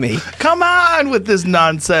and mummy. Come on with this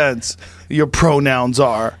nonsense. Your pronouns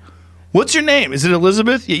are. What's your name? Is it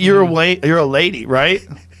Elizabeth? You're a lady, right?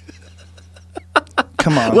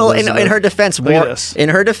 Come on. Well, in her defense,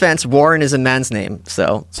 Warren is a man's name,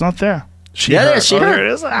 so it's not there. There it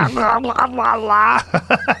is.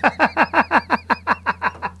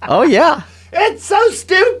 Oh yeah. It's so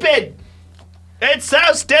stupid.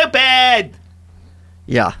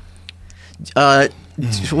 Yeah. Do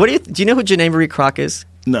you know who Janae Marie Kroc is?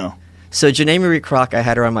 No. So Janae Marie Kroc, I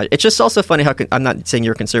had her on my. It's just also funny how I'm not saying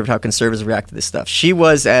you're conservative. How conservatives react to this stuff. She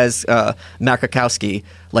was as Matt Krakowski,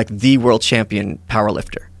 like the world champion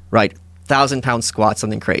powerlifter, right? 1,000-pound squat,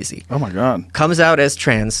 something crazy. Oh my God. Comes out as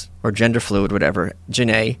trans or gender fluid, whatever.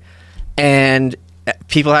 Janae, and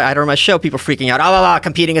people I had her on my show. People freaking out.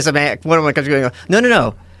 Competing as a man. What am I going?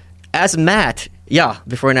 No. As Matt,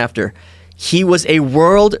 before and after, he was a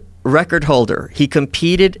world record holder. He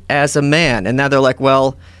competed as a man, and now they're like,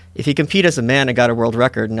 well, if he competed as a man and got a world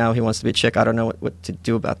record, now he wants to be a chick. I don't know what to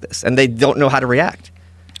do about this, and they don't know how to react.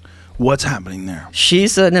 What's happening there?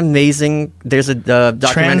 She's an amazing. There's a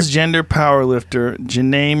documentary. Transgender powerlifter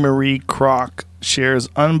Janae Marie Kroc shares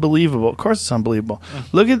unbelievable. Of course, it's unbelievable.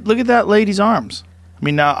 Look at that lady's arms. I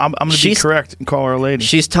mean, now I'm going to be correct and call her a lady.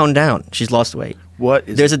 She's toned down. She's lost weight.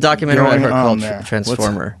 There's a documentary on her called there?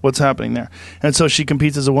 Transformer. What's happening there? And so she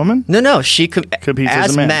competes as a woman? No. She competes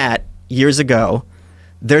as a man. Matt years ago.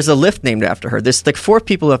 There's a lift named after her. There's like 4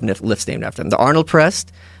 people who have lifts named after them. The Arnold Press,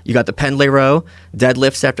 you got the Pendlay row,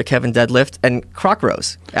 deadlifts after Kevin Deadlift, and Croc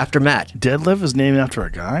rows after Matt. Deadlift is named after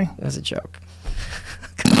a guy? That's a joke.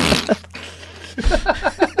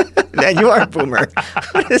 Man, you are a boomer.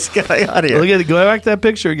 What is going on here? Go back to that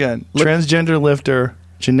picture again. Transgender lifter,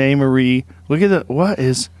 Janae Marie. Look at that. What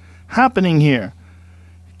is happening here?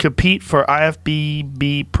 Compete for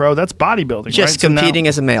IFBB Pro. That's bodybuilding, Just right? competing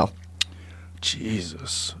as a male.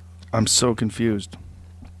 Jesus. I'm so confused.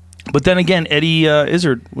 But then again, Eddie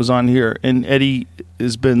Izzard was on here, and Eddie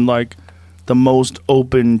has been like the most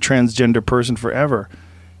open transgender person forever.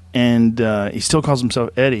 And he still calls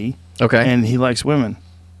himself Eddie. Okay. And he likes women.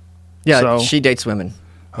 Yeah, so, she dates women.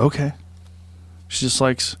 Okay. She just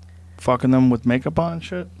likes fucking them with makeup on and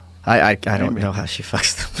shit? I don't know how she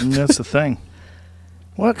fucks them. That's the thing.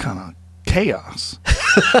 What kind of chaos?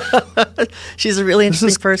 She's a really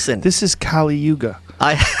interesting person. This is Kali Yuga.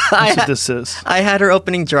 That's what this is. I had her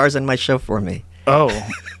opening jars on my show for me. Oh,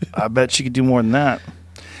 I bet she could do more than that.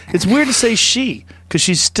 It's weird to say she, because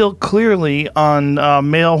she's still clearly on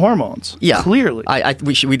male hormones. Yeah, clearly.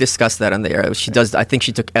 We discussed that on the air. She does. I think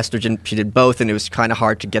she took estrogen. She did both, and it was kind of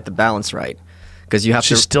hard to get the balance right. because you have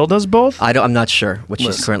She to. still does both? I'm not sure what she's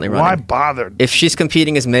Listen, currently why running. bother? If she's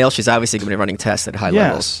competing as male, she's obviously going to be running tests at high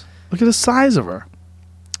levels. Yes. Look at the size of her.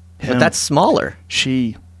 But that's smaller.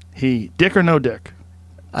 She, he, dick or no dick?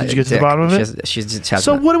 Did you get to the bottom of it? She just has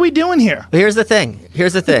So what are we doing here? But here's the thing.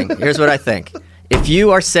 Here's what I think. If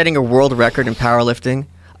you are setting a world record in powerlifting,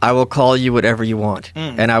 I will call you whatever you want,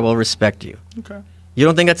 and I will respect you. Okay. You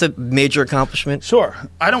don't think that's a major accomplishment? Sure.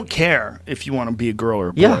 I don't care if you want to be a girl or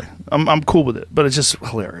a boy. Yeah. I'm cool with it, but it's just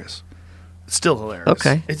hilarious. It's still hilarious.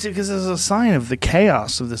 Okay. It's because it's a sign of the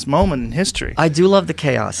chaos of this moment in history. I do love the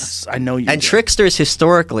chaos. I know you And do. tricksters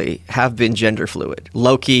historically have been gender fluid.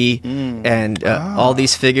 Loki and all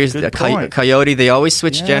these figures, good point. Coyote, they always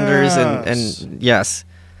switch genders. Yes. And yes.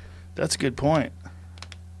 That's a good point.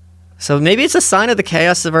 So maybe it's a sign of the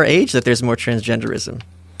chaos of our age that there's more transgenderism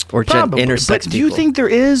or Probably. intersex But do you people. think there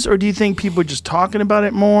is, or do you think people are just talking about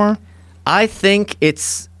it more? I think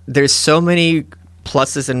there's so many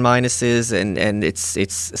pluses and minuses, and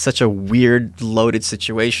it's such a weird, loaded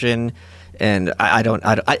situation. And I don't.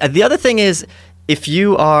 The other thing is, if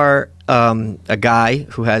you are a guy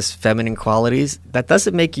who has feminine qualities, that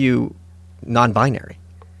doesn't make you non-binary.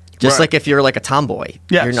 Just Right. like if you're like a tomboy,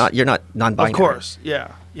 Yes. you're not non-binary. Of course,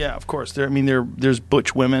 yeah, of course. There's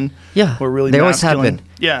butch women. Yeah, who are really they always have masculine. been.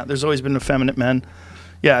 Yeah, there's always been effeminate men.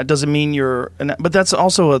 Yeah, it doesn't mean you're. But that's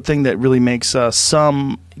also a thing that really makes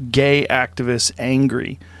some gay activists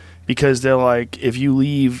angry, because they're like, if you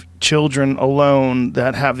leave children alone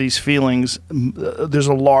that have these feelings, there's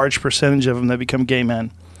a large percentage of them that become gay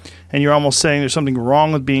men, and you're almost saying there's something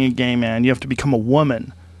wrong with being a gay man. You have to become a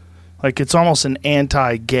woman. Like, it's almost an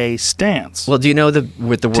anti-gay stance. Well, do you know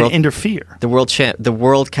to interfere? the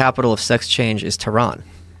world capital of sex change is Tehran.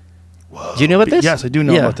 Whoa. Do you know about this? Yes, I do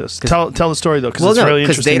know about this. Tell the story though, because it's really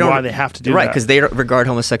interesting why they have to do that. Right, because they don't regard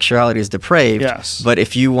homosexuality as depraved. Yes. But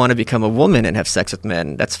if you want to become a woman and have sex with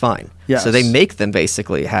men, that's fine. Yes. So they make them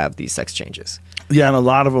basically have these sex changes. Yeah, and a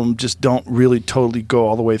lot of them just don't really totally go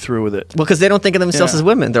all the way through with it. Well, because they don't think of themselves as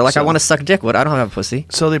women. They're like, I want to suck dick. What? I don't have a pussy.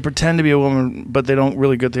 So they pretend to be a woman, but they don't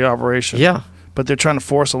really get the operation. Yeah. But they're trying to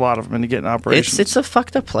force a lot of them into getting operations. It's a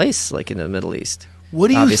fucked up place, like in the Middle East. What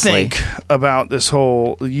do you obviously. think about this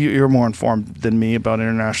whole? You're more informed than me about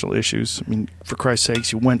international issues. I mean, for Christ's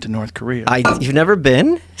sakes, you went to North Korea. You've never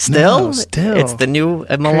been? Still? No, still. It's the new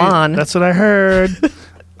Milan. That's what I heard.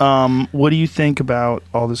 What do you think about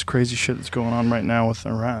all this crazy shit that's going on right now with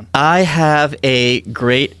Iran? I have a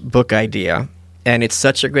great book idea, and it's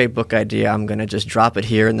such a great book idea, I'm going to just drop it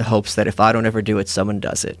here in the hopes that if I don't ever do it, someone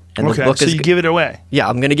does it. And Okay, the book so is you give it away. Yeah,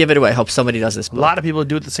 I'm going to give it away. I hope somebody does this A book. lot of people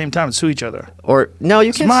do it at the same time and sue each other. Or, no, you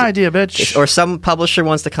It's can't. my idea, bitch. Or some publisher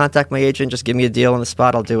wants to contact my agent, just give me a deal on the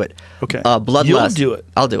spot, I'll do it. Okay. Bloodlust. You'll do it.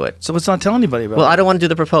 I'll do it. So let's not tell anybody about Well, it. I don't want to do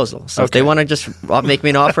the proposal. So if Okay. they want to just make me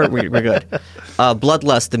an offer, we're good.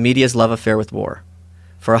 Bloodlust, the media's love affair with war.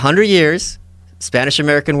 For 100 years,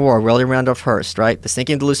 Spanish-American War, William Randolph Hearst, right? The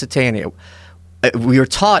sinking of the Lusitania. We were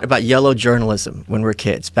taught about yellow journalism when we were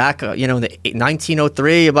kids. Back, in the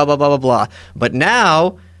 1903, blah, blah, blah, blah, blah. But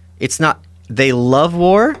now, it's not. They love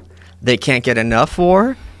war. They can't get enough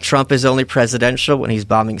war. Trump is only presidential when he's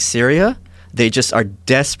bombing Syria. They just are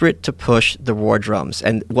desperate to push the war drums.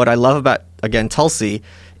 And what I love about, again, Tulsi,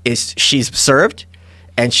 is she's served.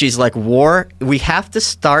 And she's like, war, we have to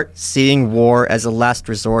start seeing war as a last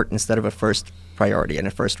resort instead of a first priority and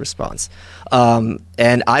a first response.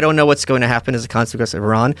 And I don't know what's going to happen as a consequence of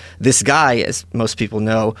Iran. This guy, as most people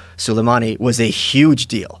know, Soleimani, was a huge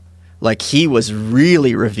deal. Like, he was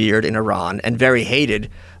really revered in Iran and very hated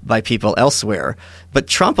by people elsewhere. But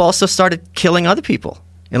Trump also started killing other people.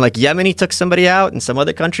 And like Yemen, he took somebody out, and some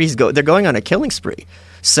other countries they're going on a killing spree.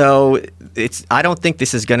 So I don't think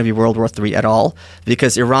this is going to be World War III at all,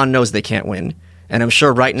 because Iran knows they can't win. And I'm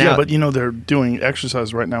sure right now... Yeah, but they're doing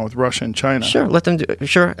exercise right now with Russia and China. Sure, let them do it.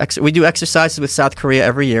 Sure. We do exercises with South Korea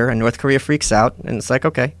every year, and North Korea freaks out. And it's like,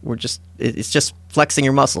 okay, it's just flexing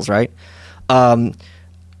your muscles, right?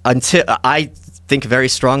 Until I think very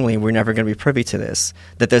strongly, we're never going to be privy to this,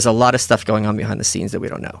 that there's a lot of stuff going on behind the scenes that we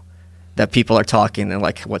don't know. That people are talking and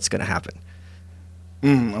like, what's going to happen?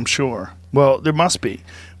 I'm sure. Well, there must be.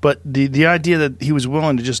 But the idea that he was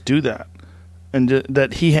willing to just do that, and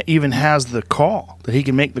that he even has the call, that he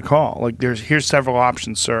can make the call. Like, here's several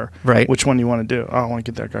options, sir. Right. Which one do you want to do? Oh, I want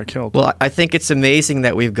to get that guy killed. Well, I think it's amazing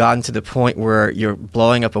that we've gotten to the point where you're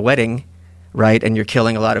blowing up a wedding, right, and you're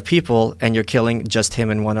killing a lot of people, and you're killing just him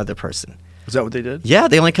and one other person. Is that what they did? Yeah,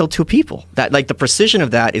 they only killed 2 people. That, like, the precision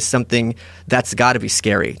of that is something that's got to be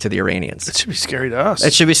scary to the Iranians. It should be scary to us.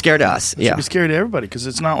 It should be scary to us. It should be scary to everybody, because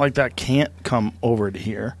it's not like that can't come over to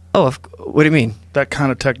here. Oh, what do you mean? That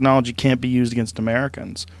kind of technology can't be used against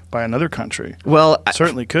Americans by another country. Well,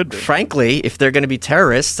 Certainly could be. Frankly, if they're going to be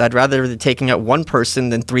terrorists, I'd rather they're taking out one person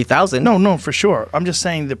than 3,000. No, for sure. I'm just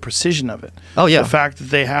saying the precision of it. Oh, yeah. The fact that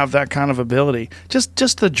they have that kind of ability. Just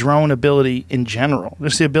the drone ability in general.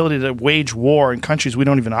 Just the ability to wage war in countries we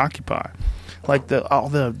don't even occupy. Like all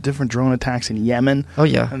the different drone attacks in Yemen. Oh,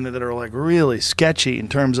 yeah. And that are like really sketchy in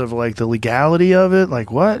terms of like the legality of it.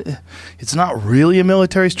 Like what? It's not really a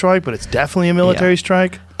military strike, but it's definitely a military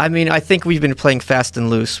strike. I mean, I think we've been playing fast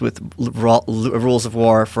and loose with rules of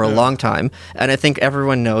war for a long time. And I think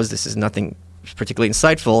everyone knows, this is nothing particularly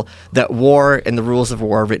insightful, that war and the rules of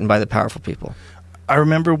war are written by the powerful people. I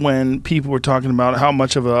remember when people were talking about how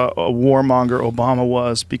much of a warmonger Obama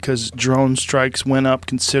was because drone strikes went up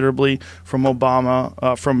considerably from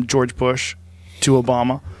from George Bush to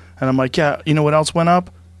Obama. And I'm like, yeah, you know what else went up?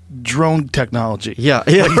 Drone technology. Yeah,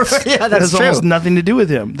 yeah, that's that has true. almost nothing to do with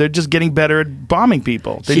him. They're just getting better at bombing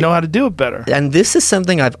people. They know how to do it better. And this is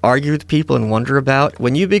something I've argued with people and wonder about.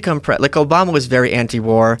 When you become like Obama was very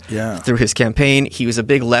anti-war through his campaign. He was a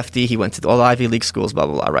big lefty. He went to all Ivy League schools, blah,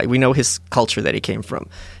 blah, blah, right? We know his culture that he came from.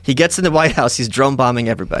 He gets in the White House. He's drone bombing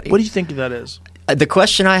everybody. What do you think that is? The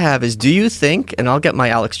question I have is, do you think, and I'll get my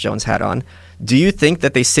Alex Jones hat on, do you think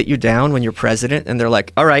that they sit you down when you're president and they're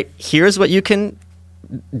like, all right, here's what you can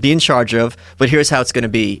be in charge of, but here's how it's going to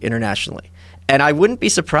be internationally? And I wouldn't be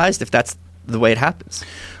surprised if that's the way it happens.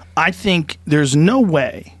 I think there's no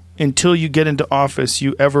way until you get into office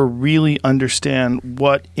you ever really understand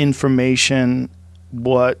what information,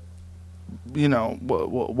 what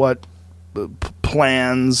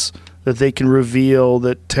plans that they can reveal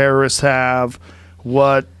that terrorists have,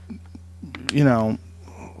 what kind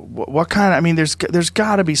of, I mean, there's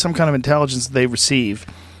got to be some kind of intelligence that they receive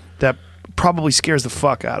that probably scares the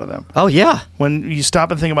fuck out of them. Oh, yeah. When you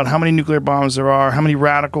stop and think about how many nuclear bombs there are, how many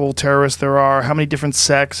radical terrorists there are, how many different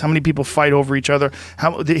sects, how many people fight over each other.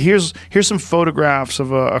 Here's some photographs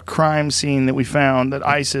of a crime scene that we found that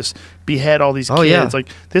ISIS behead all these kids. Yeah. Like,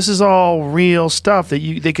 this is all real stuff that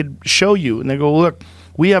they could show you. And they go, look,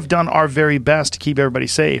 we have done our very best to keep everybody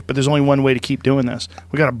safe, but there's only one way to keep doing this.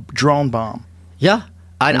 We got a drone bomb. Yeah.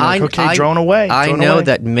 Drone away. I know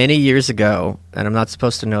that many years ago, and I'm not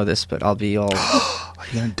supposed to know this, but I'll be all... Are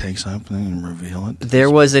you going to take something and reveal it? There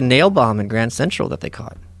was a nail bomb in Grand Central that they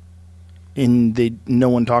caught. No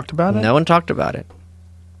one talked about it? No one talked about it.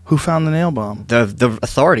 Who found the nail bomb? The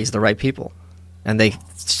authorities, the right people. And they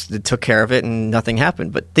took care of it and nothing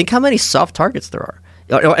happened. But think how many soft targets there are.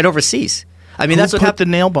 And overseas. I mean, that's what happened. Who put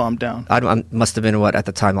the nail bomb down? I must have been, at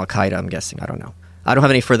the time, Al-Qaeda, I'm guessing. I don't know. I don't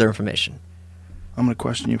have any further information. I'm going to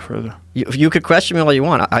question you further. You could question me all you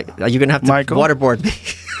want. Are you going to have to waterboard me?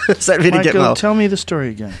 Michael, tell me the story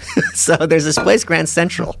again. So there's this place, Grand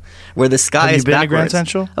Central, where the sky is backwards. Have you been to Grand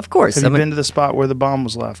Central? Of course. Have you been to the spot where the bomb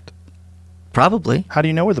was left? Probably. How do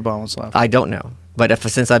you know where the bomb was left? I don't know. But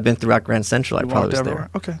since I've been throughout Grand Central, I probably was everywhere.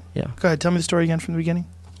 there. Okay. Yeah. Go ahead. Tell me the story again from the beginning.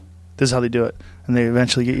 This is how they do it. And they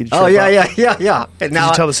eventually get you to trip up. Yeah. And now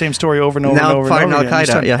you tell the same story over and over and over and over again. You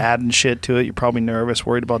start adding shit to it. You're probably nervous,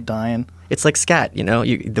 worried about dying. It's like scat,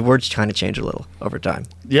 the words kind of change a little over time.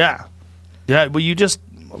 Yeah. Yeah, well, you just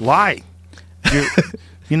lie.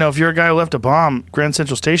 If you're a guy who left a bomb, Grand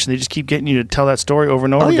Central Station, they just keep getting you to tell that story over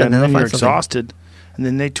and over again, and then you're exhausted. And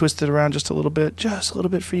then they twist it around just a little bit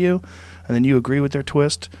for you, and then you agree with their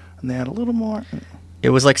twist, and they add a little more.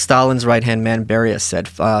 It was like Stalin's right-hand man, Beria, said,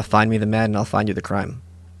 find me the man and I'll find you the crime.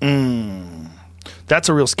 That's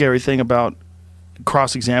a real scary thing about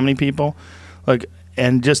cross-examining people.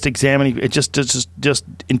 And just examining, just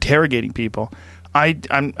interrogating people.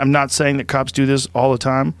 I'm not saying that cops do this all the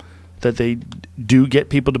time, that they do get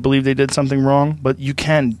people to believe they did something wrong, but you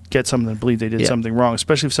can get someone to believe they did something wrong,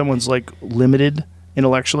 especially if someone's limited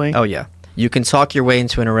intellectually. Oh yeah, you can talk your way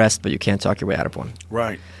into an arrest, but you can't talk your way out of one.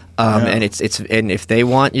 Right. And and if they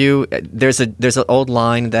want you, there's an old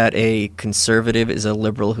line that a conservative is a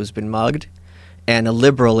liberal who's been mugged, and a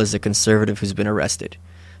liberal is a conservative who's been arrested.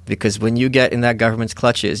 Because when you get in that government's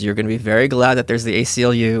clutches, you're going to be very glad that there's the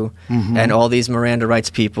ACLU and all these Miranda rights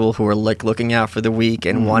people who are looking out for the weak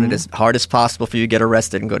and want it as hard as possible for you to get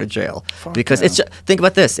arrested and go to jail. Think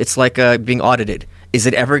about this. It's like being audited. Is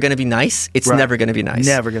it ever going to be nice? It's never going to be nice.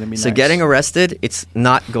 Never going to be nice. So getting arrested, it's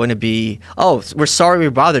not going to be, oh, we're sorry we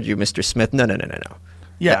bothered you, Mr. Smith. No.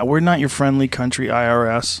 Yeah, we're not your friendly country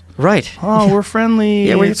IRS. Right. Oh, we're friendly.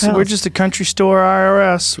 Yeah, we're just a country store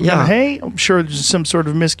IRS. Hey, I'm sure there's some sort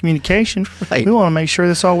of miscommunication. Right. We want to make sure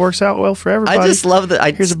this all works out well for everybody. I just love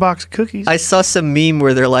that. Here's a box of cookies. I saw some meme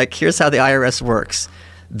where they're like, here's how the IRS works.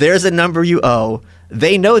 There's a number you owe.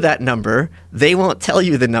 They know that number. They won't tell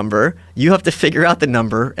you the number. You have to figure out the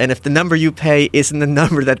number. And if the number you pay isn't the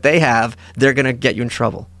number that they have, they're going to get you in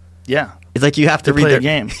trouble. Yeah. It's like you have to read play their a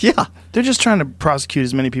game. Yeah. They're just trying to prosecute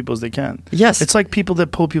as many people as they can. Yes. It's like people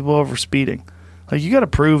that pull people over for speeding. Like, you got to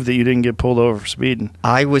prove that you didn't get pulled over for speeding.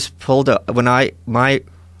 I was pulled up when my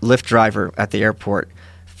Lyft driver at the airport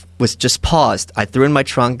was just paused. I threw in my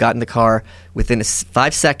trunk, got in the car. Within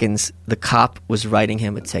 5 seconds, the cop was writing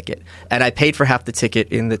him a ticket. And I paid for half the ticket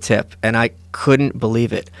in the tip. And I couldn't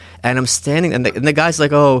believe it. And I'm standing, and the guy's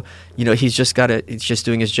like, oh, he's just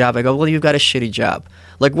doing his job. I go, well, you've got a shitty job.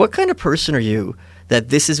 Like, what kind of person are you that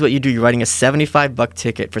this is what you do? You're writing a $75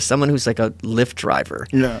 ticket for someone who's like a Lyft driver.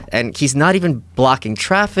 Yeah. And he's not even blocking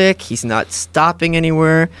traffic. He's not stopping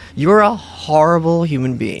anywhere. You're a horrible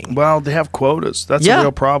human being. Well, they have quotas. That's a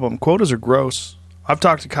real problem. Quotas are gross. I've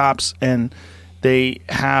talked to cops, and they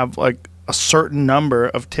have like a certain number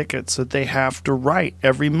of tickets that they have to write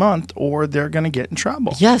every month, or they're going to get in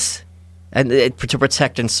trouble. Yes. And to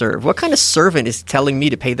protect and serve. What kind of servant is telling me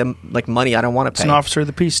to pay them like money I don't want to pay? It's an officer of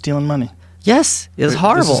the peace stealing money. Yes, it's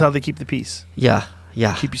horrible. This is how they keep the peace. Yeah.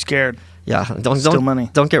 Keep you scared. Yeah, Steal money.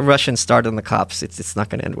 Don't get Russians started on the cops. It's not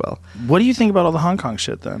going to end well. What do you think about all the Hong Kong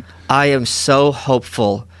shit then? I am so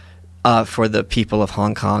hopeful for the people of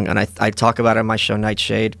Hong Kong, and I talk about it on my show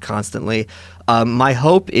Nightshade constantly. My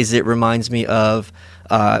hope is it reminds me of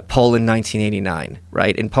Poland 1989,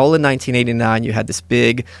 right? In Poland 1989, you had this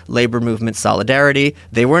big labor movement, Solidarity.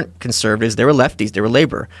 They weren't conservatives. They were lefties. They were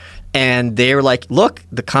labor. And they were like, look,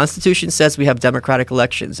 the Constitution says we have democratic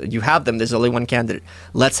elections. And you have them. There's only one candidate.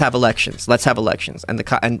 Let's have elections. Let's have elections.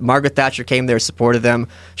 And Margaret Thatcher came there, supported them.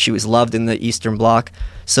 She was loved in the Eastern Bloc.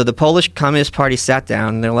 So the Polish Communist Party sat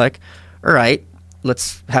down, and they're like, all right,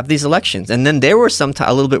 let's have these elections. And then they were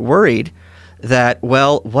a little bit worried that,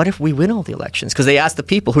 well, what if we win all the elections? Because they asked the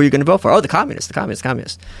people, who are you going to vote for? Oh, the communists.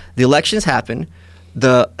 The elections happen.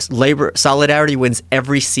 The labor Solidarity wins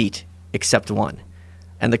every seat except one.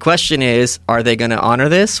 And the question is, are they going to honor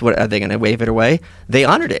this? Are they going to wave it away? They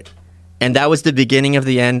honored it. And that was the beginning of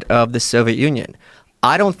the end of the Soviet Union.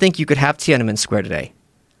 I don't think you could have Tiananmen Square today,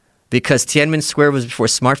 because Tiananmen Square was before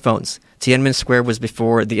smartphones. Tiananmen Square was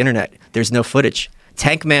before the internet. There's no footage.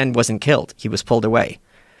 Tank Man wasn't killed. He was pulled away.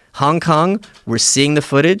 Hong Kong, we're seeing the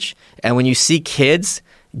footage. And when you see kids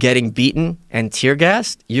getting beaten and tear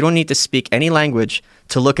gassed, you don't need to speak any language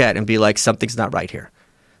to look at and be like, something's not right here,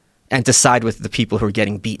 and to side with the people who are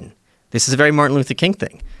getting beaten. This is a very Martin Luther King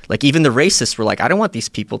thing. Like, even the racists were like, I don't want these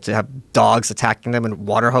people to have dogs attacking them and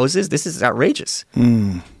water hoses. This is outrageous.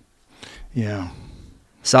 Yeah.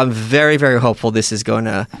 So I'm very, very hopeful this is going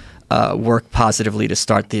to work positively to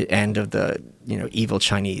start the end of the evil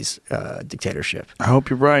Chinese dictatorship. I hope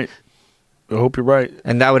you're right.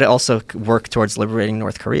 And that would also work towards liberating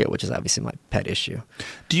North Korea, which is obviously my pet issue.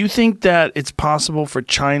 Do you think that it's possible for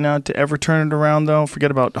China to ever turn it around, though?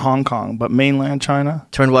 Forget about Hong Kong, but mainland China?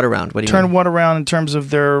 Turn what around? What do you mean? Turn what around in terms of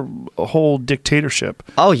their whole dictatorship?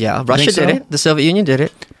 Oh, yeah. Russia did it. The Soviet Union did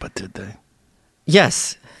it. But did they?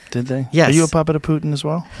 Yes. Did they? Yes. Are you a puppet of Putin as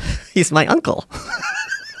well? He's my uncle.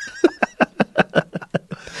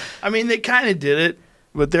 I mean, they kind of did it,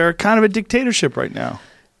 but they're kind of a dictatorship right now.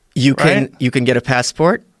 You can get a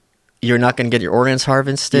passport. You're not going to get your organs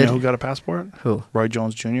harvested. You know who got a passport? Who? Roy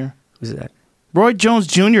Jones Jr. Who's that? Roy Jones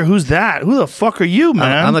Jr. Who's that? Who the fuck are you,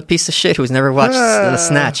 man? I'm a piece of shit who's never watched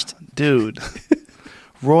Snatched. Dude.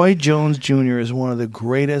 Roy Jones Jr. is one of the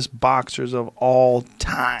greatest boxers of all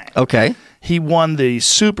time. Okay. He won the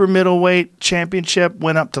super middleweight championship,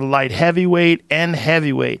 went up to light heavyweight and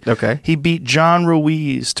heavyweight. Okay. He beat John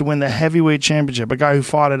Ruiz to win the heavyweight championship, a guy who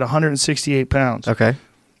fought at 168 pounds. Okay.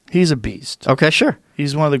 He's a beast. Okay, sure.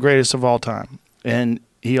 He's one of the greatest of all time. And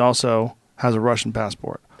he also has a Russian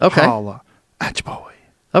passport. Okay. Holla at your boy.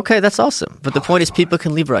 Okay, that's awesome. But the point is, people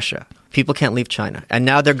can leave Russia. People can't leave China. And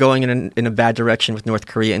now they're going in a bad direction with North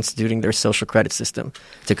Korea instituting their social credit system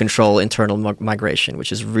to control internal migration,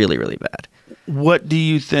 which is really, really bad. What do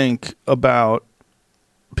you think about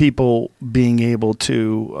people being able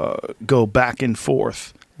to go back and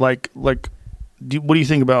forth? What do you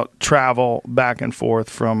think about travel back and forth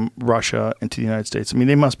from Russia into the United States? I mean,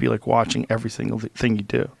 they must be like watching every single thing you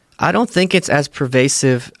do. I don't think it's as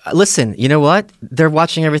pervasive. Listen, you know what? They're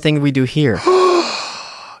watching everything we do here.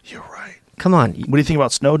 You're right. Come on. What do you think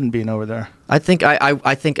about Snowden being over there? I think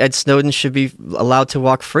Ed Snowden should be allowed to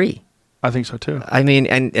walk free. I think so too. I mean,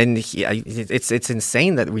 it's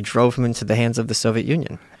insane that we drove him into the hands of the Soviet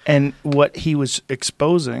Union. And what he was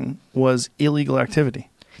exposing was illegal activity.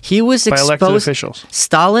 He was by exposed. Elected officials.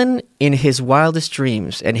 Stalin, in his wildest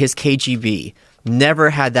dreams, and his KGB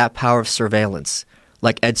never had that power of surveillance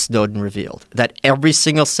like Ed Snowden revealed, that every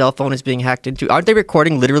single cell phone is being hacked into. Aren't they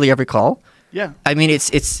recording literally every call? Yeah. I mean,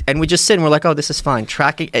 it's and we just sit and we're like, oh, this is fine.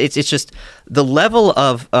 Tracking, it's just the level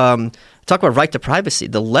of talk about right to privacy.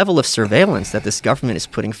 The level of surveillance that this government is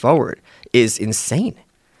putting forward is insane.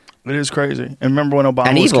 It is crazy. And remember when Obama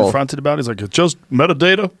And was evil. confronted about it? He's like, it's just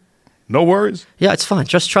metadata. No worries. Yeah, it's fine.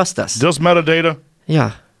 Just trust us. Just metadata.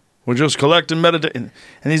 Yeah. We're just collecting metadata.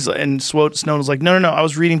 And Snowden was like, no. I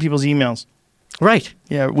was reading people's emails. Right.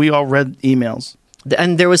 Yeah, we all read emails.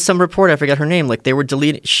 And there was some report, I forget her name, like they were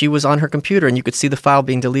deleting. She was on her computer and you could see the file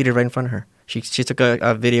being deleted right in front of her. She took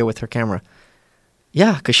a video with her camera.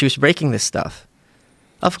 Yeah, because she was breaking this stuff.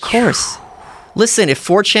 Of course. Listen, if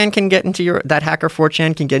 4chan can get into that hacker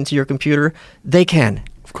 4chan can get into your computer, they can.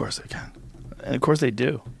 Of course they can. And of course they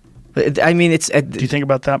do. But, I mean, it's. Do you think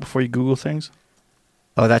about that before you Google things?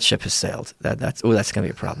 Oh, that ship has sailed. That's going to be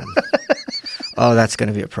a problem. Oh, that's going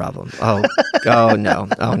to be a problem. Oh no.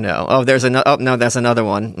 Oh no. Oh, there's another. Oh no, there's another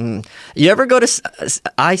one. You ever go to?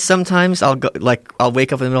 I'll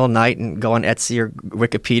wake up in the middle of the night and go on Etsy or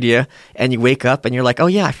Wikipedia, and you wake up and you're like, oh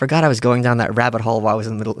yeah, I forgot I was going down that rabbit hole while I was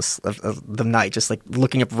in the middle of the night, just like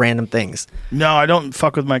looking up random things. No, I don't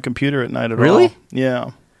fuck with my computer at night at all. Really?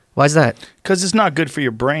 Yeah. Why's that? Because it's not good for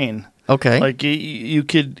your brain. Okay. Like you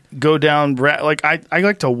could go down. Like I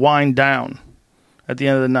like to wind down at the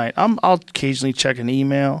end of the night. I'll occasionally check an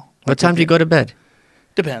email. What time do you go to bed?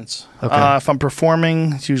 Depends. Okay. If I'm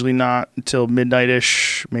performing, it's usually not until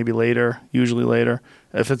midnight-ish, maybe later. Usually later.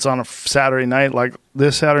 If it's on a Saturday night, like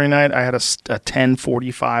this Saturday night, I had a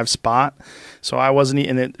 10:45 spot, so I wasn't.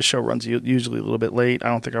 And the show runs usually a little bit late. I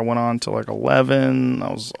don't think I went on till like 11.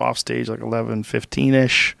 I was off stage like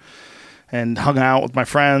 11:15ish. And hung out with my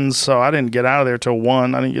friends, so I didn't get out of there till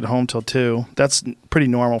 1. I didn't get home till 2. That's pretty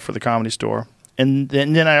normal for the Comedy Store. And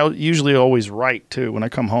then I usually always write, too, when I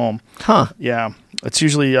come home. Huh. Yeah. It's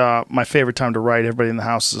usually my favorite time to write. Everybody in the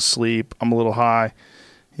house is asleep. I'm a little high.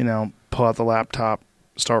 Pull out the laptop,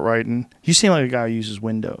 start writing. You seem like a guy who uses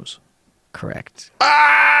Windows. Correct.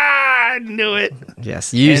 I knew it.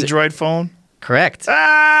 Yes. Android phone? Correct.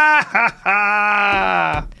 Ah!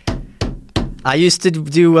 I used to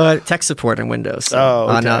do tech support on Windows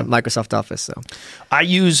on Microsoft Office. So I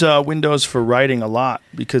use Windows for writing a lot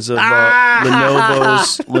because of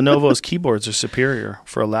Lenovo's keyboards are superior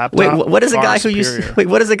for a laptop. Wait, what does a guy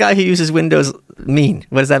who uses Windows mean?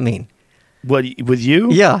 What does that mean? What with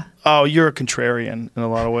you? Yeah. Oh, you're a contrarian in a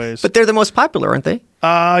lot of ways. But they're the most popular, aren't they?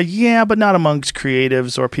 Yeah, but not amongst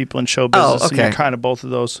creatives or people in show business. Oh, okay. And you're kind of both of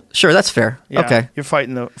those. Sure, that's fair. Yeah, okay. You're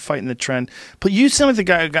fighting the trend. But you seem like the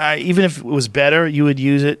guy. Even if it was better, you would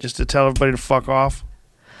use it just to tell everybody to fuck off.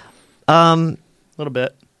 A little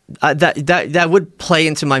bit. That would play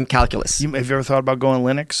into my calculus. Have you ever thought about going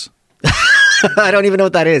Linux? I don't even know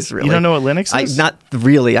what that is, really. You don't know what Linux is? Not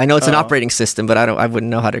really. I know it's an operating system, but I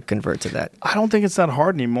wouldn't know how to convert to that. I don't think it's that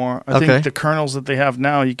hard anymore. I think the kernels that they have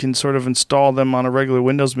now, you can sort of install them on a regular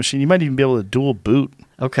Windows machine. You might even be able to dual boot.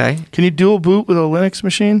 Okay. Can you dual boot with a Linux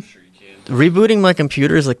machine? Sure you can. Rebooting my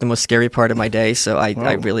computer is like the most scary part of my day, so I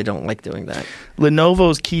really don't like doing that.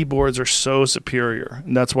 Lenovo's keyboards are so superior,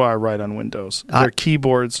 and that's why I write on Windows. Their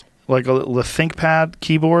keyboards, like the ThinkPad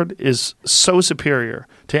keyboard, is so superior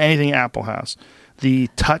to anything Apple has. The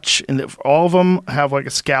touch and all of them have like a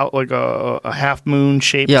scout, like a half moon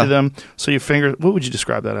shape to them. So your finger, what would you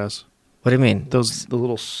describe that as? What do you mean? The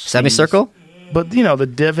little semicircle? But the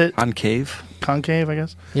divot, concave, I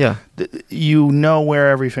guess. Yeah. You know where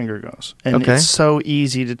every finger goes, and it's so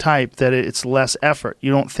easy to type that it's less effort.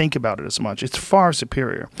 You don't think about it as much. It's far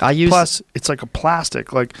superior. Plus, it's like a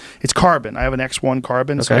plastic, like it's carbon. I have an X1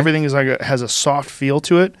 carbon, so everything is has a soft feel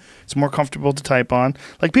to it. It's more comfortable to type on.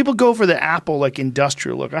 Like people go for the Apple like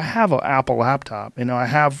industrial look. I have an Apple laptop. I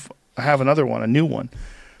have another one, a new one.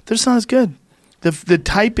 They're just not as good. The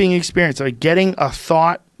typing experience, like getting a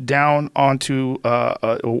thought down onto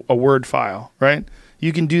a Word file, right?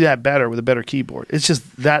 You can do that better with a better keyboard. It's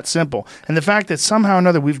just that simple. And the fact that somehow or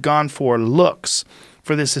another we've gone for looks,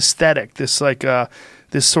 for this aesthetic, this like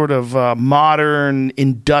this sort of modern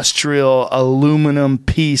industrial aluminum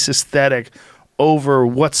piece aesthetic over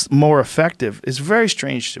what's more effective is very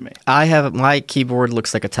strange to me. My keyboard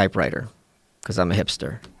looks like a typewriter because I'm a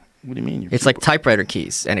hipster. What do you mean? It's like typewriter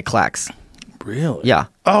keys and it clacks. Really? Yeah.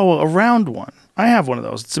 Oh, a round one. I have one of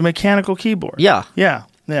those. It's a mechanical keyboard. Yeah. Yeah,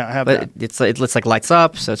 I have that. But it looks like lights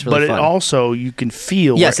up, so it's really fun. But it also, you can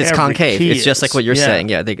feel yes, it's concave. It's just like what you're saying.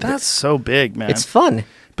 Yeah, that's so big, man. It's fun.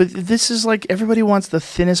 But this is like everybody wants the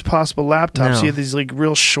thinnest possible laptop. No. So you have these like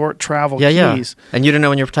real short travel keys. Yeah. And you don't know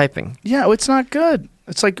when you're typing. Yeah, it's not good.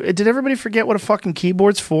 It's like, did everybody forget what a fucking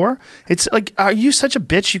keyboard's for? It's like, are you such a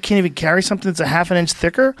bitch you can't even carry something that's a half an inch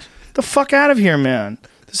thicker? The fuck out of here, man.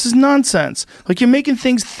 This is nonsense. Like, you're making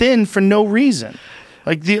things thin for no reason.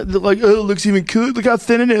 Like, oh, it looks even cool. Look how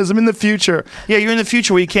thin it is. I'm in the future. Yeah, you're in the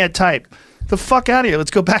future where you can't type. The fuck out of here.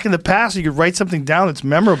 Let's go back in the past so you could write something down that's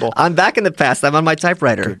memorable. I'm back in the past. I'm on my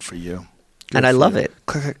typewriter. Good for you. And I love it.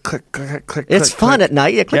 Click, click, click, click. It's fun click. at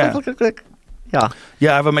night. Yeah, click, Yeah. click, click, click. Yeah.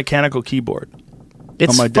 Yeah, I have a mechanical keyboard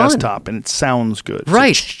It's on my fun. desktop, and it sounds good. It's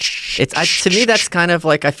Right. like, To me, that's kind of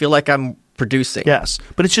like, I feel like I'm producing. yes,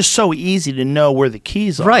 but it's just so easy to know where the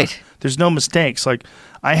keys are. Right. There's no mistakes. Like,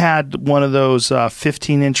 I had one of those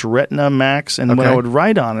 15-inch Retina Macs, and when I Okay. would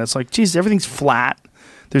write on it, it's like, geez, everything's flat.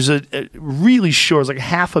 There's a really short, it's like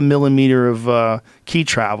half a millimeter of key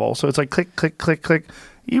travel. So it's like click, click, click, click.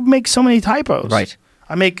 You make so many typos. Right.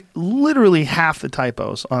 I make literally half the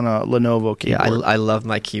typos on a Lenovo Yeah, keyboard. I love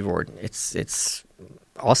my keyboard. It's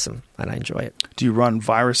awesome, and I enjoy it. Do you run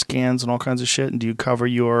virus scans and all kinds of shit? And do you cover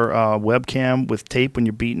your webcam with tape when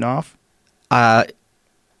you're beating off? I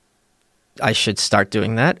should start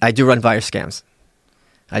doing that. I do run virus scams.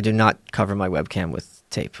 I do not cover my webcam with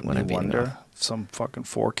tape when I'm beating off. Some fucking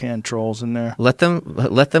 4chan trolls in there. Let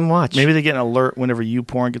them watch. Maybe they get an alert whenever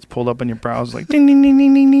YouPorn gets pulled up in your browser, like ding, ding, ding,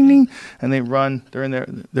 ding, ding, ding, ding, and they run. They're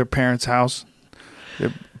in their parents' house.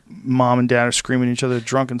 Their mom and dad are screaming at each other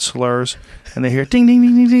drunken slurs, and they hear ding, ding,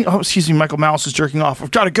 ding, ding, ding. Oh, excuse me, Michael Malice is jerking off.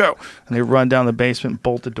 I've got to go. And they run down the basement, and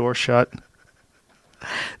bolt the door shut.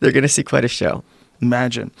 They're going to see quite a show.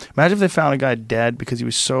 Imagine if they found a guy dead because he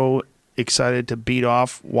was so excited to beat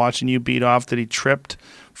off, watching you beat off, that he tripped,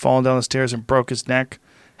 falling down the stairs and broke his neck,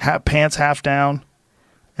 pants half down,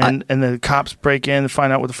 and the cops break in and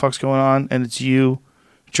find out what the fuck's going on, and it's you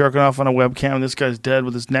jerking off on a webcam, and this guy's dead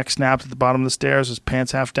with his neck snapped at the bottom of the stairs, his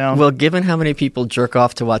pants half down. Well, given how many people jerk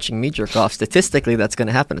off to watching me jerk off, statistically, that's going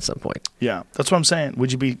to happen at some point. Yeah, that's what I'm saying.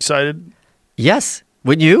 Would you be excited? Yes.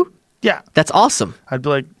 Would you? Yeah. That's awesome. I'd be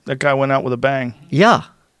like, that guy went out with a bang. Yeah.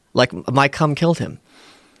 Like, my cum killed him.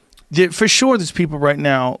 For sure, there's people right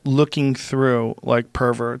now looking through, like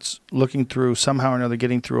perverts, looking through somehow or another,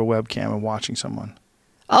 getting through a webcam and watching someone.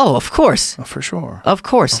 Oh, of course. Oh, for sure. Of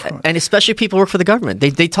course. And especially people who work for the government.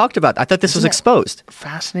 They talked about I thought this was exposed.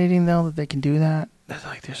 Fascinating, though, that they can do that. It's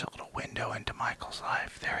like there's a little window into Michael's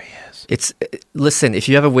life. There he is. Listen, if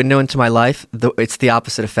you have a window into my life, it's the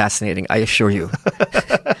opposite of fascinating, I assure you.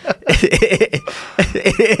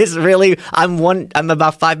 It is really, I'm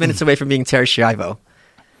about 5 minutes away from being Terry Schiavo.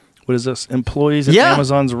 What is this? Employees at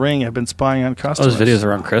Amazon's Ring have been spying on customers. Those videos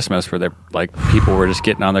around Christmas where they're like people were just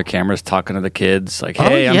getting on their cameras talking to the kids like,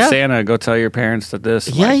 "Hey, yeah. I'm Santa. Go tell your parents that this."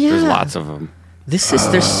 Yeah, like, yeah. There's lots of them. There's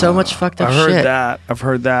so much fucked up I've shit.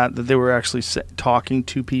 heard that they were actually talking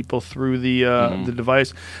to people through the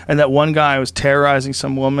device, and that one guy was terrorizing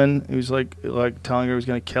some woman. He was like telling her he was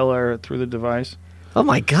going to kill her through the device. Oh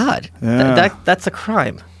my God, Yeah. that's a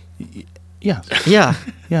crime. Yeah, Yeah.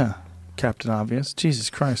 yeah. Captain Obvious.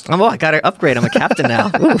 Jesus Christ. Oh, I got to upgrade. I'm a captain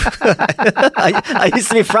now. I used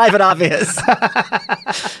to be Private Obvious.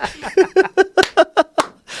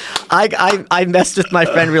 I messed with my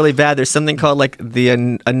friend really bad. There's something called like the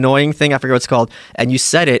annoying thing. I forget what it's called. And you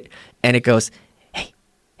set it, and it goes, hey,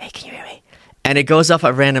 can you hear me? And it goes off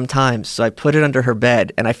at random times. So I put it under her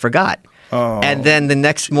bed, and I forgot. Oh, and then the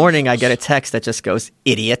next morning, I get a text that just goes,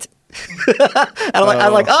 idiot. And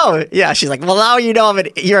I'm like, oh, yeah. She's like, well, now you know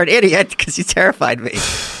you're an idiot because you terrified me.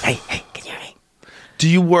 Hey, can you hear me? Do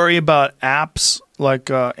you worry about apps, like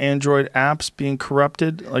Android apps being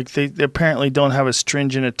corrupted? Like they apparently don't have as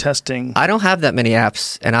stringent a testing. I don't have that many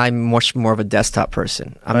apps, and I'm much more of a desktop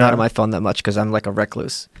person. I'm not on my phone that much because I'm like a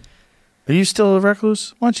recluse. Are you still a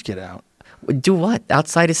recluse? Why don't you get out? Do what?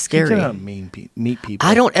 Outside is scary. Get out and meet people.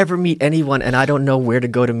 I don't ever meet anyone, and I don't know where to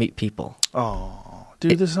go to meet people. Oh,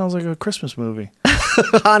 dude, this sounds like a Christmas movie.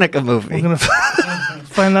 Hanukkah movie. We're going to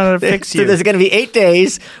find out how to fix you. So there's going to be 8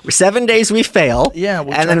 days. 7 days we fail. Yeah,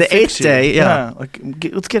 we'll and try then to the fix 8th you. day, yeah.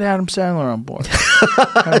 Let's get Adam Sandler on board.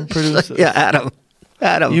 Have him produce it. Yeah,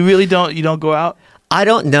 Adam. You really don't? You don't go out? I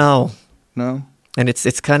don't know. No. And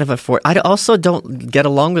it's kind of I also don't get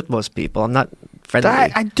along with most people. I'm not friendly.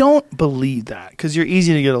 I don't believe that because you're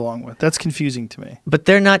easy to get along with. That's confusing to me. But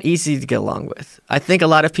they're not easy to get along with. I think a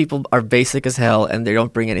lot of people are basic as hell and they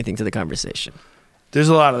don't bring anything to the conversation. There's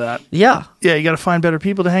a lot of that. Yeah. Yeah, you got to find better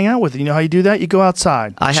people to hang out with. You know how you do that? You go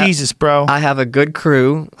outside. Jesus, bro. I have a good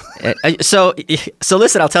crew. So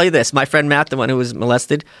listen, I'll tell you this. My friend Matt, the one who was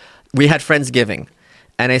molested, we had Friendsgiving.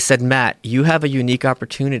 And I said, Matt, you have a unique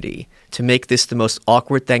opportunity to make this the most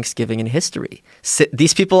awkward Thanksgiving in history.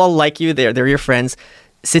 These people all like you. They're your friends.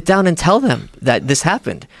 sit down and tell them that this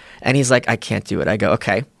happened. And he's like, I can't do it. I go,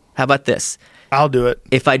 okay, how about this? I'll do it.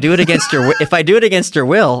 If I do it against your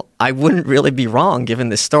will, I wouldn't really be wrong given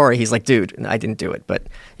this story. He's like, dude, I didn't do it, but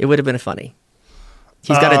it would have been funny.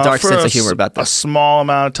 He's got a dark sense of humor about this. A small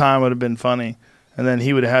amount of time would have been funny, and then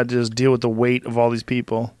he would have had to just deal with the weight of all these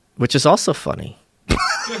people. Which is also funny.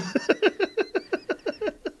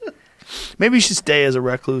 Maybe you should stay as a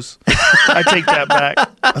recluse. I take that back.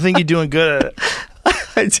 I think you're doing good at it.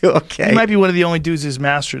 I do okay. You might be one of the only dudes who's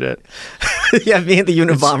mastered it. Yeah, me and the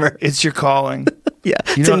Unabomber. It's your calling. Yeah,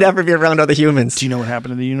 You to know- never be around other humans. Do you know what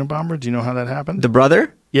happened to the Unabomber? Do you know how that happened? The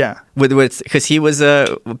brother? Yeah. Because he was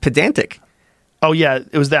pedantic. Oh yeah,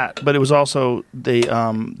 it was that, but it was also the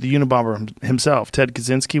Unabomber himself, Ted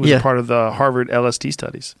Kaczynski, was Yeah. a part of the Harvard LSD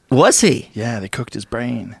studies. Was he? Yeah, they cooked his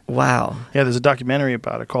brain. Wow. Yeah, there's a documentary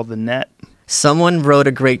about it called The Net. Someone wrote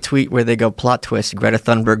a great tweet where they go, plot twist, Greta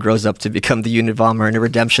Thunberg grows up to become the Unabomber in a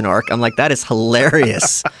redemption arc. I'm like, that is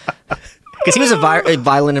hilarious. Because he was a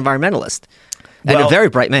violent environmentalist and a very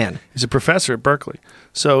bright man. He's a professor at Berkeley.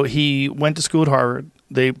 So he went to school at Harvard.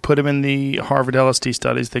 They put him in the Harvard LSD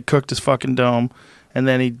studies. They cooked his fucking dome, and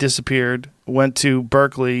then he disappeared, went to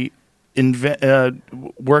Berkeley,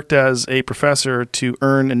 worked as a professor to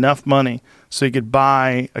earn enough money so he could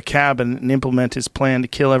buy a cabin and implement his plan to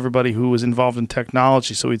kill everybody who was involved in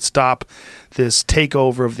technology so he'd stop this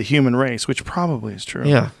takeover of the human race, which probably is true.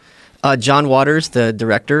 Yeah. John Waters, the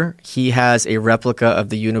director, he has a replica of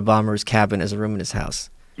the Unabomber's cabin as a room in his house.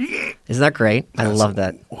 Isn't that great? I love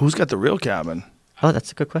that. Who's got the real cabin? Oh,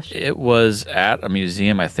 that's a good question. It was at a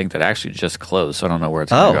museum, I think, that actually just closed, so I don't know where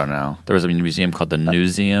it's going to go now. There was a museum called the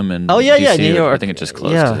Newseum in DC. New York. I think it just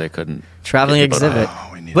closed because they couldn't. Traveling get people to-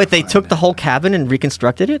 exhibit. Wait, they took the whole cabin and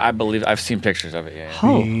reconstructed it? I believe I've seen pictures of it. Yeah.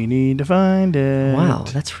 Oh, We need to find it. wow,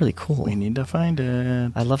 that's really cool. We need to find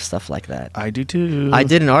it. I love stuff like that. I do too. I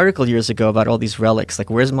did an article years ago about all these relics.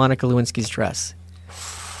 Like, where's Monica Lewinsky's dress?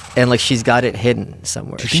 And like, she's got it hidden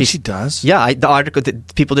somewhere. Do you think she does? Yeah, the article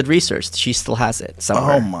that people did research. She still has it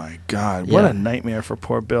somewhere. Oh my God! What Yeah. a nightmare for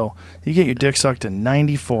poor Bill. You get your dick sucked at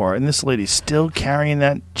 94, and this lady's still carrying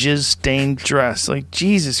that jizz-stained dress. Like,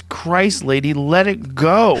 Jesus Christ, lady, let it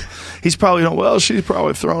go. He's probably going, well, she's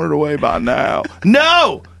probably thrown it away by now.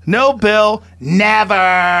 No, Bill, never.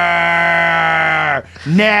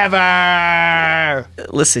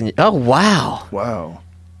 Listen. Oh wow. Wow.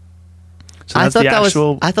 So I that's thought the that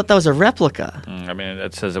actual. was. I thought that was a replica. I mean,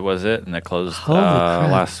 it says it was it, and it closed Holy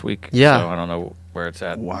crap. last week. Yeah. So I don't know where it's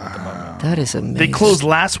at. At the moment. Wow. That is amazing. They closed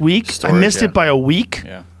last week. I Storage, missed yeah. it by a week.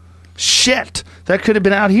 Yeah. Shit, that could have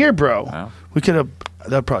been out here, bro. Wow. We could have.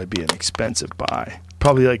 That'd probably be an expensive buy.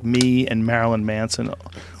 Probably like me and Marilyn Manson The place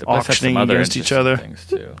has auctioning some other against each interesting other. Things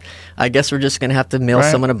too. I guess we're just gonna have to mail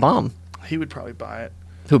Right. someone a bomb. He would probably buy it.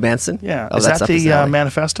 Who, Manson? Yeah. Oh, Is that's that up his the alley.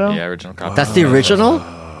 manifesto? Yeah, original copy. That's the original.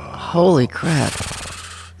 Holy crap!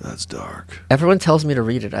 That's dark. Everyone tells me to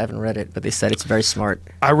read it. I haven't read it, but they said it's very smart.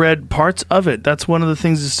 I read parts of it. That's one of the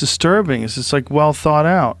things that's disturbing. It's just like well thought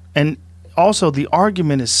out. And also the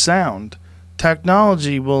argument is sound.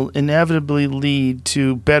 Technology will inevitably lead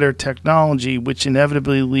to better technology, which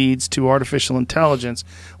inevitably leads to artificial intelligence,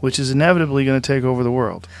 which is inevitably going to take over the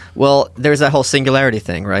world. Well, there's that whole singularity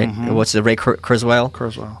thing, right? What's the Ray Kurzweil?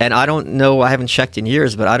 Kurzweil. And I don't know. I haven't checked in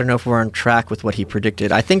years, but I don't know if we're on track with what he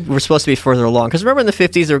predicted. I think we're supposed to be further along because remember in the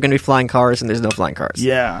 50s there were going to be flying cars, and there's no flying cars.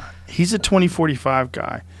 Yeah. He's a 2045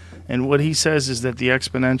 guy. And what he says is that the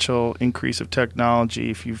exponential increase of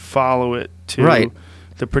technology, if you follow it to Right.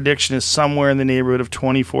 the prediction is somewhere in the neighborhood of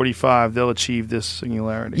 2045 they'll achieve this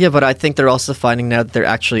singularity. Yeah, but I think they're also finding now that there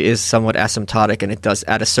actually is somewhat asymptotic, and it does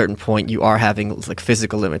at a certain point you are having like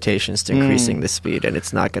physical limitations to increasing the speed, and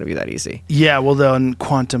it's not going to be that easy. Yeah, well then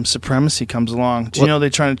quantum supremacy comes along. Do you know they're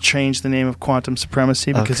trying to change the name of quantum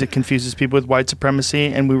supremacy because it confuses people with white supremacy,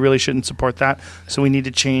 and we really shouldn't support that. So we need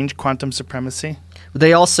to change quantum supremacy.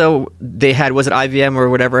 They had, was it IBM or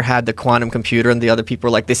whatever, had the quantum computer, and the other people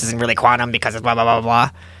were like, this isn't really quantum because it's blah, blah, blah,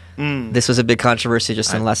 blah. This was a big controversy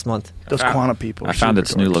just in last month. Those quantum people. I are found super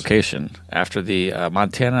its new dorks. location after the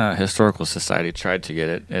Montana Historical Society tried to get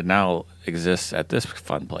it. It now exists at this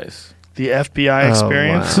fun place. The FBI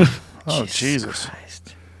experience. wow. Oh, Jesus.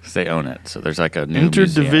 Christ. 'Cause they own it, so there's like a new museum.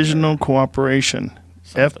 Interdivisional cooperation.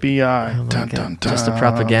 FBI. Oh my Dun, God. dun, dun. Just a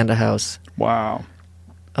propaganda house. Wow.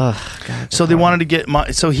 Oh, God. So they wanted to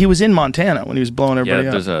get. So he was in Montana when he was blowing Yeah,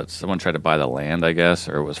 everybody up. someone tried to buy the land, I guess,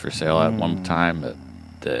 or it was for sale at one time. But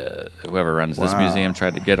whoever runs this museum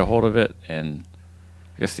tried to get a hold of it, and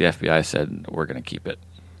I guess the FBI said we're going to keep it.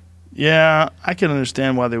 Yeah, I can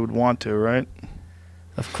understand why they would want to, right?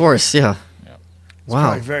 Of course, yeah. It's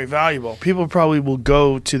probably very valuable. People probably will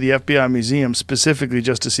go to the FBI museum specifically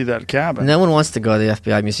just to see that cabin. No one wants to go to the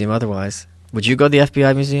FBI museum otherwise. Would you go to the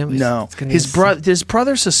FBI museum? No. His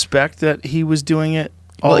brother suspect that he was doing it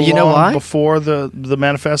all you know why? Before the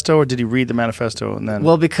manifesto, or did he read the manifesto and then?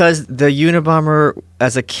 Well, because the Unabomber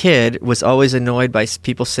as a kid was always annoyed by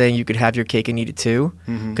people saying you could have your cake and eat it too.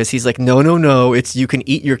 Because he's like, no, it's you can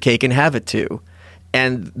eat your cake and have it too.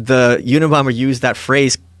 And the Unabomber used that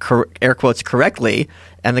phrase, air quotes, correctly.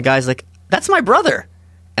 And the guy's like, that's my brother.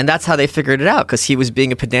 And that's how they figured it out, because he was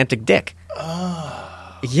being a pedantic dick.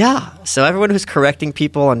 Yeah. So everyone who's correcting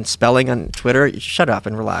people on spelling on Twitter, shut up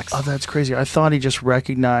and relax. Oh, that's crazy. I thought he just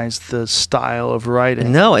recognized the style of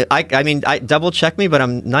writing. No, I mean, double check me, but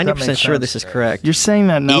I'm 90% sure this is correct. You're saying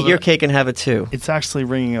that now. Eat your cake and have it too. It's actually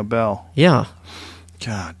ringing a bell. Yeah.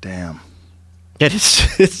 God damn.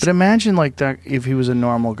 It's But imagine like that if he was a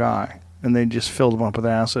normal guy and they just filled him up with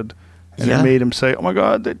acid and it made him say, oh my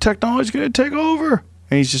God, the technology's going to take over.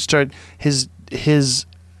 And he's just started, his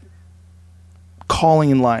calling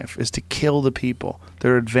in life is to kill the people that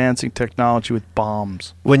are advancing technology with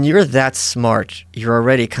bombs. When you're that smart, you're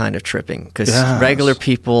already kind of tripping, because regular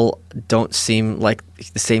people don't seem like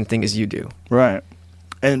the same thing as you do. Right.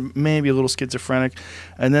 And maybe a little schizophrenic,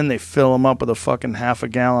 and then they fill him up with a fucking half a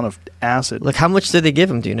gallon of acid. Like, how much did they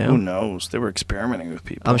give him, do you know? Who knows? They were experimenting with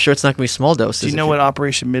people. I'm sure it's not going to be small doses. Do you know what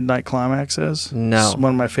Operation Midnight Climax is? No. It's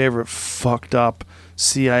one of my favorite fucked up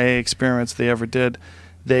CIA experiments they ever did.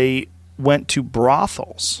 They went to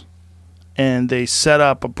brothels, and they set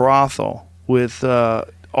up a brothel with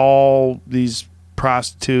all these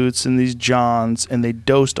prostitutes and these johns, and they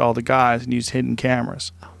dosed all the guys and used hidden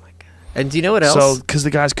cameras. Oh my God. And do you know what else? So, because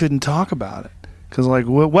the guys couldn't talk about it. Because like,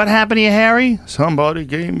 what happened to you, Harry? Somebody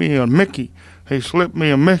gave me a Mickey. They slipped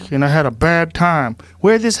me a Mickey, and I had a bad time.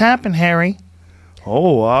 Where'd this happen, Harry?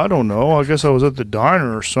 Oh, I don't know. I guess I was at the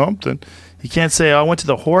diner or something. You can't say, I went to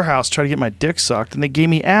the whorehouse trying to get my dick sucked, and they gave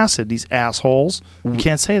me acid, these assholes. You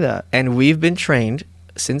can't say that. And we've been trained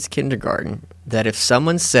since kindergarten that if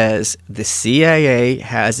someone says the CIA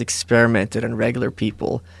has experimented on regular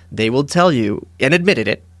people, they will tell you, and admitted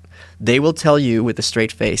it, they will tell you with a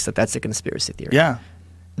straight face that that's a conspiracy theory. Yeah.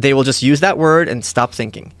 They will just use that word and stop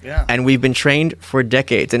thinking. Yeah. And we've been trained for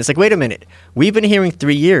decades. And it's like, wait a minute. We've been hearing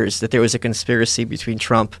 3 years that there was a conspiracy between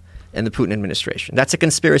Trump and the Putin administration. That's a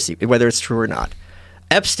conspiracy, whether it's true or not.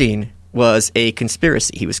 Epstein was a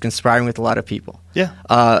conspiracy. He was conspiring with a lot of people. Yeah.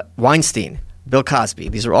 Weinstein, Bill Cosby.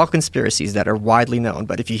 These are all conspiracies that are widely known.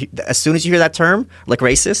 But as soon as you hear that term, like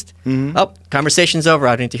racist, conversation's over.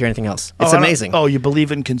 I don't need to hear anything else. It's amazing. You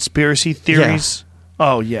believe in conspiracy theories? Yeah.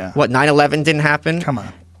 Oh, yeah. What, 9/11 didn't happen? Come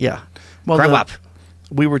on. Yeah. Well,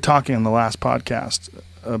 we were talking in the last podcast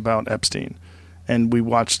about Epstein. And we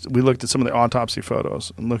looked at some of the autopsy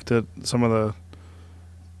photos and looked at some of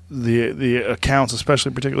the accounts,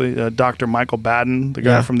 particularly Dr. Michael Baden, the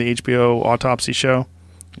guy from the HBO autopsy show.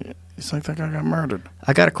 He's like, that guy got murdered.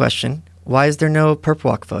 I got a question. Why is there no perp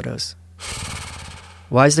walk photos?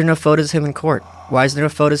 Why is there no photos of him in court? Why is there no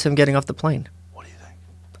photos of him getting off the plane? What do you think?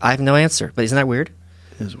 I have no answer, but isn't that weird?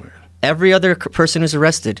 It is weird. Every other person who's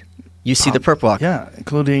arrested, you see the perp walk. Yeah,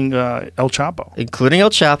 including El Chapo. Including El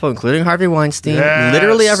Chapo, including Harvey Weinstein,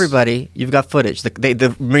 literally everybody. You've got footage.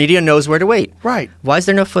 The media knows where to wait. Right. Why is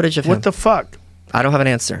there no footage of him? What the fuck? I don't have an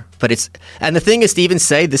answer. But and the thing is to even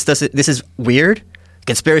say this is weird,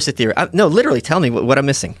 conspiracy theory. No, literally tell me what I'm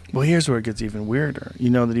missing. Well, here's where it gets even weirder. You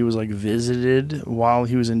know that he was like visited while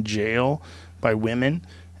he was in jail by women,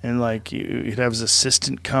 and like he'd have his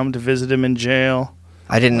assistant come to visit him in jail.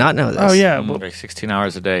 I did not know this. Oh yeah, like 16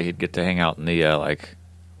 hours a day, he'd get to hang out in the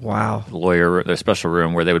wow, the special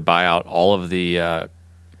room where they would buy out all of the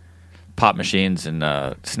pop machines and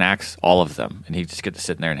snacks, all of them, and he'd just get to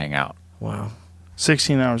sit in there and hang out. Wow,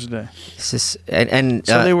 16 hours a day. This is, and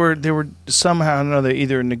so they were somehow, I don't know, they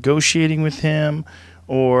either negotiating with him,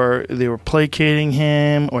 or they were placating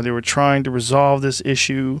him, or they were trying to resolve this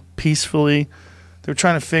issue peacefully. They were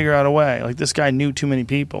trying to figure out a way. Like, this guy knew too many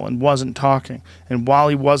people and wasn't talking. And while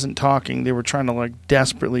he wasn't talking, they were trying to, like,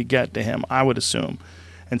 desperately get to him, I would assume,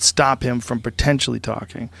 and stop him from potentially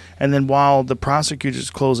talking. And then while the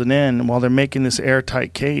prosecutor's closing in, while they're making this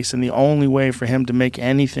airtight case, and the only way for him to make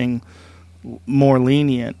anything more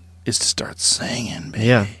lenient is to start singing, baby.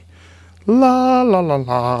 Yeah. La, la, la,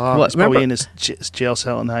 la. What, He's probably in his jail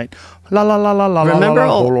cell at night. La, la, la, la, la, remember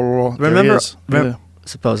la, all, la, la, la. remember, yeah.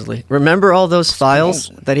 Supposedly. Remember all those files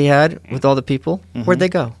that he had with all the people? Mm-hmm. Where'd they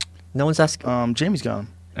go? No one's asking. Jamie's got them.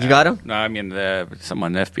 You got him? No, I mean,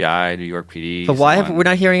 someone FBI, New York PD. But why we're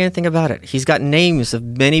not hearing anything about it? He's got names of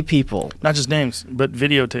many people. Not just names, but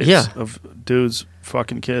videotapes of dudes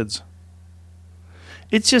fucking kids.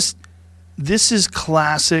 It's just, this is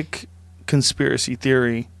classic conspiracy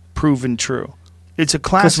theory proven true. It's a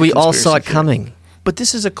classic Because we all conspiracy saw it theory. coming. But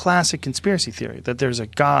this is a classic conspiracy theory, that there's a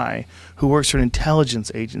guy who works for an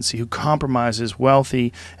intelligence agency who compromises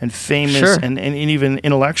wealthy and famous Sure. and even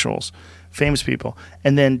intellectuals, famous people,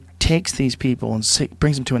 and then takes these people and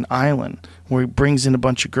brings them to an island where he brings in a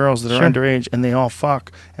bunch of girls that are Sure. underage, and they all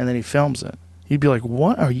fuck, and then he films it. You'd be like,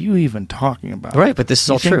 what are you even talking about? Right, but this is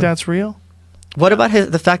You all think true. that's real? What about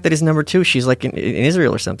the fact that his number 2, she's like in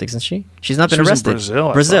Israel or something, isn't she? She's not been She was in arrested. Brazil,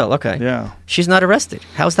 I Brazil, thought. okay. Yeah. She's not arrested.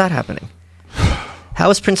 How's that happening? How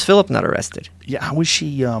is Prince Philip not arrested? Yeah, how was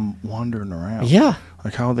she wandering around? Yeah,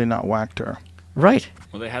 Like, how had they not whacked her? right.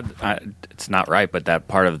 Well, they had. It's not right, but that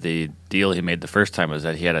part of the deal he made the first time was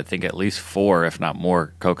that he had, I think, at least 4, if not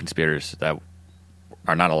more, co-conspirators that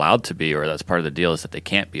are not allowed to be, or that's part of the deal is that they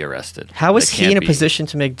can't be arrested. How is They he can't in a be- position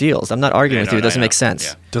to make deals? I'm not arguing Yeah, with no, you. It no, doesn't I make know. sense.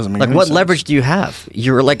 Yeah. Doesn't make Like, any what sense. leverage do you have?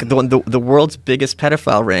 You're like the world's biggest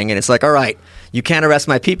pedophile ring, and it's like, all right, you can't arrest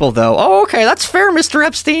my people, though. Oh, okay, that's fair, Mr.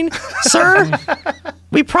 Epstein. Sir,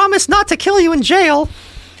 we promise not to kill you in jail.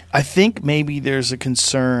 I think maybe there's a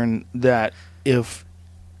concern that if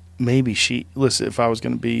if I was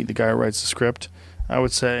going to be the guy who writes the script, I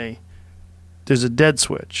would say there's a dead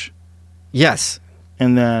switch. Yes.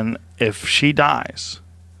 And then if she dies,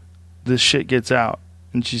 this shit gets out.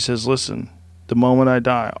 And she says, listen, the moment I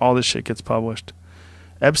die, all this shit gets published.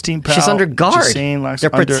 Epstein pal, She's under guard. Justine Lex,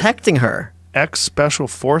 They're under protecting her. ex-special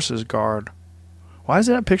forces guard. Why does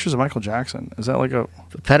it have pictures of Michael Jackson? Is that like a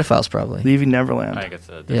The pedophiles, probably. Leaving Neverland? I think it's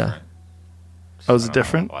a different. Yeah. Oh, is I it don't know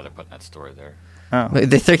different? Why they're putting that story there? Oh.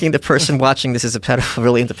 They're thinking the person watching this is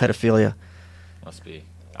really into pedophilia. Must be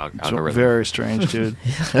It's algorithm. very strange, dude.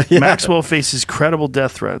 Yeah. Maxwell faces credible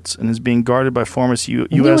death threats and is being guarded by former U.S.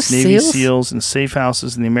 US Navy SEALs? SEAls in safe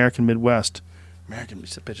houses in the American Midwest. American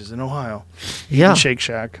bitches in Ohio. Yeah. In Shake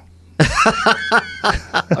Shack.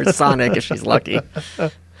 Or Sonic, if she's lucky.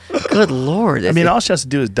 Good Lord. I mean, all she has to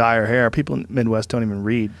do is dye her hair. People in the Midwest don't even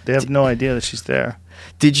read. They have no idea that she's there.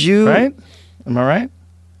 Did you... Right? Am I right?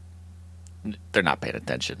 They're not paying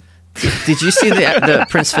attention. Did you see the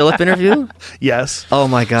Prince Philip interview? Yes. Oh,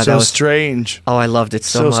 my God. So that was strange. Oh, I loved it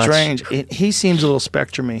so much. strange. He seems a little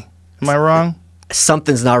spectrumy. Am I wrong?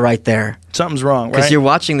 Something's not right there. Something's wrong, Because right? you're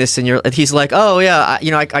watching this and he's like, oh, yeah,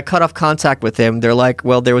 I cut off contact with him. They're like,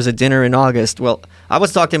 well, there was a dinner in August. Well, I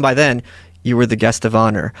was talking to him by then. You were the guest of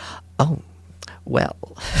honor. Oh, well.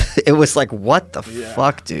 It was like, what the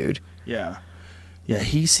fuck, dude? Yeah. Yeah,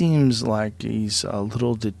 he seems like he's a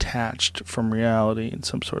little detached from reality in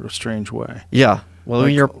some sort of strange way. Yeah. Well,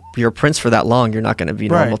 when Like- you're a prince for that long, you're not going to be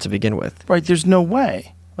normal Right. to begin with. Right, there's no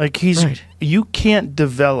way. Like Right. you can't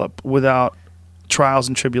develop without trials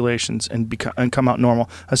and tribulations and come out normal,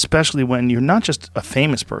 especially when you're not just a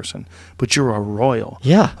famous person, but you're a royal.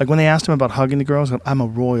 Yeah. Like when they asked him about hugging the girls, I'm a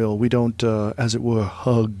royal. We don't, as it were,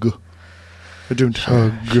 hug. We don't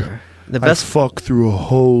hug. The I best fuck through a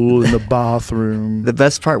hole in the bathroom. the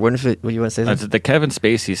best part, what you want to say? Something? The Kevin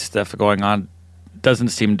Spacey stuff going on doesn't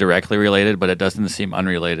seem directly related, but it doesn't seem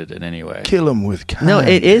unrelated in any way. Kill him with kindness. No,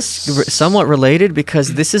 it is somewhat related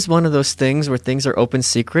because this is one of those things where things are open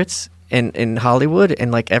secrets in Hollywood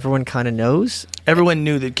and like everyone kind of knows. Everyone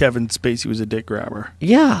knew that Kevin Spacey was a dick grabber.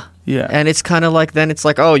 Yeah. Yeah. And it's kind of like, then it's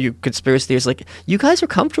like, oh, you conspiracy theories. Like, you guys are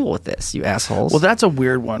comfortable with this, you assholes. Well, that's a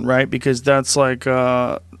weird one, right? Because that's like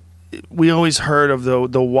we always heard of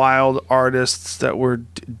the wild artists that were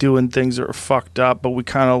doing things that were fucked up, but we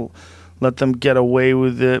kind of let them get away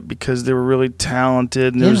with it because they were really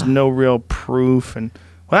talented and there was Yeah. no real proof. And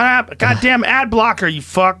goddamn ad blocker, you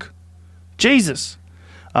fuck! Jesus.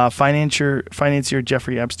 Financier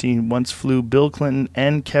Jeffrey Epstein once flew Bill Clinton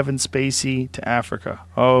and Kevin Spacey to Africa.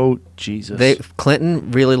 Oh, Jesus.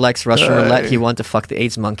 Clinton really likes Russian Hey. roulette. He wanted to fuck the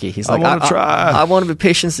AIDS monkey. He's I like, wanna try. I want to be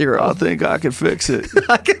patient zero. I think I can fix it.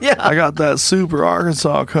 Yeah. I got that super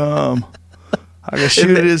Arkansas cum. I can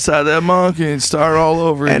shoot it inside that monkey and start all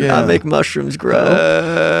over And again. I make mushrooms grow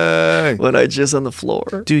Hey. when I jizz on the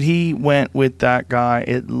floor. Dude, he went with that guy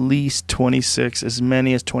at least 26, as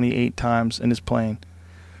many as 28 times in his plane.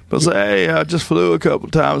 But say, hey, I just flew a couple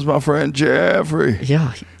times, my friend Jeffrey.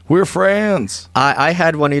 Yeah. We're friends. I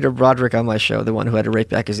had Juanita Broderick on my show, the one who had a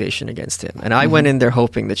rape accusation against him. And I went in there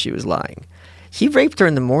hoping that she was lying. He raped her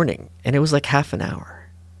in the morning, and it was like half an hour.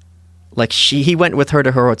 Like he went with her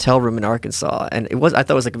to her hotel room in Arkansas, and I thought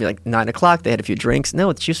it was like gonna be like 9 o'clock. They had a few drinks.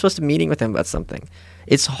 No, she was supposed to be meeting with him about something.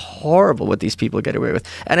 It's horrible what these people get away with,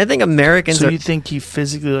 and I think Americans. So are, you think he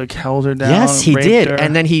physically like held her down? yes, he raped did, her?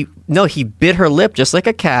 and then he bit her lip just like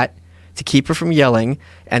a cat, to keep her from yelling.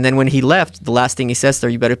 And then when he left, the last thing he says to her,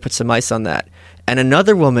 you better put some ice on that. And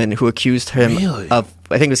another woman who accused him of,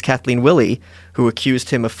 I think it was Kathleen Willey, who accused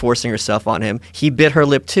him of forcing herself on him. He bit her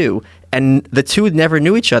lip too. And the two never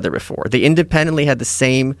knew each other before. They independently had the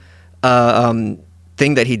same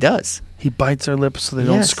thing that he does. He bites their lips so they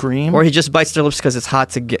don't scream? Or he just bites their lips because it's hot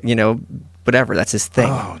to get, whatever. That's his thing.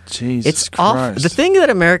 Oh, Jesus It's Christ. awful. The thing that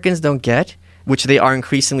Americans don't get, which they are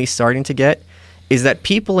increasingly starting to get, is that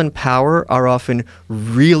people in power are often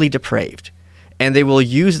really depraved. And they will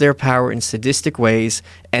use their power in sadistic ways,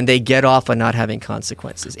 and they get off on not having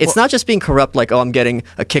consequences. It's not just being corrupt, like, oh, I'm getting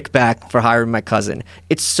a kickback for hiring my cousin.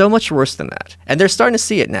 It's so much worse than that. And they're starting to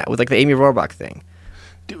see it now with, like, the Amy Rohrbach thing.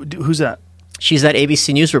 Who's that? She's that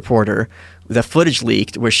ABC News reporter. The footage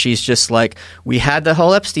leaked where she's just like, we had the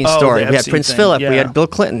whole Epstein story. We had Prince thing. Philip. Yeah. We had Bill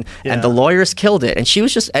Clinton. Yeah. And the lawyers killed it. And she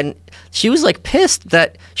was like pissed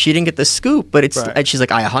that she didn't get the scoop. But and she's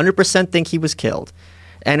like, I 100% think he was killed.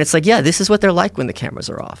 And it's like, yeah, this is what they're like when the cameras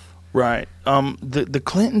are off. Right. The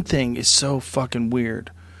Clinton thing is so fucking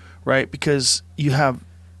weird, right? Because you have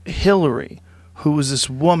Hillary, who was this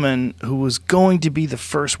woman who was going to be the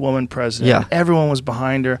first woman president. Yeah. Everyone was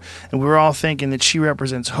behind her, and we were all thinking that she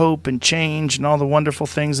represents hope and change and all the wonderful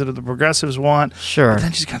things that the progressives want. Sure. But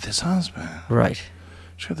then she's got this husband. Right.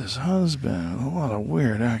 She's got this husband with a lot of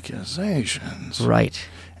weird accusations. Right.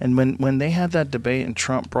 And when they had that debate and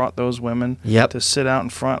Trump brought those women to sit out in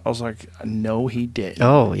front, I was like, no, he didn't.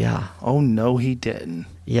 Oh, yeah. Oh, no, he didn't.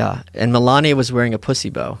 Yeah. And Melania was wearing a pussy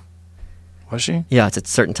bow. Was she? Yeah, it's a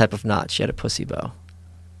certain type of knot. She had a pussy bow.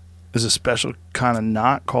 There's a special kind of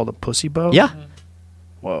knot called a pussy bow? Yeah.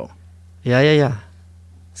 Whoa. Yeah.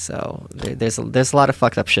 So there's a lot of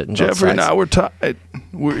fucked up shit in both Jeffrey sides. and I were tight.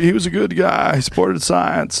 He was a good guy. He supported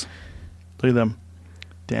science. Look at them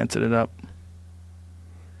dancing it up.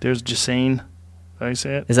 There's Jacine. Is that how you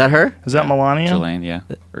say it? Is that her? Is that Melania? Ghislaine, yeah.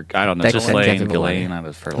 Or, I don't know. That Just can't Ghislaine, be Melania.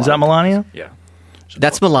 Ghislaine. Is that Melania? Yeah.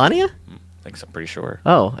 That's Melania? I think so. I'm pretty sure.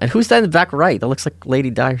 Oh, and who's that in the back right? That looks like Lady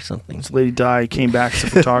Di or something. It's Lady Di came back as a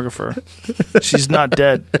photographer. She's not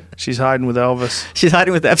dead. She's hiding with Elvis. She's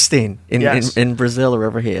hiding with Epstein Yes. in Brazil or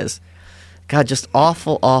wherever he is. God, just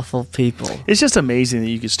awful, awful people. It's just amazing that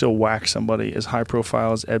you could still whack somebody as high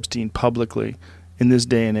profile as Epstein publicly in this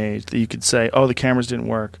day and age. That you could say, oh, the cameras didn't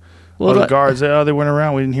work. Well, The guards, they went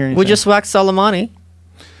around. We didn't hear anything. We just whacked Soleimani.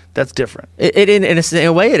 That's different. In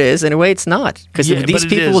a way it is. In a way it's not. Because Yeah, these but it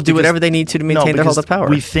people is will do because- whatever they need to maintain their hold of power.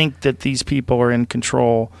 We think that these people are in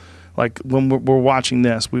control. Like when we're watching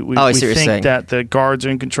this, we I see what you're think saying. that the guards are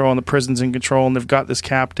in control and the prison's in control, and they've got this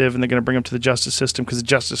captive, and they're going to bring him to the justice system because the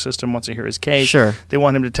justice system wants to hear his case. Sure. They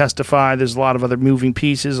want him to testify. There's a lot of other moving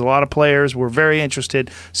pieces, a lot of players. We're very interested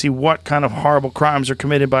to see what kind of horrible crimes are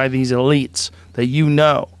committed by these elites that you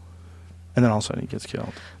know. And then all of a sudden he gets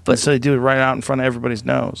killed. But so they do it right out in front of everybody's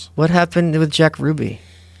nose. What happened with Jack Ruby?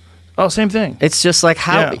 Oh, same thing. It's just like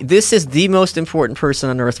how Yeah. this is the most important person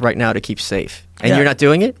on earth right now to keep safe. And Yeah. you're not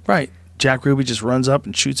doing it? Right. Jack Ruby just runs up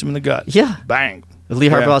and shoots him in the gut. Yeah. Bang. Lee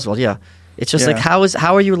Harvey Yeah. Oswald, yeah. It's just Yeah. like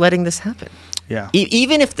how are you letting this happen? Yeah.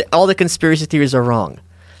 Even if all the conspiracy theories are wrong,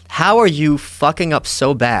 how are you fucking up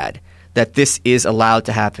so bad that this is allowed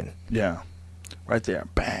to happen? Yeah. Right there.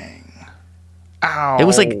 Bang. Ow. It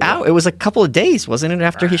was like it was a couple of days, wasn't it,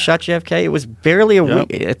 after he shot JFK? It was barely a Yep.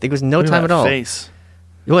 week. I think it was no Look at time that at all. Face.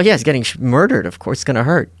 Well, yeah, he's getting murdered. Of course, it's going to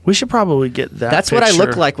hurt. We should probably get that. That's what I look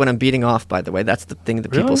picture. like when I'm beating off, by the way. That's the thing that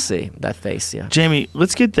people Really? see. That face, yeah. Jamie,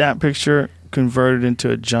 let's get that picture converted into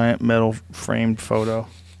a giant metal framed photo.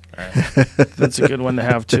 That's a good one to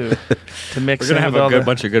have too. To mix. We're gonna in have with a all good the-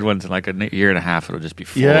 bunch of good ones in like a year and a half. It'll just be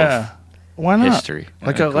full Yeah. Why not? history.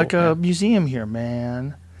 Like Yeah, a cool. like Yeah. a museum here,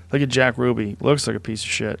 man. Look at Jack Ruby. Looks like a piece of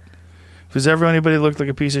shit. Does ever anybody look like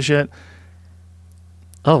a piece of shit?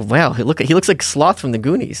 Oh wow, he looks like Sloth from the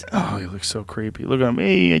Goonies. Oh, he looks so creepy. Look at him.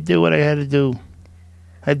 Hey, I did what I had to do.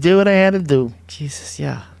 I did what I had to do. Jesus,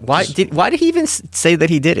 yeah. Why did he even say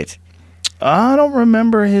that he did it? I don't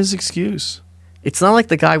remember his excuse. It's not like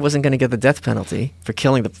the guy wasn't going to get the death penalty for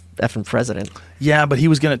killing the effing president. Yeah, but he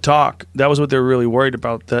was going to talk. That was what they were really worried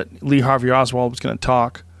about, that Lee Harvey Oswald was going to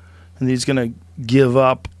talk, and he's going to give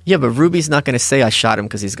up. Yeah, but Ruby's not going to say I shot him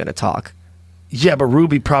because he's going to talk. Yeah, but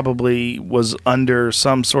Ruby probably was under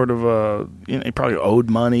some sort of he probably owed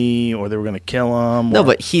money, or they were going to kill him. No, or-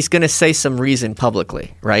 but he's going to say some reason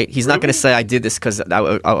publicly, right? He's not going to say I did this because I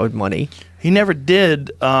owed money. He never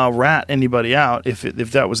did rat anybody out, if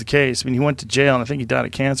that was the case. I mean, he went to jail, and I think he died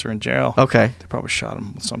of cancer in jail. Okay. They probably shot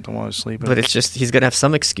him with something while he was sleeping. But it's just he's going to have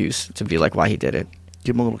some excuse to be like why he did it.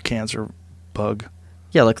 Give him a little cancer bug.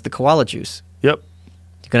 Yeah, like the koala juice. Yep.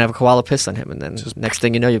 You're going to have a koala piss on him, and then next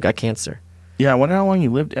thing you know, you've got cancer. Yeah, I wonder how long he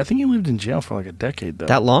lived. I think he lived in jail for like a decade, though.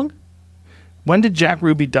 That long? When did Jack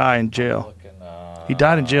Ruby die in jail? He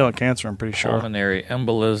died in jail of cancer, I'm pretty sure. Pulmonary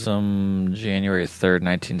embolism, January 3rd,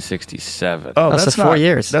 1967. Oh, so that's 4 not,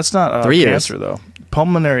 years. That's not 3 years. cancer, though.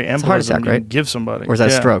 Pulmonary embolism, a heart attack, you right? give somebody. Or is that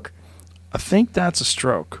a stroke? I think that's a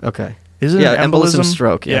stroke. Okay. Isn't it embolism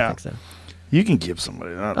stroke. Yeah, I think so. You can give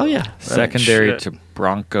somebody that. Oh, yeah. That ain't Secondary shit. to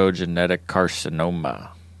bronchogenetic carcinoma,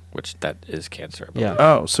 which that is cancer. I believe. Yeah.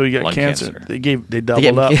 Oh, so you got Lung cancer. cancer. They They doubled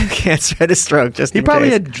gave up. him cancer and a stroke. Just He in probably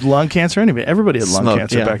case. had lung cancer anyway. Everybody had lung Smoked,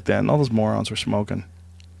 cancer yeah. back then. All those morons were smoking.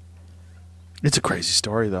 It's a crazy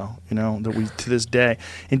story, though. That we to this day,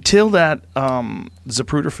 until that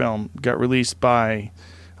Zapruder film got released by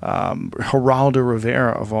Geraldo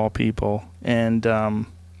Rivera of all people, and God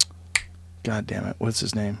damn it, what's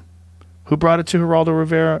his name? Who brought it to Geraldo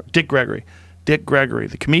Rivera? Dick Gregory. Dick Gregory,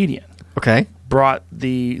 the comedian, Okay. brought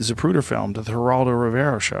the Zapruder film to the Geraldo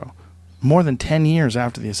Rivera show more than 10 years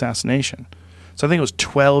after the assassination. So I think it was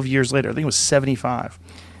 12 years later. I think it was 75.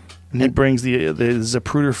 And he brings the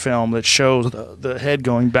Zapruder film that shows the head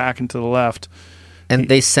going back and to the left. And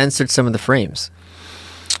they censored some of the frames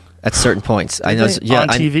at certain points. I know. Did they? Yeah, On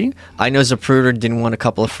TV? I know Zapruder didn't want a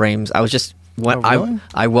couple of frames. I was just really?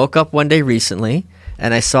 I woke up one day recently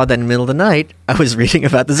and I saw that in the middle of the night I was reading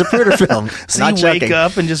about the Zapruder film. So Not you wake joking.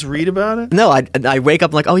 up and just read about it? No, I wake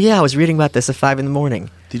up like, oh yeah, I was reading about this at 5 a.m.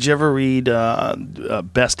 Did you ever read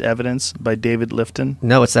Best Evidence by David Lifton?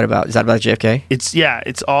 No, what's that about? Is that about JFK?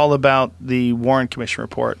 It's all about the Warren Commission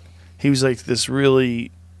report. He was like this really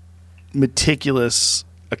meticulous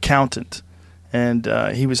accountant, and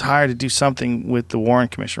he was hired to do something with the Warren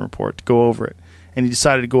Commission report to go over it. And he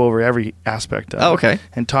decided to go over every aspect of it. Oh, okay.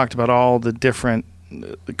 And talked about all the different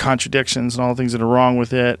contradictions and all the things that are wrong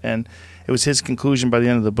with it. And it was his conclusion by the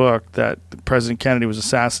end of the book that President Kennedy was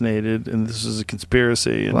assassinated and this is a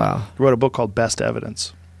conspiracy. And Wow. he wrote a book called Best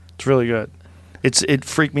Evidence. It's really good. It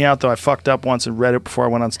freaked me out, though. I fucked up once and read it before I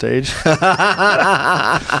went on stage. And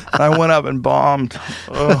I went up and bombed.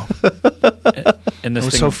 Oh, In I this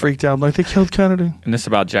was thing, so freaked out. Like, they killed Kennedy. in this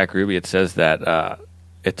about Jack Ruby, it says that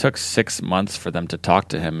it took 6 months for them to talk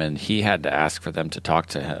to him, and he had to ask for them to talk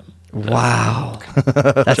to him. Wow.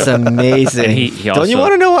 That's amazing. And he Don't you also-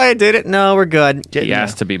 want to know why I did it? No, we're good. He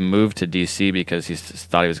asked to be moved to D.C. because he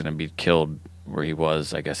thought he was going to be killed where he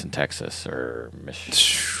was, I guess, in Texas or Michigan.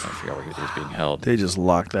 I forgot where he was being held. They just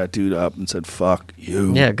locked that dude up and said, fuck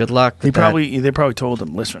you. Yeah, good luck. They with that. probably told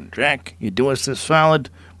him, listen, Jack, you do us this solid,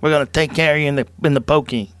 we're gonna take care of you in the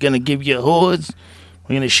pokey. Gonna give you hoods.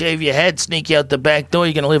 We're gonna shave your head, sneak you out the back door.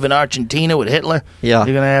 You're gonna live in Argentina with Hitler. Yeah.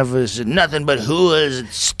 You're gonna have nothing but hoods and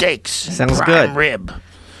steaks, and Sounds prime good. rib,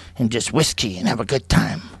 and just whiskey and have a good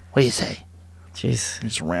time. What do you say? Jeez. He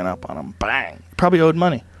just ran up on him. Bang. Probably owed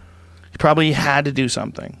money. He probably had to do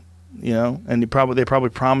something, and they probably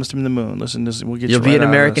promised him the moon. Listen, we'll get You'll you be right an out of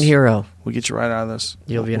American this. hero. We'll get you right out of this.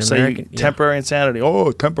 You'll be an We'll say American. Yeah. temporary insanity.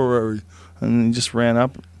 Oh, temporary. And he just ran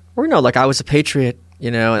up. Or no, like I was a patriot,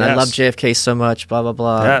 and I Yes. love JFK so much, blah, blah,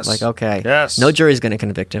 blah. Yes. Like, okay. Yes. No jury's going to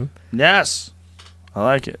convict him. Yes. I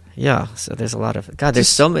like it. Yeah, so there's a lot of... God, there's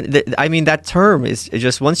so many... I mean, that term is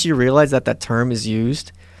just... Once you realize that term is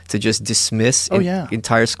used to just dismiss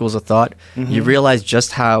entire schools of thought, you realize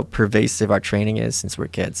just how pervasive our training is since we're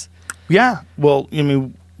kids. Yeah. Well,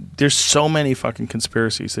 there's so many fucking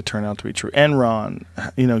conspiracies that turn out to be true. Enron,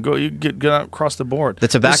 you get out across the board. The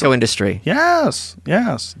tobacco industry. Yes.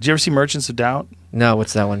 Yes. Did you ever see Merchants of Doubt? No,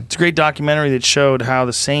 what's that one? It's a great documentary that showed how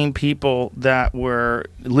the same people that were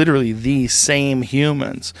literally the same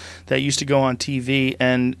humans that used to go on TV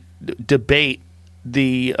and debate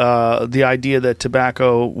the idea that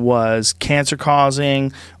tobacco was cancer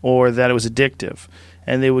causing or that it was addictive.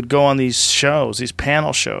 And they would go on these shows, these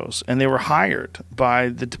panel shows, and they were hired by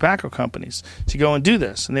the tobacco companies to go and do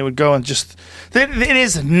this. And they would go and just, it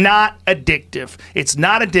is not addictive. It's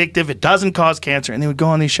not addictive. It doesn't cause cancer. And they would go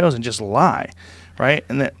on these shows and just lie, right?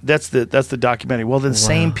 And that's the documentary. Well, the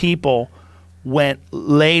same people went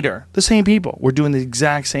later. The same people were doing the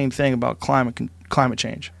exact same thing about climate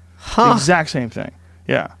change. The exact same thing.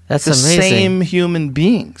 Yeah. That's the amazing. Same human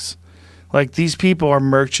beings. Like, these people are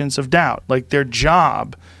merchants of doubt. Like, their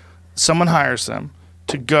job, someone hires them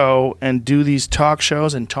to go and do these talk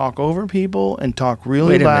shows and talk over people and talk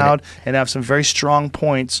really loud and have some very strong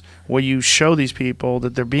points where you show these people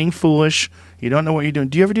that they're being foolish, You don't know what you're doing.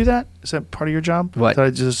 Do you ever do that? Is that part of your job? What? Did I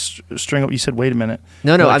just string up? You said, wait a minute.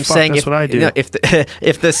 No, Like, I'm saying that's what I do. if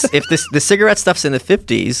the cigarette stuff's in the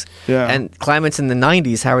 50s Yeah. and climate's in the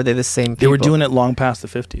 90s, how are they the same people? They were doing it long past the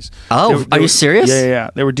 50s. Oh, are you serious?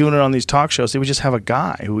 Yeah. They were doing it on these talk shows. They would just have a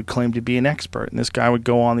guy who would claim to be an expert, and this guy would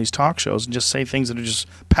go on these talk shows and just say things that are just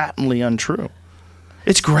patently untrue.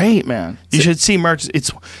 It's great, man. You should see merch.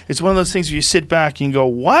 It's one of those things where you sit back and you go,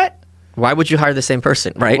 what? Why would you hire the same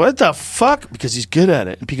person, right? What the fuck? Because he's good at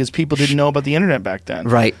it. Because people didn't know about the internet back then.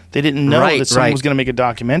 Right. They didn't know Right, that someone right. was going to make a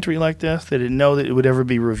documentary like this. They didn't know that it would ever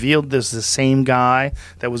be revealed this is the same guy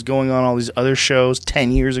that was going on all these other shows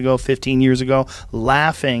 10 years ago, 15 years ago,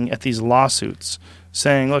 laughing at these lawsuits,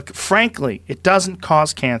 saying, look, frankly, it doesn't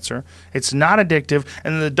cause cancer. It's not addictive.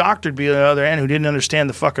 And then the doctor would be on the other end who didn't understand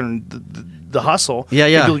the fucking the hustle. Yeah.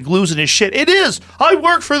 He'd be like losing his shit. It is. I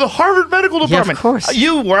work for the Harvard Medical Department. of course.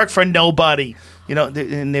 You work for nobody. You know,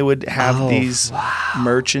 and they would have these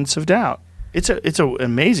merchants of doubt. It's an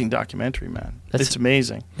amazing documentary, man. It's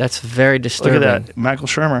amazing. That's very disturbing. Look at that, Michael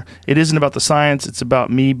Shermer. It isn't about the science. It's about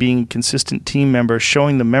me being a consistent team member,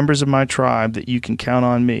 showing the members of my tribe that you can count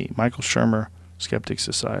on me. Michael Shermer, Skeptic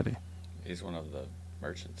Society. He's one of the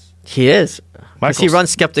merchants. He is. Because he Michael's- runs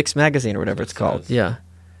Skeptics Magazine or whatever it's called. says. Yeah.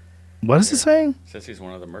 What is it saying? Says he's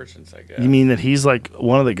one of the merchants, I guess. You mean that he's like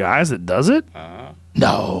one of the guys that does it? Uh-huh.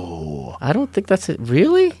 No. I don't think that's it.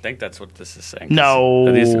 Really? I think that's what this is saying. No.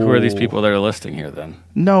 Who are these people that are listing here then?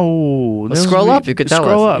 No. Let's scroll up. You could tell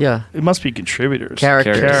scroll us. up. Yeah. It must be contributors.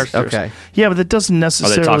 Characters. Okay. Yeah, but that doesn't Oh,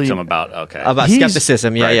 necessarily. they talked to him about, okay. About He's-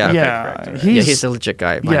 skepticism. Yeah, Right, yeah. okay. Yeah, correct. He's a legit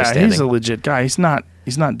guy, my yeah, understanding. he's a legit guy. He's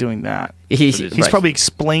not doing that. He's He's right. probably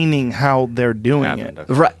explaining how they're doing Happened, it.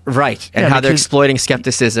 okay. Right. And Yeah, how they're because- exploiting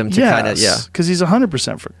skepticism to kind of, yeah. because he's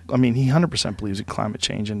 100% for. I mean, he 100% believes in climate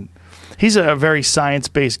change, and he's a very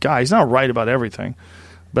science-based guy. He's not right about everything,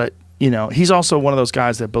 but he's also one of those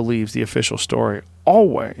guys that believes the official story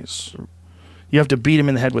always. You have to beat him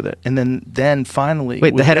in the head with it, and then finally,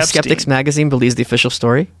 Wait, the with head of Epstein- Skeptics Magazine believes the official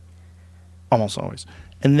story? almost always,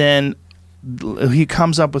 and then he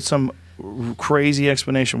comes up with some crazy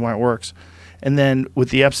explanation why it works. And then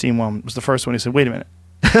with the Epstein one, it was the first one. He said, "Wait a minute."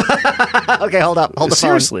 Okay, hold up. Hold the phone.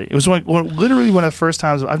 Seriously, it was literally one of the first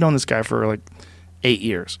times I've known this guy for like 8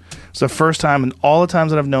 years. It's the first time in all the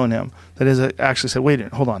times that I've known him that has actually said, "Wait a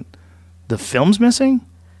minute, hold on, the film's missing."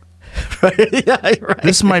 Yeah, right.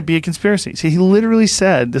 This might be a conspiracy. See, he literally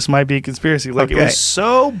said this might be a conspiracy. Like, it Okay. was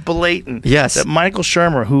so blatant Yes. that Michael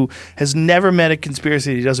Shermer, who has never met a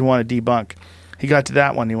conspiracy that he doesn't want to debunk, he got to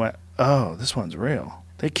that one. He went, "Oh, this one's real.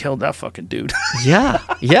 They killed that fucking dude." Yeah.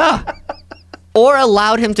 Or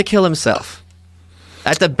allowed him to kill himself.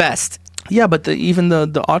 At the best. Yeah, but even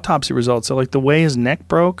the autopsy results, so like the way his neck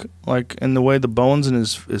broke, like, and the way the bones in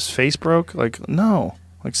his face broke, like, no.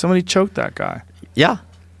 Like, somebody choked that guy. Yeah.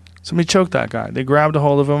 Somebody choked that guy. They grabbed a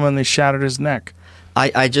hold of him and they shattered his neck.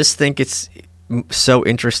 I just think it's so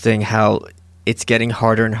interesting how it's getting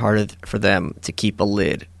harder and harder for them to keep a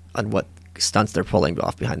lid on what stunts they're pulling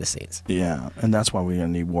off behind the scenes. Yeah, and that's why we're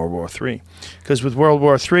going to need World War III. Because with World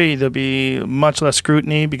War III, there'll be much less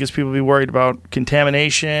scrutiny because people will be worried about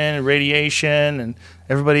contamination and radiation, and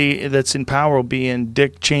everybody that's in power will be in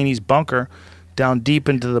Dick Cheney's bunker down deep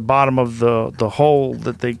into the bottom of the hole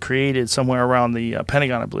that they created somewhere around the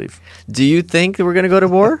Pentagon, I believe. Do you think that we're going to go to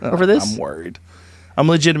war over this? I'm worried. I'm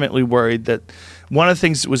legitimately worried that one of the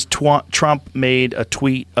things was Trump made a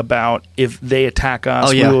tweet about if they attack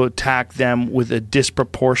us, we will attack them with a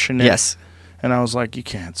disproportionate. Yes. And I was like, you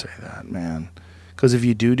can't say that, man. Because if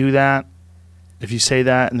you do that, if you say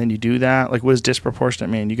that and then you do that, like, what does disproportionate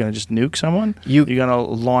mean? You're going to just nuke someone? You're going to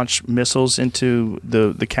launch missiles into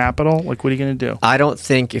the Capitol? Like, what are you going to do? I don't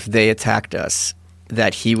think if they attacked us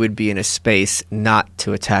that he would be in a space not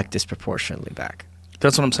to attack disproportionately back.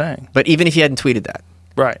 That's what I'm saying. But even if he hadn't tweeted that.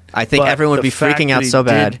 Right. I think But everyone would the be fact freaking that out he so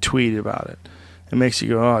bad. did tweet about it. It makes you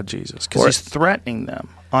go, oh, Jesus. Because he's threatening them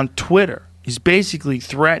on Twitter. He's basically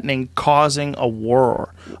threatening causing a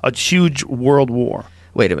war, a huge world war.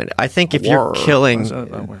 Wait a minute. I think if you're killing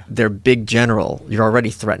their big general, you're already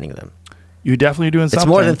threatening them. You're definitely doing something. It's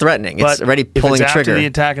more than threatening. It's already pulling a trigger. If it's after the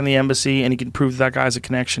attack in the embassy and he can prove that guy's a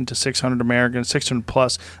connection to 600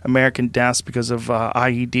 plus American deaths because of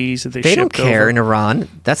IEDs that they shipped over. They don't care in Iran.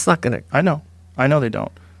 That's not going to... I know they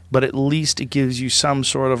don't. But at least it gives you some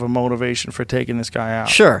sort of a motivation for taking this guy out.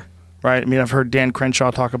 Sure. Right? I mean, I've heard Dan Crenshaw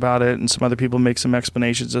talk about it and some other people make some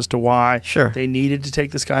explanations as to why they needed to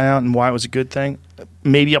take this guy out and why it was a good thing.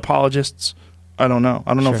 Maybe apologists. I don't know.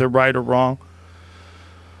 I don't know if they're right or wrong.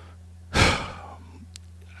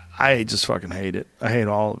 I just fucking hate it. I hate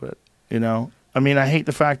all of it, I mean, I hate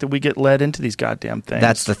the fact that we get led into these goddamn things.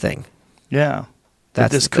 That's the thing. Yeah. That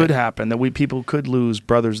That's this the could thing. happen, that people could lose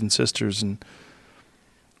brothers and sisters and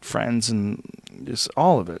friends and just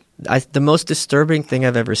all of it. The most disturbing thing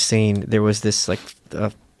I've ever seen, there was this like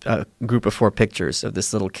a group of 4 pictures of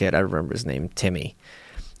this little kid. I remember his name, Timmy.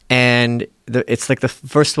 And it's like the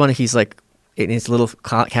first one, he's like in his little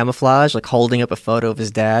camouflage, like holding up a photo of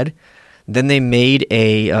his dad. Then they made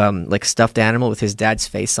a like stuffed animal with his dad's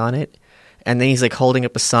face on it. And then he's like holding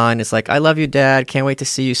up a sign. It's like, I love you, Dad. Can't wait to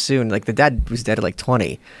see you soon. Like the dad was dead at like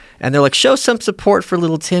 20. And they're like, show some support for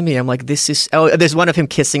little Timmy. I'm like, this is... Oh, there's one of him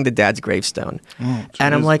kissing the dad's gravestone. Oh,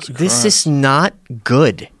 and I'm like, Jesus this Christ. is not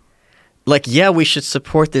good. Like, yeah, we should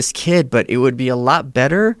support this kid, but it would be a lot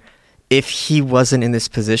better if he wasn't in this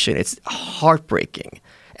position. It's heartbreaking.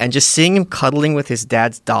 And just seeing him cuddling with his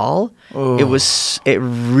dad's doll, it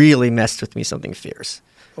really messed with me something fierce.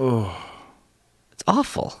 Oh. It's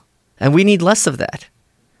awful. And we need less of that.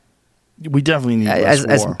 We definitely need less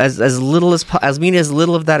war. As little as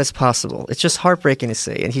little of that as possible. It's just heartbreaking to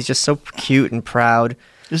see, and he's just so cute and proud.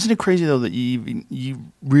 Isn't it crazy though that you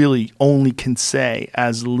really only can say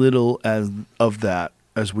as little as of that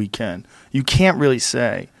as we can? You can't really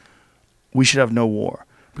say we should have no war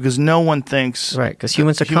because no one thinks Right, because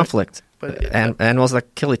humans are conflict, and animals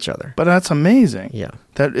that kill each other. But that's amazing. Yeah.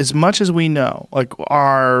 That as much as we know, like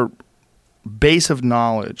our base of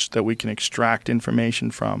knowledge that we can extract information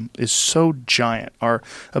from is so giant. Our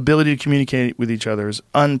ability to communicate with each other is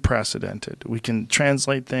unprecedented. We can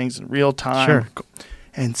translate things in real time. Sure.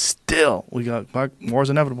 And still, war's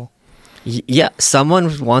inevitable. Yeah,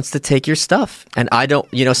 someone wants to take your stuff, and I don't.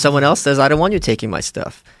 Someone else says, "I don't want you taking my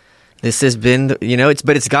stuff." This has been,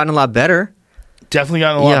 it's gotten a lot better. Definitely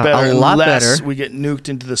gotten a lot Yeah, better. a lot unless better. we get nuked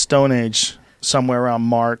into the Stone Age somewhere around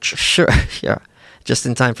March. Sure, yeah, just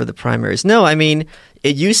in time for the primaries. No, I mean,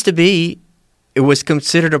 it used to be, it was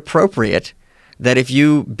considered appropriate that if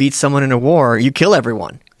you beat someone in a war, you kill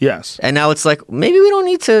everyone. Yes. And now it's like, maybe we don't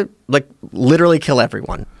need to, like, literally kill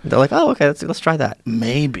everyone. They're like, oh, okay, let's try that.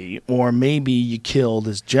 Maybe. Or maybe you kill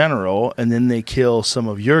this general, and then they kill some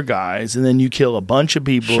of your guys, and then you kill a bunch of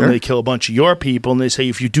people, Sure. and they kill a bunch of your people, and they say,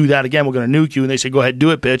 if you do that again, we're going to nuke you. And they say, go ahead, do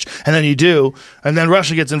it, bitch. And then you do. And then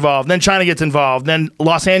Russia gets involved. Then China gets involved. Then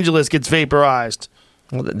Los Angeles gets vaporized.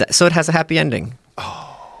 Well, so it has a happy ending.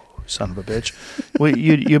 Son of a bitch. Well,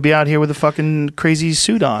 you'd be out here with a fucking crazy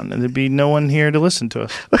suit on, and there'd be no one here to listen to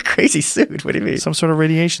us. What crazy suit? What do you mean? Some sort of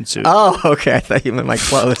radiation suit. Oh, okay. I thought you meant my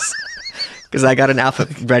clothes. Because I got an outfit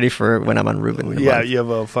ready for when I'm on Reuben. Yeah, you have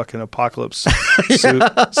a fucking apocalypse suit,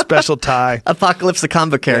 special tie. Apocalypse, the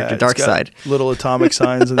comic character, Yeah, Dark it's got Side. little atomic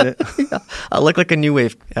signs in it. I look like a new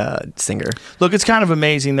wave singer. Look, it's kind of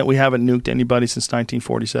amazing that we haven't nuked anybody since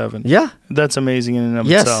 1947. Yeah. That's amazing in and of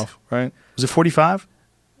Yes. itself, right? Was it 45?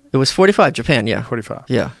 It was 45, Japan, yeah. 45.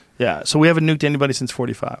 Yeah. Yeah, so we haven't nuked anybody since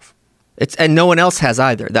 45. And no one else has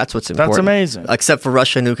either. That's what's important. That's amazing. Except for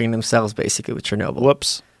Russia nuking themselves, basically, with Chernobyl.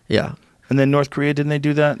 Whoops. Yeah. And then North Korea, didn't they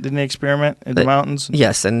do that? Didn't they experiment in the mountains?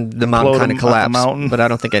 Yes, and the mountain Explode kind them of at the collapsed. mountain. But I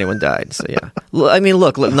don't think anyone died, so yeah. I mean,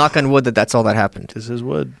 look, knock on wood that's all that happened. This is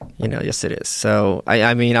wood. Yes, it is. So,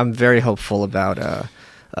 I mean, I'm very hopeful about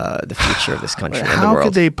the future of this country and the How world.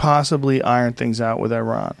 could they possibly iron things out with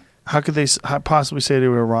Iran? How could they possibly say to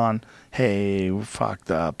Iran, hey, we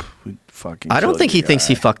fucked up. We fucking I don't killed think he your thinks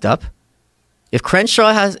he guy." fucked up. If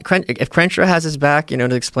Crenshaw has his back,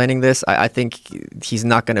 to explaining this, I think he's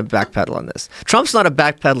not going to backpedal on this. Trump's not a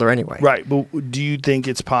backpedaler anyway. Right, but do you think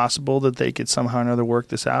it's possible that they could somehow or another work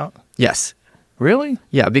this out? Yes. Really?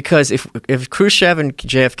 Yeah, because if Khrushchev and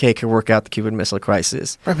JFK could work out the Cuban Missile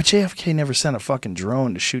Crisis, Right, but JFK never sent a fucking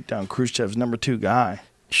drone to shoot down Khrushchev's number 2 guy.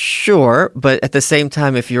 sure, but at the same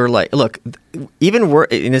time, if you're like, look, even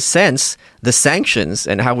in a sense, the sanctions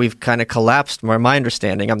and how we've kind of collapsed, my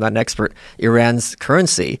understanding, I'm not an expert, Iran's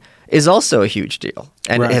currency is also a huge deal.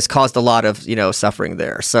 And Right. it has caused a lot of, suffering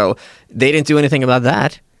there. So they didn't do anything about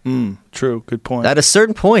that. True, good point. At a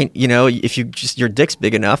certain point, if your dick's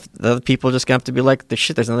big enough, the other people are just going to have to be like,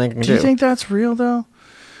 there's nothing I can do. Do you think that's real, though?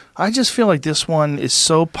 I just feel like this one is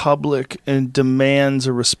so public and demands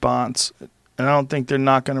a response, and I don't think they're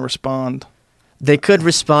not going to respond. They could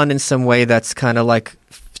respond in some way that's kind of like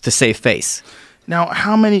to save face. Now,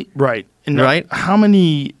 how many right? How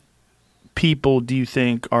many people do you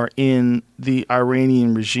think are in the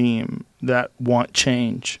Iranian regime that want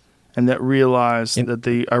change and that realize that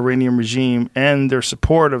the Iranian regime and their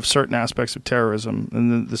support of certain aspects of terrorism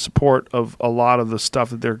and the support of a lot of the stuff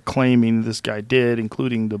that they're claiming this guy did,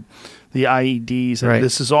 including the IEDs, and Right.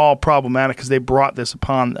 this is all problematic because they brought this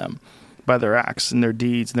upon them by their acts and their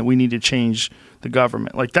deeds, and that we need to change the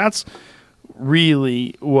government. Like, that's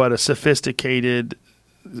really what a sophisticated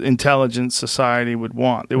intelligent society would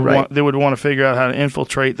want. They would Right. they would want to figure out how to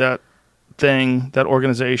infiltrate that thing, that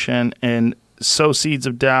organization, and sow seeds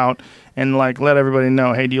of doubt and like let everybody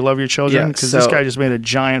know, hey, do you love your children? Yeah, Because this so- guy just made a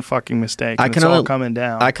giant fucking mistake. I And can it's all only- coming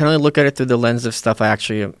down. I can only look at it through the lens of stuff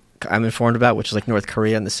I'm informed about, which is like North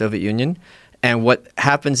Korea and the Soviet Union. And what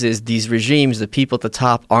happens is these regimes, the people at the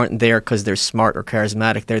top aren't there because they're smart or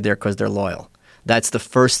charismatic. They're there because they're loyal. That's the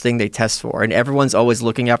first thing they test for. And everyone's always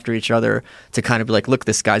looking after each other to kind of be like, look,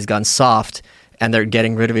 this guy's gone soft. And they're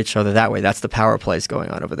getting rid of each other that way. That's the power plays going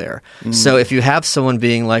on over there. So if you have someone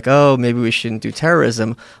being like, oh, maybe we shouldn't do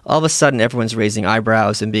terrorism, all of a sudden everyone's raising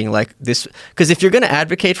eyebrows and being like this. Because if you're going to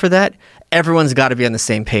advocate for that, everyone's got to be on the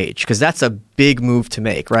same page because that's a big move to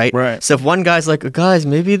make, right? Right. So if one guy's like, guys,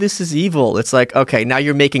 maybe this is evil, it's like, okay, now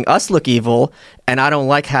you're making us look evil, and I don't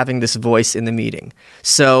like having this voice in the meeting.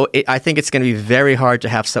 So I think it's going to be very hard to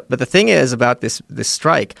have some. But the thing is about this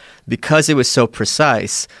strike, because it was so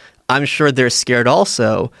precise, I'm sure they're scared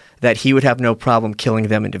also that he would have no problem killing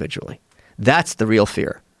them individually. That's the real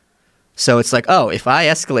fear. So it's like, oh, if I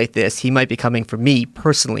escalate this, he might be coming for me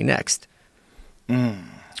personally next.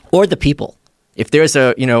 Or the people. If there's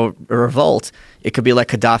a revolt, it could be like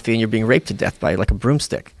Gaddafi and you're being raped to death by like a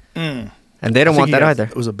broomstick. And they don't want that either.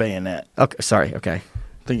 It was a bayonet. Okay, sorry, okay.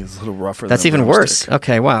 I think it's a little rougher. That's than a even worse. broomstick.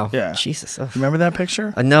 Okay, wow. Yeah. Jesus. Oh. Remember that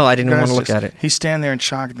picture? No, I didn't The want guy's to look just- at it. He's standing there in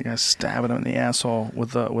shock, and the guy's stabbing him in the asshole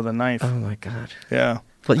with a knife. Oh my God. Yeah.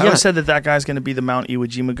 But I yeah. always said that guy's going to be the Mount Iwo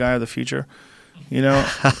Jima guy of the future. You know,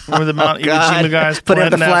 remember the Mount Iwo God. Jima guys Put out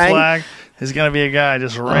planting the that flag? flag? There's going to be a guy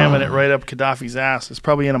just ramming it right up Gaddafi's ass. It's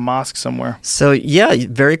probably in a mosque somewhere. So yeah,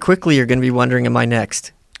 very quickly you're going to be wondering, am I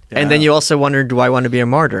next? And then Yeah. you also wonder, do I want to be a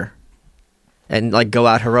martyr? And like go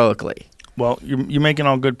out heroically. Well, you're making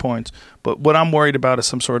all good points, but what I'm worried about is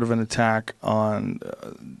some sort of an attack on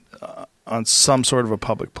some sort of a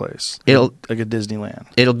public place, like a Disneyland.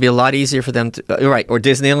 It'll be a lot easier for them to, right, or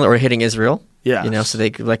Disneyland or hitting Israel. Yeah, You know, so they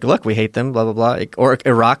could like, look, we hate them, blah, blah, blah. Or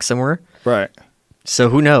Iraq somewhere. right. So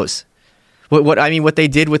who knows? What they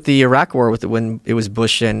did with the Iraq war when it was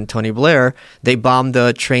Bush and Tony Blair, they bombed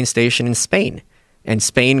the train station in Spain. And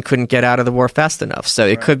Spain couldn't get out of the war fast enough. So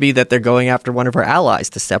it could be that they're going after one of our allies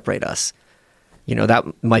to separate us. You know, that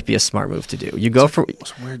might be a smart move to do. You go for...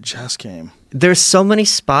 It's a weird chess game. There's so many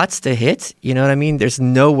spots to hit. You know what I mean? There's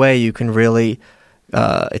no way you can really...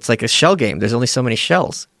 it's like a shell game. There's only so many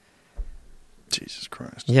shells. Jesus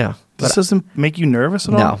Christ. Yeah. This doesn't make you nervous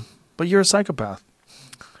at No. all? But you're a psychopath,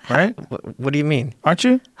 right? What do you mean? Aren't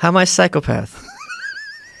you? How am I a psychopath?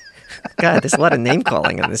 God, there's a lot of name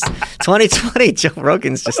calling in this. 2020, Joe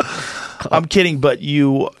Rogan's just... I'm kidding, but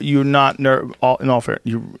you're not in all fair.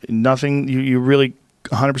 You're really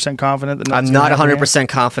 100% confident that I'm nothing's not gonna happen 100%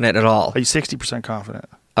 confident at all. here? Are you 60% confident?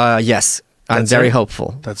 Yes. I'm That's very it?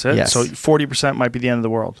 hopeful. That's it? Yes. So 40% might be the end of the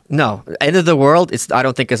world. No. End of the world, I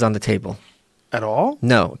don't think is on the table. At all?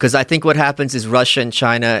 No, because I think what happens is Russia and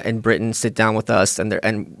China and Britain sit down with us and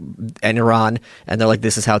Iran, and they're like,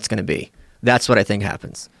 this is how it's going to be. That's what I think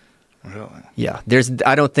happens. Really? Yeah,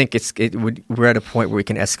 I don't think we're at a point where we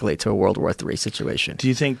can escalate to a World War III situation. Do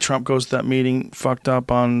you think Trump goes to that meeting fucked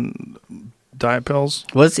up on diet pills?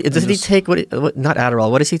 Does he take what? Not Adderall.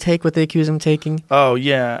 What does he take? What they accuse him taking? Oh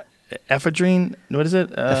yeah, ephedrine. What is it?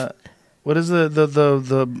 What is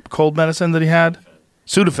the cold medicine that he had?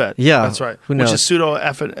 Sudafed. Yeah, that's right. who knows? Which is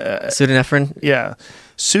Pseudoephedrine. Yeah,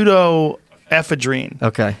 pseudoephedrine.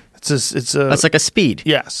 Okay, It's like a speed.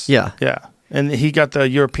 Yes. Yeah. Yeah. And he got the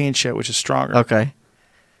European shit, which is stronger. Okay.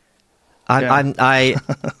 Yeah.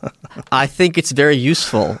 I think it's very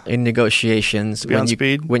useful in negotiations Be on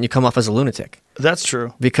speed? when you come off as a lunatic, That's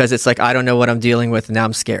true. because it's like I don't know what I'm dealing with and now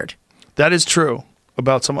I'm scared. That is true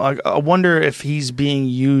about some. I wonder if he's being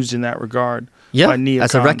used in that regard. Yeah, by neocons.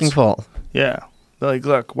 as a wrecking ball. Yeah. They're like,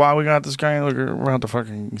 look, why we got this guy? Look, we're about to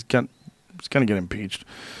fucking. He's gonna get impeached.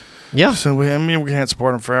 Yeah. So we can't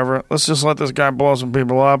support him forever. Let's just let this guy blow some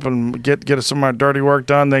people up and get us some of our dirty work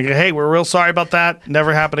done. They go, hey, we're real sorry about that.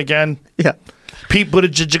 Never happen again. Yeah. Pete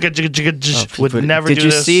Buttigieg would never do this.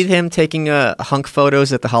 Did you see him taking hunk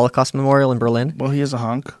photos at the Holocaust Memorial in Berlin? Well, he is a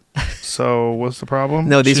hunk. So what's the problem?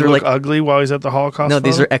 No, these Should were he look like- ugly while he's at the Holocaust. No,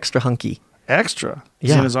 these photo? are extra hunky. extra. Is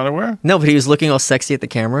Yeah. he in his underwear? No, but he was looking all sexy at the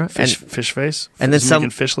camera. Fish face. and then Is he some- making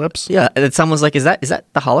fish lips. Yeah, and then someone's like, "Is that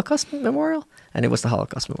the Holocaust Memorial?" And it was the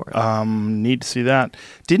Holocaust Memorial. Need to see that.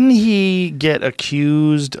 Didn't he get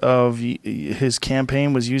accused of his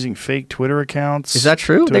campaign was using fake Twitter accounts? Is that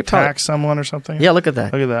true? To They attack someone or something? Yeah, look at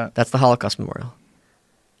that. Look at that. That's the Holocaust Memorial.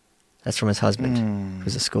 That's from his husband,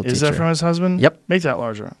 who's a school teacher. Is that from his husband? Yep. Make that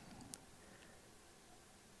larger.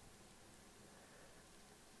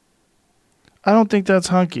 I don't think that's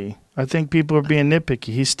hunky. I think people are being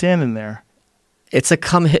nitpicky. He's standing there. It's a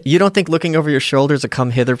you don't think looking over your shoulder is a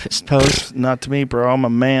come hither pose? Not to me, bro. I'm a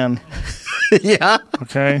man. Yeah.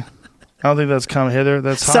 Okay. I don't think that's come hither.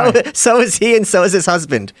 That's high. So is he, and so is his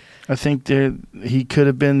husband. I think he could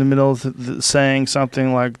have been in the middle of saying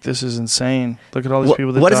something like, "This is insane. Look at all these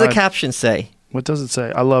people that What died." does the caption say? What does it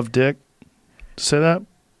say? I love dick. Say that?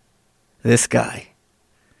 This guy.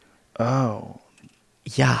 Oh.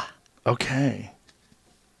 Yeah. Okay.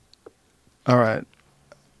 All right.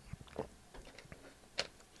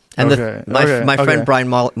 And Okay, my friend okay. Brian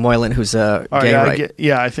Moylan, who's a All gay right,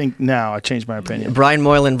 right. I think now I changed my opinion. Brian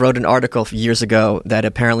Moylan wrote an article years ago that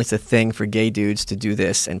apparently it's a thing for gay dudes to do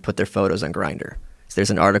this and put their photos on Grindr. So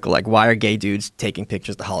there's an article like, why are gay dudes taking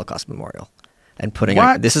pictures of the Holocaust Memorial and putting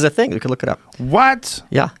What? this is a thing. You can look it up. What?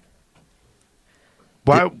 Yeah.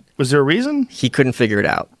 Why? Was there a reason? He couldn't figure it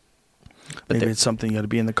out. But Maybe it's something got to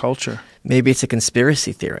be in the culture. maybe it's a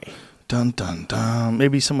conspiracy theory. Dun, dun, dun.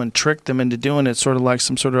 Maybe someone tricked them into doing it, sort of like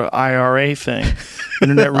some sort of IRA thing,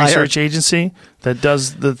 Internet Research Agency that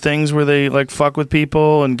does the things where they like fuck with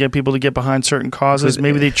people and get people to get behind certain causes.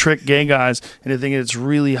 Maybe they trick gay guys into thinking it's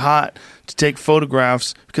really hot to take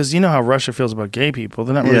photographs because you know how Russia feels about gay people.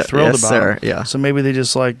 They're not really thrilled about it. Yeah. So maybe they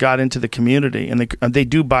just like got into the community, and they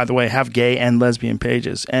do, by the way, have gay and lesbian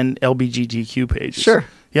pages and LGBTQ pages. Sure.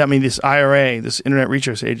 Yeah, I mean, this IRA, this Internet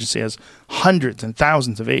Research Agency, has hundreds and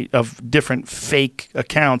thousands of different fake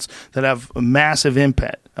accounts that have a massive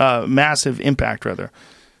impact. Rather.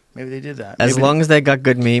 Maybe they did that. As long as they got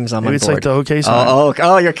good memes, I'm on maybe it's board. like the OK sign.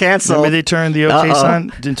 Oh, you're canceled. Maybe they turned the OK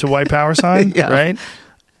sign into white power sign, Yeah. right?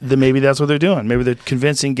 Then maybe that's what they're doing. Maybe they're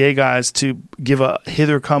convincing gay guys to give a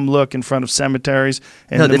hither come look in front of cemeteries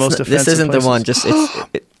and the most offensive this isn't places. the one. Just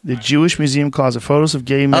The Jewish Museum closet, photos of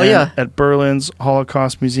gay men at Berlin's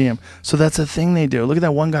Holocaust Museum. So that's a thing they do. Look at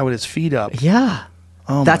that one guy with his feet up. yeah.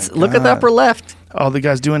 Oh, That's my look at the God. upper left. Oh, the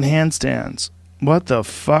guy's doing handstands. What the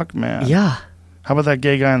fuck, man? Yeah. How about that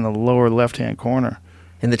gay guy in the lower left-hand corner?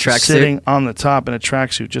 In the tracksuit. Sitting on the top in a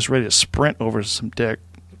tracksuit, just ready to sprint over some dick.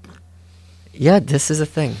 Yeah, this is a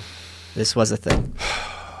thing. This was a thing.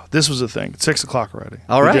 This was a thing. 6 o'clock already.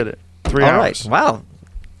 All We right. did it. 3 All hours. right. Wow.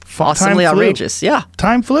 Time Awesomely flew. outrageous. Yeah.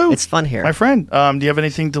 Time flew. It's fun here. My friend, do you have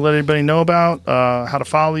anything to let anybody know about? How to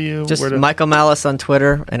follow you? Just where to... Michael Malice on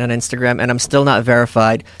Twitter and on Instagram, and I'm still not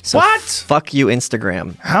verified. So What? Fuck you,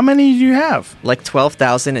 Instagram. How many do you have? Like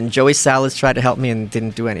 12,000, and Joey Salas tried to help me and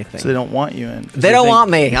didn't do anything. So they don't want you in. 'Cause They don't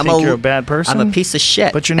want me. They I'm think you're a bad person. I'm a piece of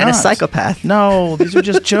shit. But you're and not. a psychopath. No, these are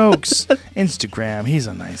just jokes. Instagram. He's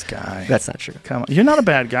a nice guy. That's not true. Come on. You're not a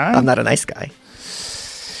bad guy. I'm not a nice guy.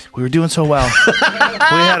 We were doing so well. We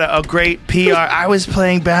had a great PR. I was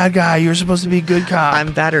playing bad guy. You were supposed to be good cop.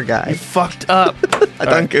 I'm better You guy. fucked up. I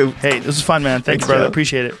don't go. Hey, this was fun, man. Thanks, Thanks, brother. Joe.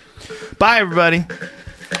 Appreciate it. Bye, everybody.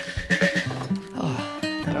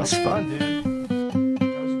 That was fun, dude.